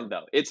momentum,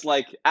 though. It's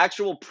like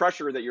actual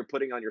pressure that you're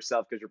putting on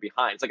yourself because you're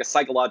behind. It's like a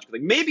psychological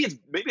thing. Maybe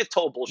it's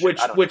total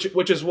bullshit.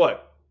 Which is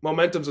what?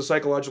 Momentum's a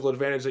psychological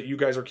advantage that you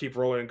guys are keep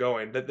rolling and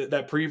going.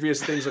 That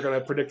previous things are going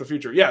to predict the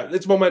future. Yeah,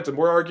 it's momentum.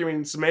 We're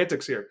arguing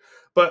semantics here,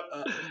 but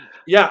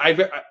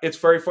it's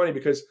very funny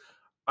because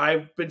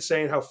I've been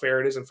saying how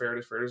fair it is and fair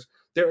it is.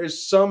 There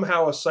is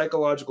somehow a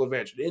psychological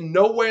advantage. In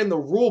no way in the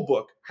rule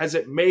book has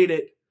it made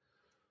it.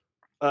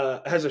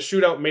 Has a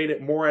shootout made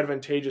it more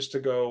advantageous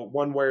to go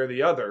one way or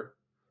the other?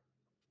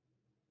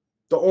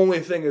 The only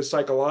thing is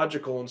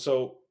psychological, and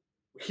so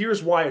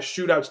here's why a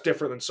shootout's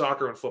different than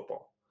soccer and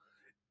football.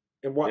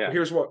 And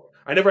here's what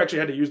I never actually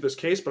had to use this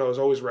case, but I was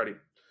always ready.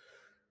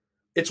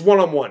 It's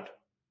one-on-one.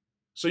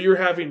 So you're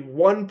having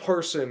one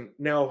person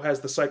now has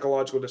the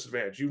psychological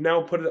disadvantage. You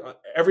now put it on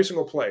every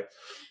single play.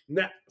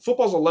 Now,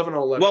 football's 11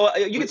 on 11. Well,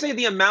 you could say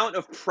the amount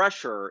of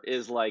pressure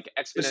is like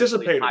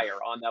exponentially higher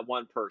on that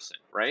one person,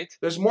 right?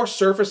 There's more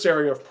surface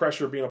area of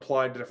pressure being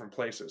applied to different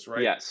places,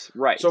 right? Yes,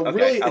 right. So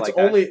really,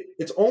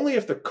 it's only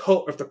if the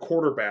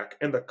quarterback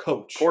and the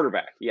coach.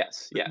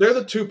 Yes. They're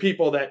the two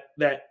people that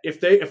if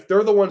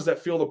they're the ones that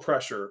feel the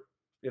pressure.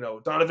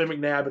 Donovan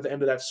McNabb at the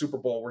end of that Super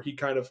Bowl where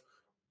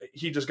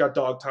he just got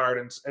dog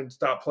tired and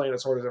stopped playing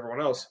as hard as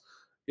everyone else.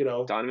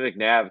 Donovan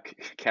McNabb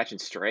catching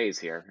strays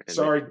here.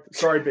 Sorry,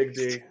 Big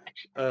D.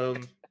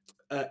 That's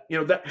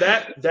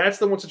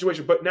the one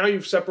situation. But now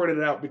you've separated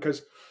it out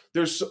because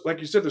there's, like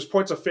you said, there's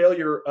points of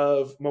failure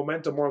of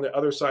momentum more on the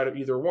other side of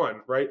either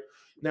one, right?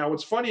 Now,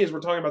 what's funny is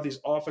we're talking about these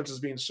offenses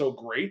being so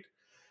great,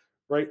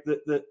 right?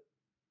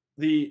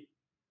 The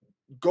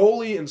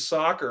goalie in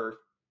soccer,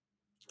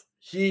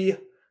 he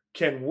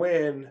can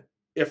win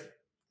if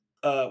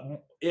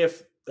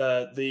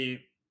the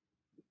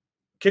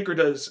kicker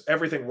does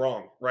everything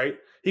wrong, right?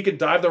 He can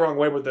dive the wrong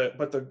way, but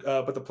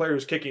the player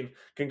who's kicking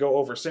can go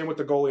over. Same with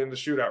the goalie in the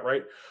shootout,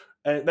 right?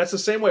 And that's the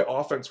same way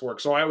offense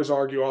works. So I always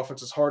argue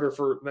offense is harder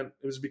than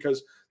it was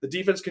because the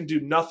defense can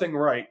do nothing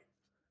right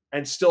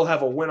and still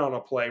have a win on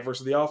a play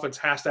versus the offense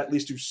has to at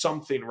least do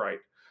something right?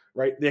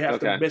 They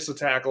have to miss a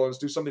tackle and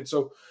do something.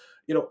 So,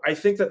 I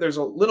think that there's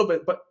a little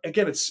bit, but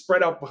again, it's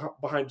spread out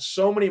behind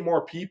so many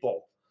more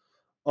people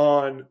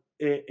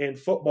in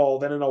football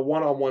than in a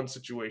one-on-one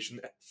situation.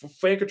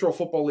 Fan Control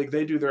Football League,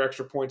 they do their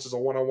extra points as a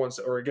one-on-one,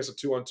 or I guess a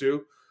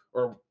 2-on-2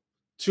 or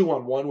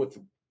 2-on-1 with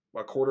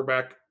a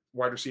quarterback,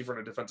 wide receiver,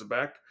 and a defensive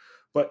back.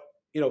 But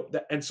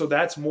and so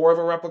that's more of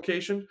a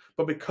replication.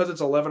 But because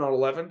it's 11 on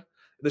 11,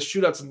 the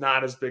shootout's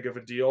not as big of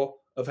a deal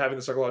of having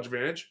the psychological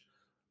advantage.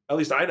 At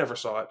least I never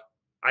saw it.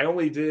 I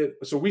only did.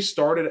 So we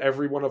started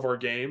every one of our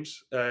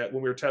games when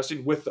we were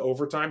testing with the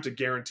overtime to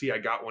guarantee I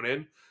got one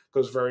in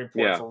because it's very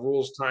important Yeah. for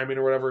rules, timing,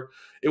 or whatever.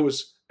 It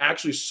was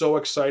actually so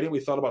exciting. We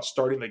thought about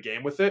starting the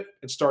game with it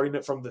and starting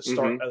it from the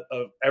start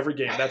of every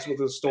game. That's what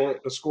the score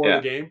Yeah.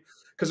 of the game,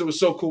 because it was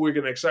so cool. We were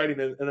getting exciting,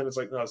 and then it's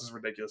like, no, this is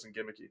ridiculous and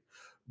gimmicky.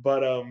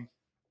 But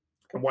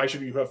why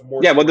should you have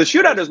more? Yeah, well, the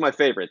streamlined shootout plays? is my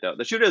favorite, though.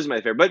 The shootout is my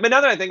favorite. But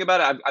now that I think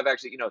about it, I've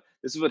actually,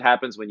 this is what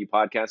happens when you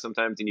podcast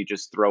sometimes and you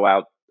just throw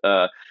out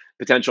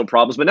potential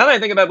problems. But now that I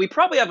think about it, we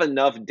probably have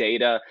enough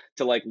data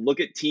to like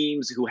look at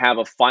teams who have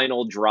a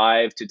final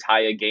drive to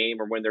tie a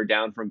game or when they're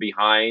down from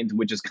behind,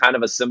 which is kind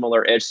of a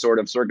similar-ish sort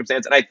of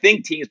circumstance. And I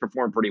think teams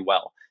perform pretty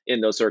well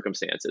in those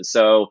circumstances.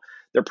 So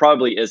there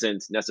probably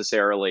isn't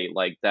necessarily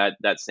like that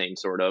same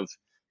sort of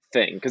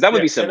thing, because that would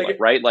Yeah, be and similar, again,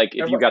 right? Like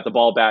if and you got the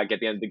ball back at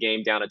the end of the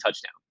game, down a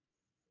touchdown.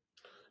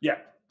 yeah,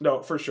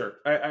 no, for sure.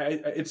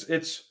 It's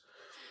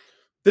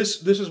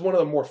this is one of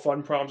the more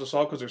fun problems to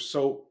solve because there's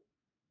so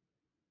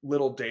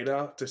little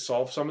data to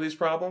solve some of these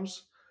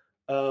problems.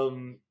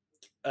 And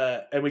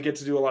we get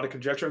to do a lot of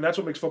conjecture, and that's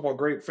what makes football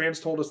great. Fans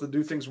told us to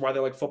do things why they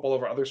like football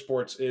over other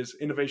sports is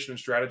innovation and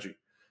strategy.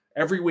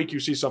 Every week you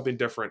see something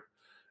different,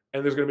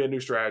 and there's going to be a new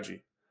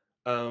strategy.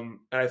 And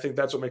I think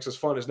that's what makes us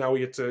fun is now we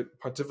get to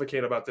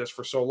pontificate about this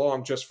for so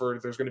long just for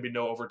there's going to be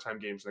no overtime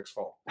games next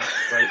fall,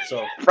 right?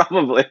 So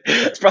Probably.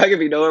 It's probably going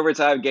to be no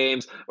overtime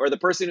games, or the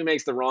person who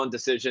makes the wrong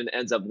decision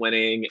ends up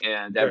winning,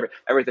 and right.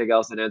 everything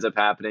else that ends up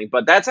happening.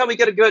 But that's how we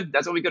get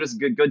that's what we get is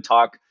a good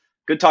talk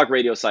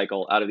radio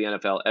cycle out of the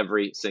NFL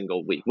every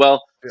single week.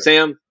 Well, Yeah.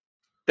 Sam,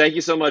 thank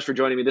you so much for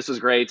joining me. This was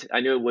great.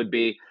 I knew it would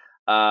be.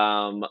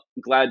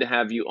 Glad to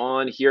have you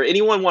on here.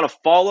 Anyone want to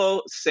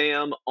follow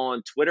Sam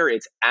on Twitter?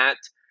 It's at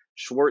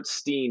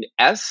Schwartzstein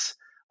S.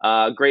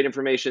 Great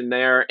information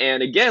there.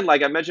 And again,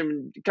 like I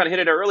mentioned, kind of hit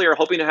it earlier,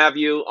 hoping to have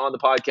you on the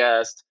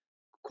podcast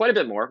quite a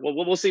bit more.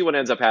 We'll see what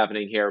ends up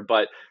happening here.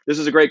 But this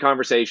is a great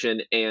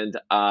conversation. And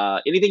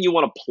anything you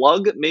want to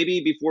plug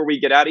maybe before we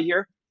get out of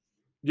here?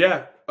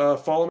 Yeah.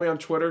 Follow me on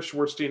Twitter,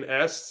 Schwartzstein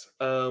S.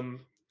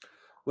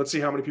 Let's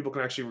see how many people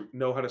can actually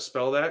know how to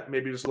spell that.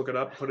 Maybe just look it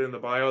up, put it in the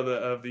bio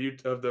of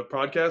the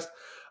podcast.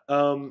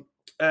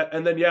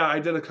 And then, yeah, I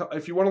did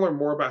if you want to learn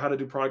more about how to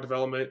do product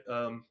development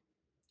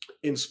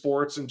in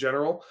sports in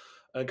general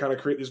and kind of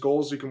create these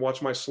goals, you can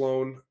watch my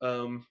Sloan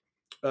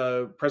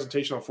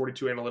presentation on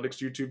 42 Analytics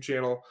YouTube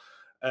channel,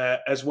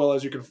 as well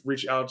as you can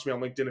reach out to me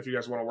on LinkedIn if you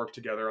guys want to work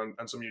together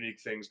on some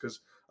unique things. Because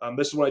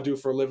this is what I do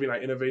for a living.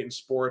 I innovate in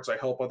sports. I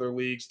help other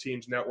leagues,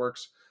 teams,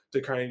 networks to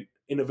kind of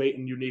innovate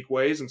in unique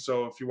ways. And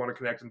so if you want to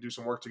connect and do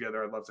some work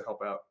together, I'd love to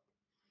help out.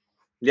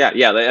 Yeah.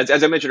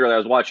 As I mentioned earlier, I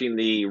was watching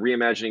the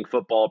Reimagining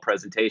Football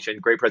presentation.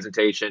 Great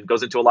presentation.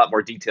 Goes into a lot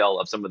more detail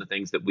of some of the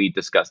things that we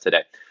discussed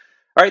today.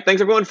 All right.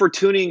 Thanks, everyone, for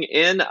tuning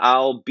in.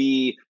 I'll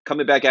be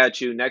coming back at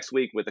you next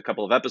week with a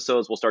couple of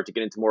episodes. We'll start to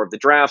get into more of the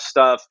draft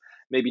stuff,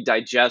 maybe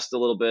digest a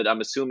little bit.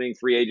 I'm assuming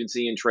free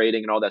agency and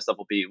trading and all that stuff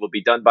will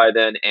be done by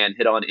then, and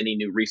hit on any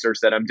new research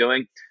that I'm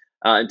doing.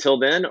 Until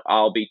then,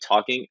 I'll be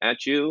talking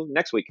at you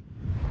next week.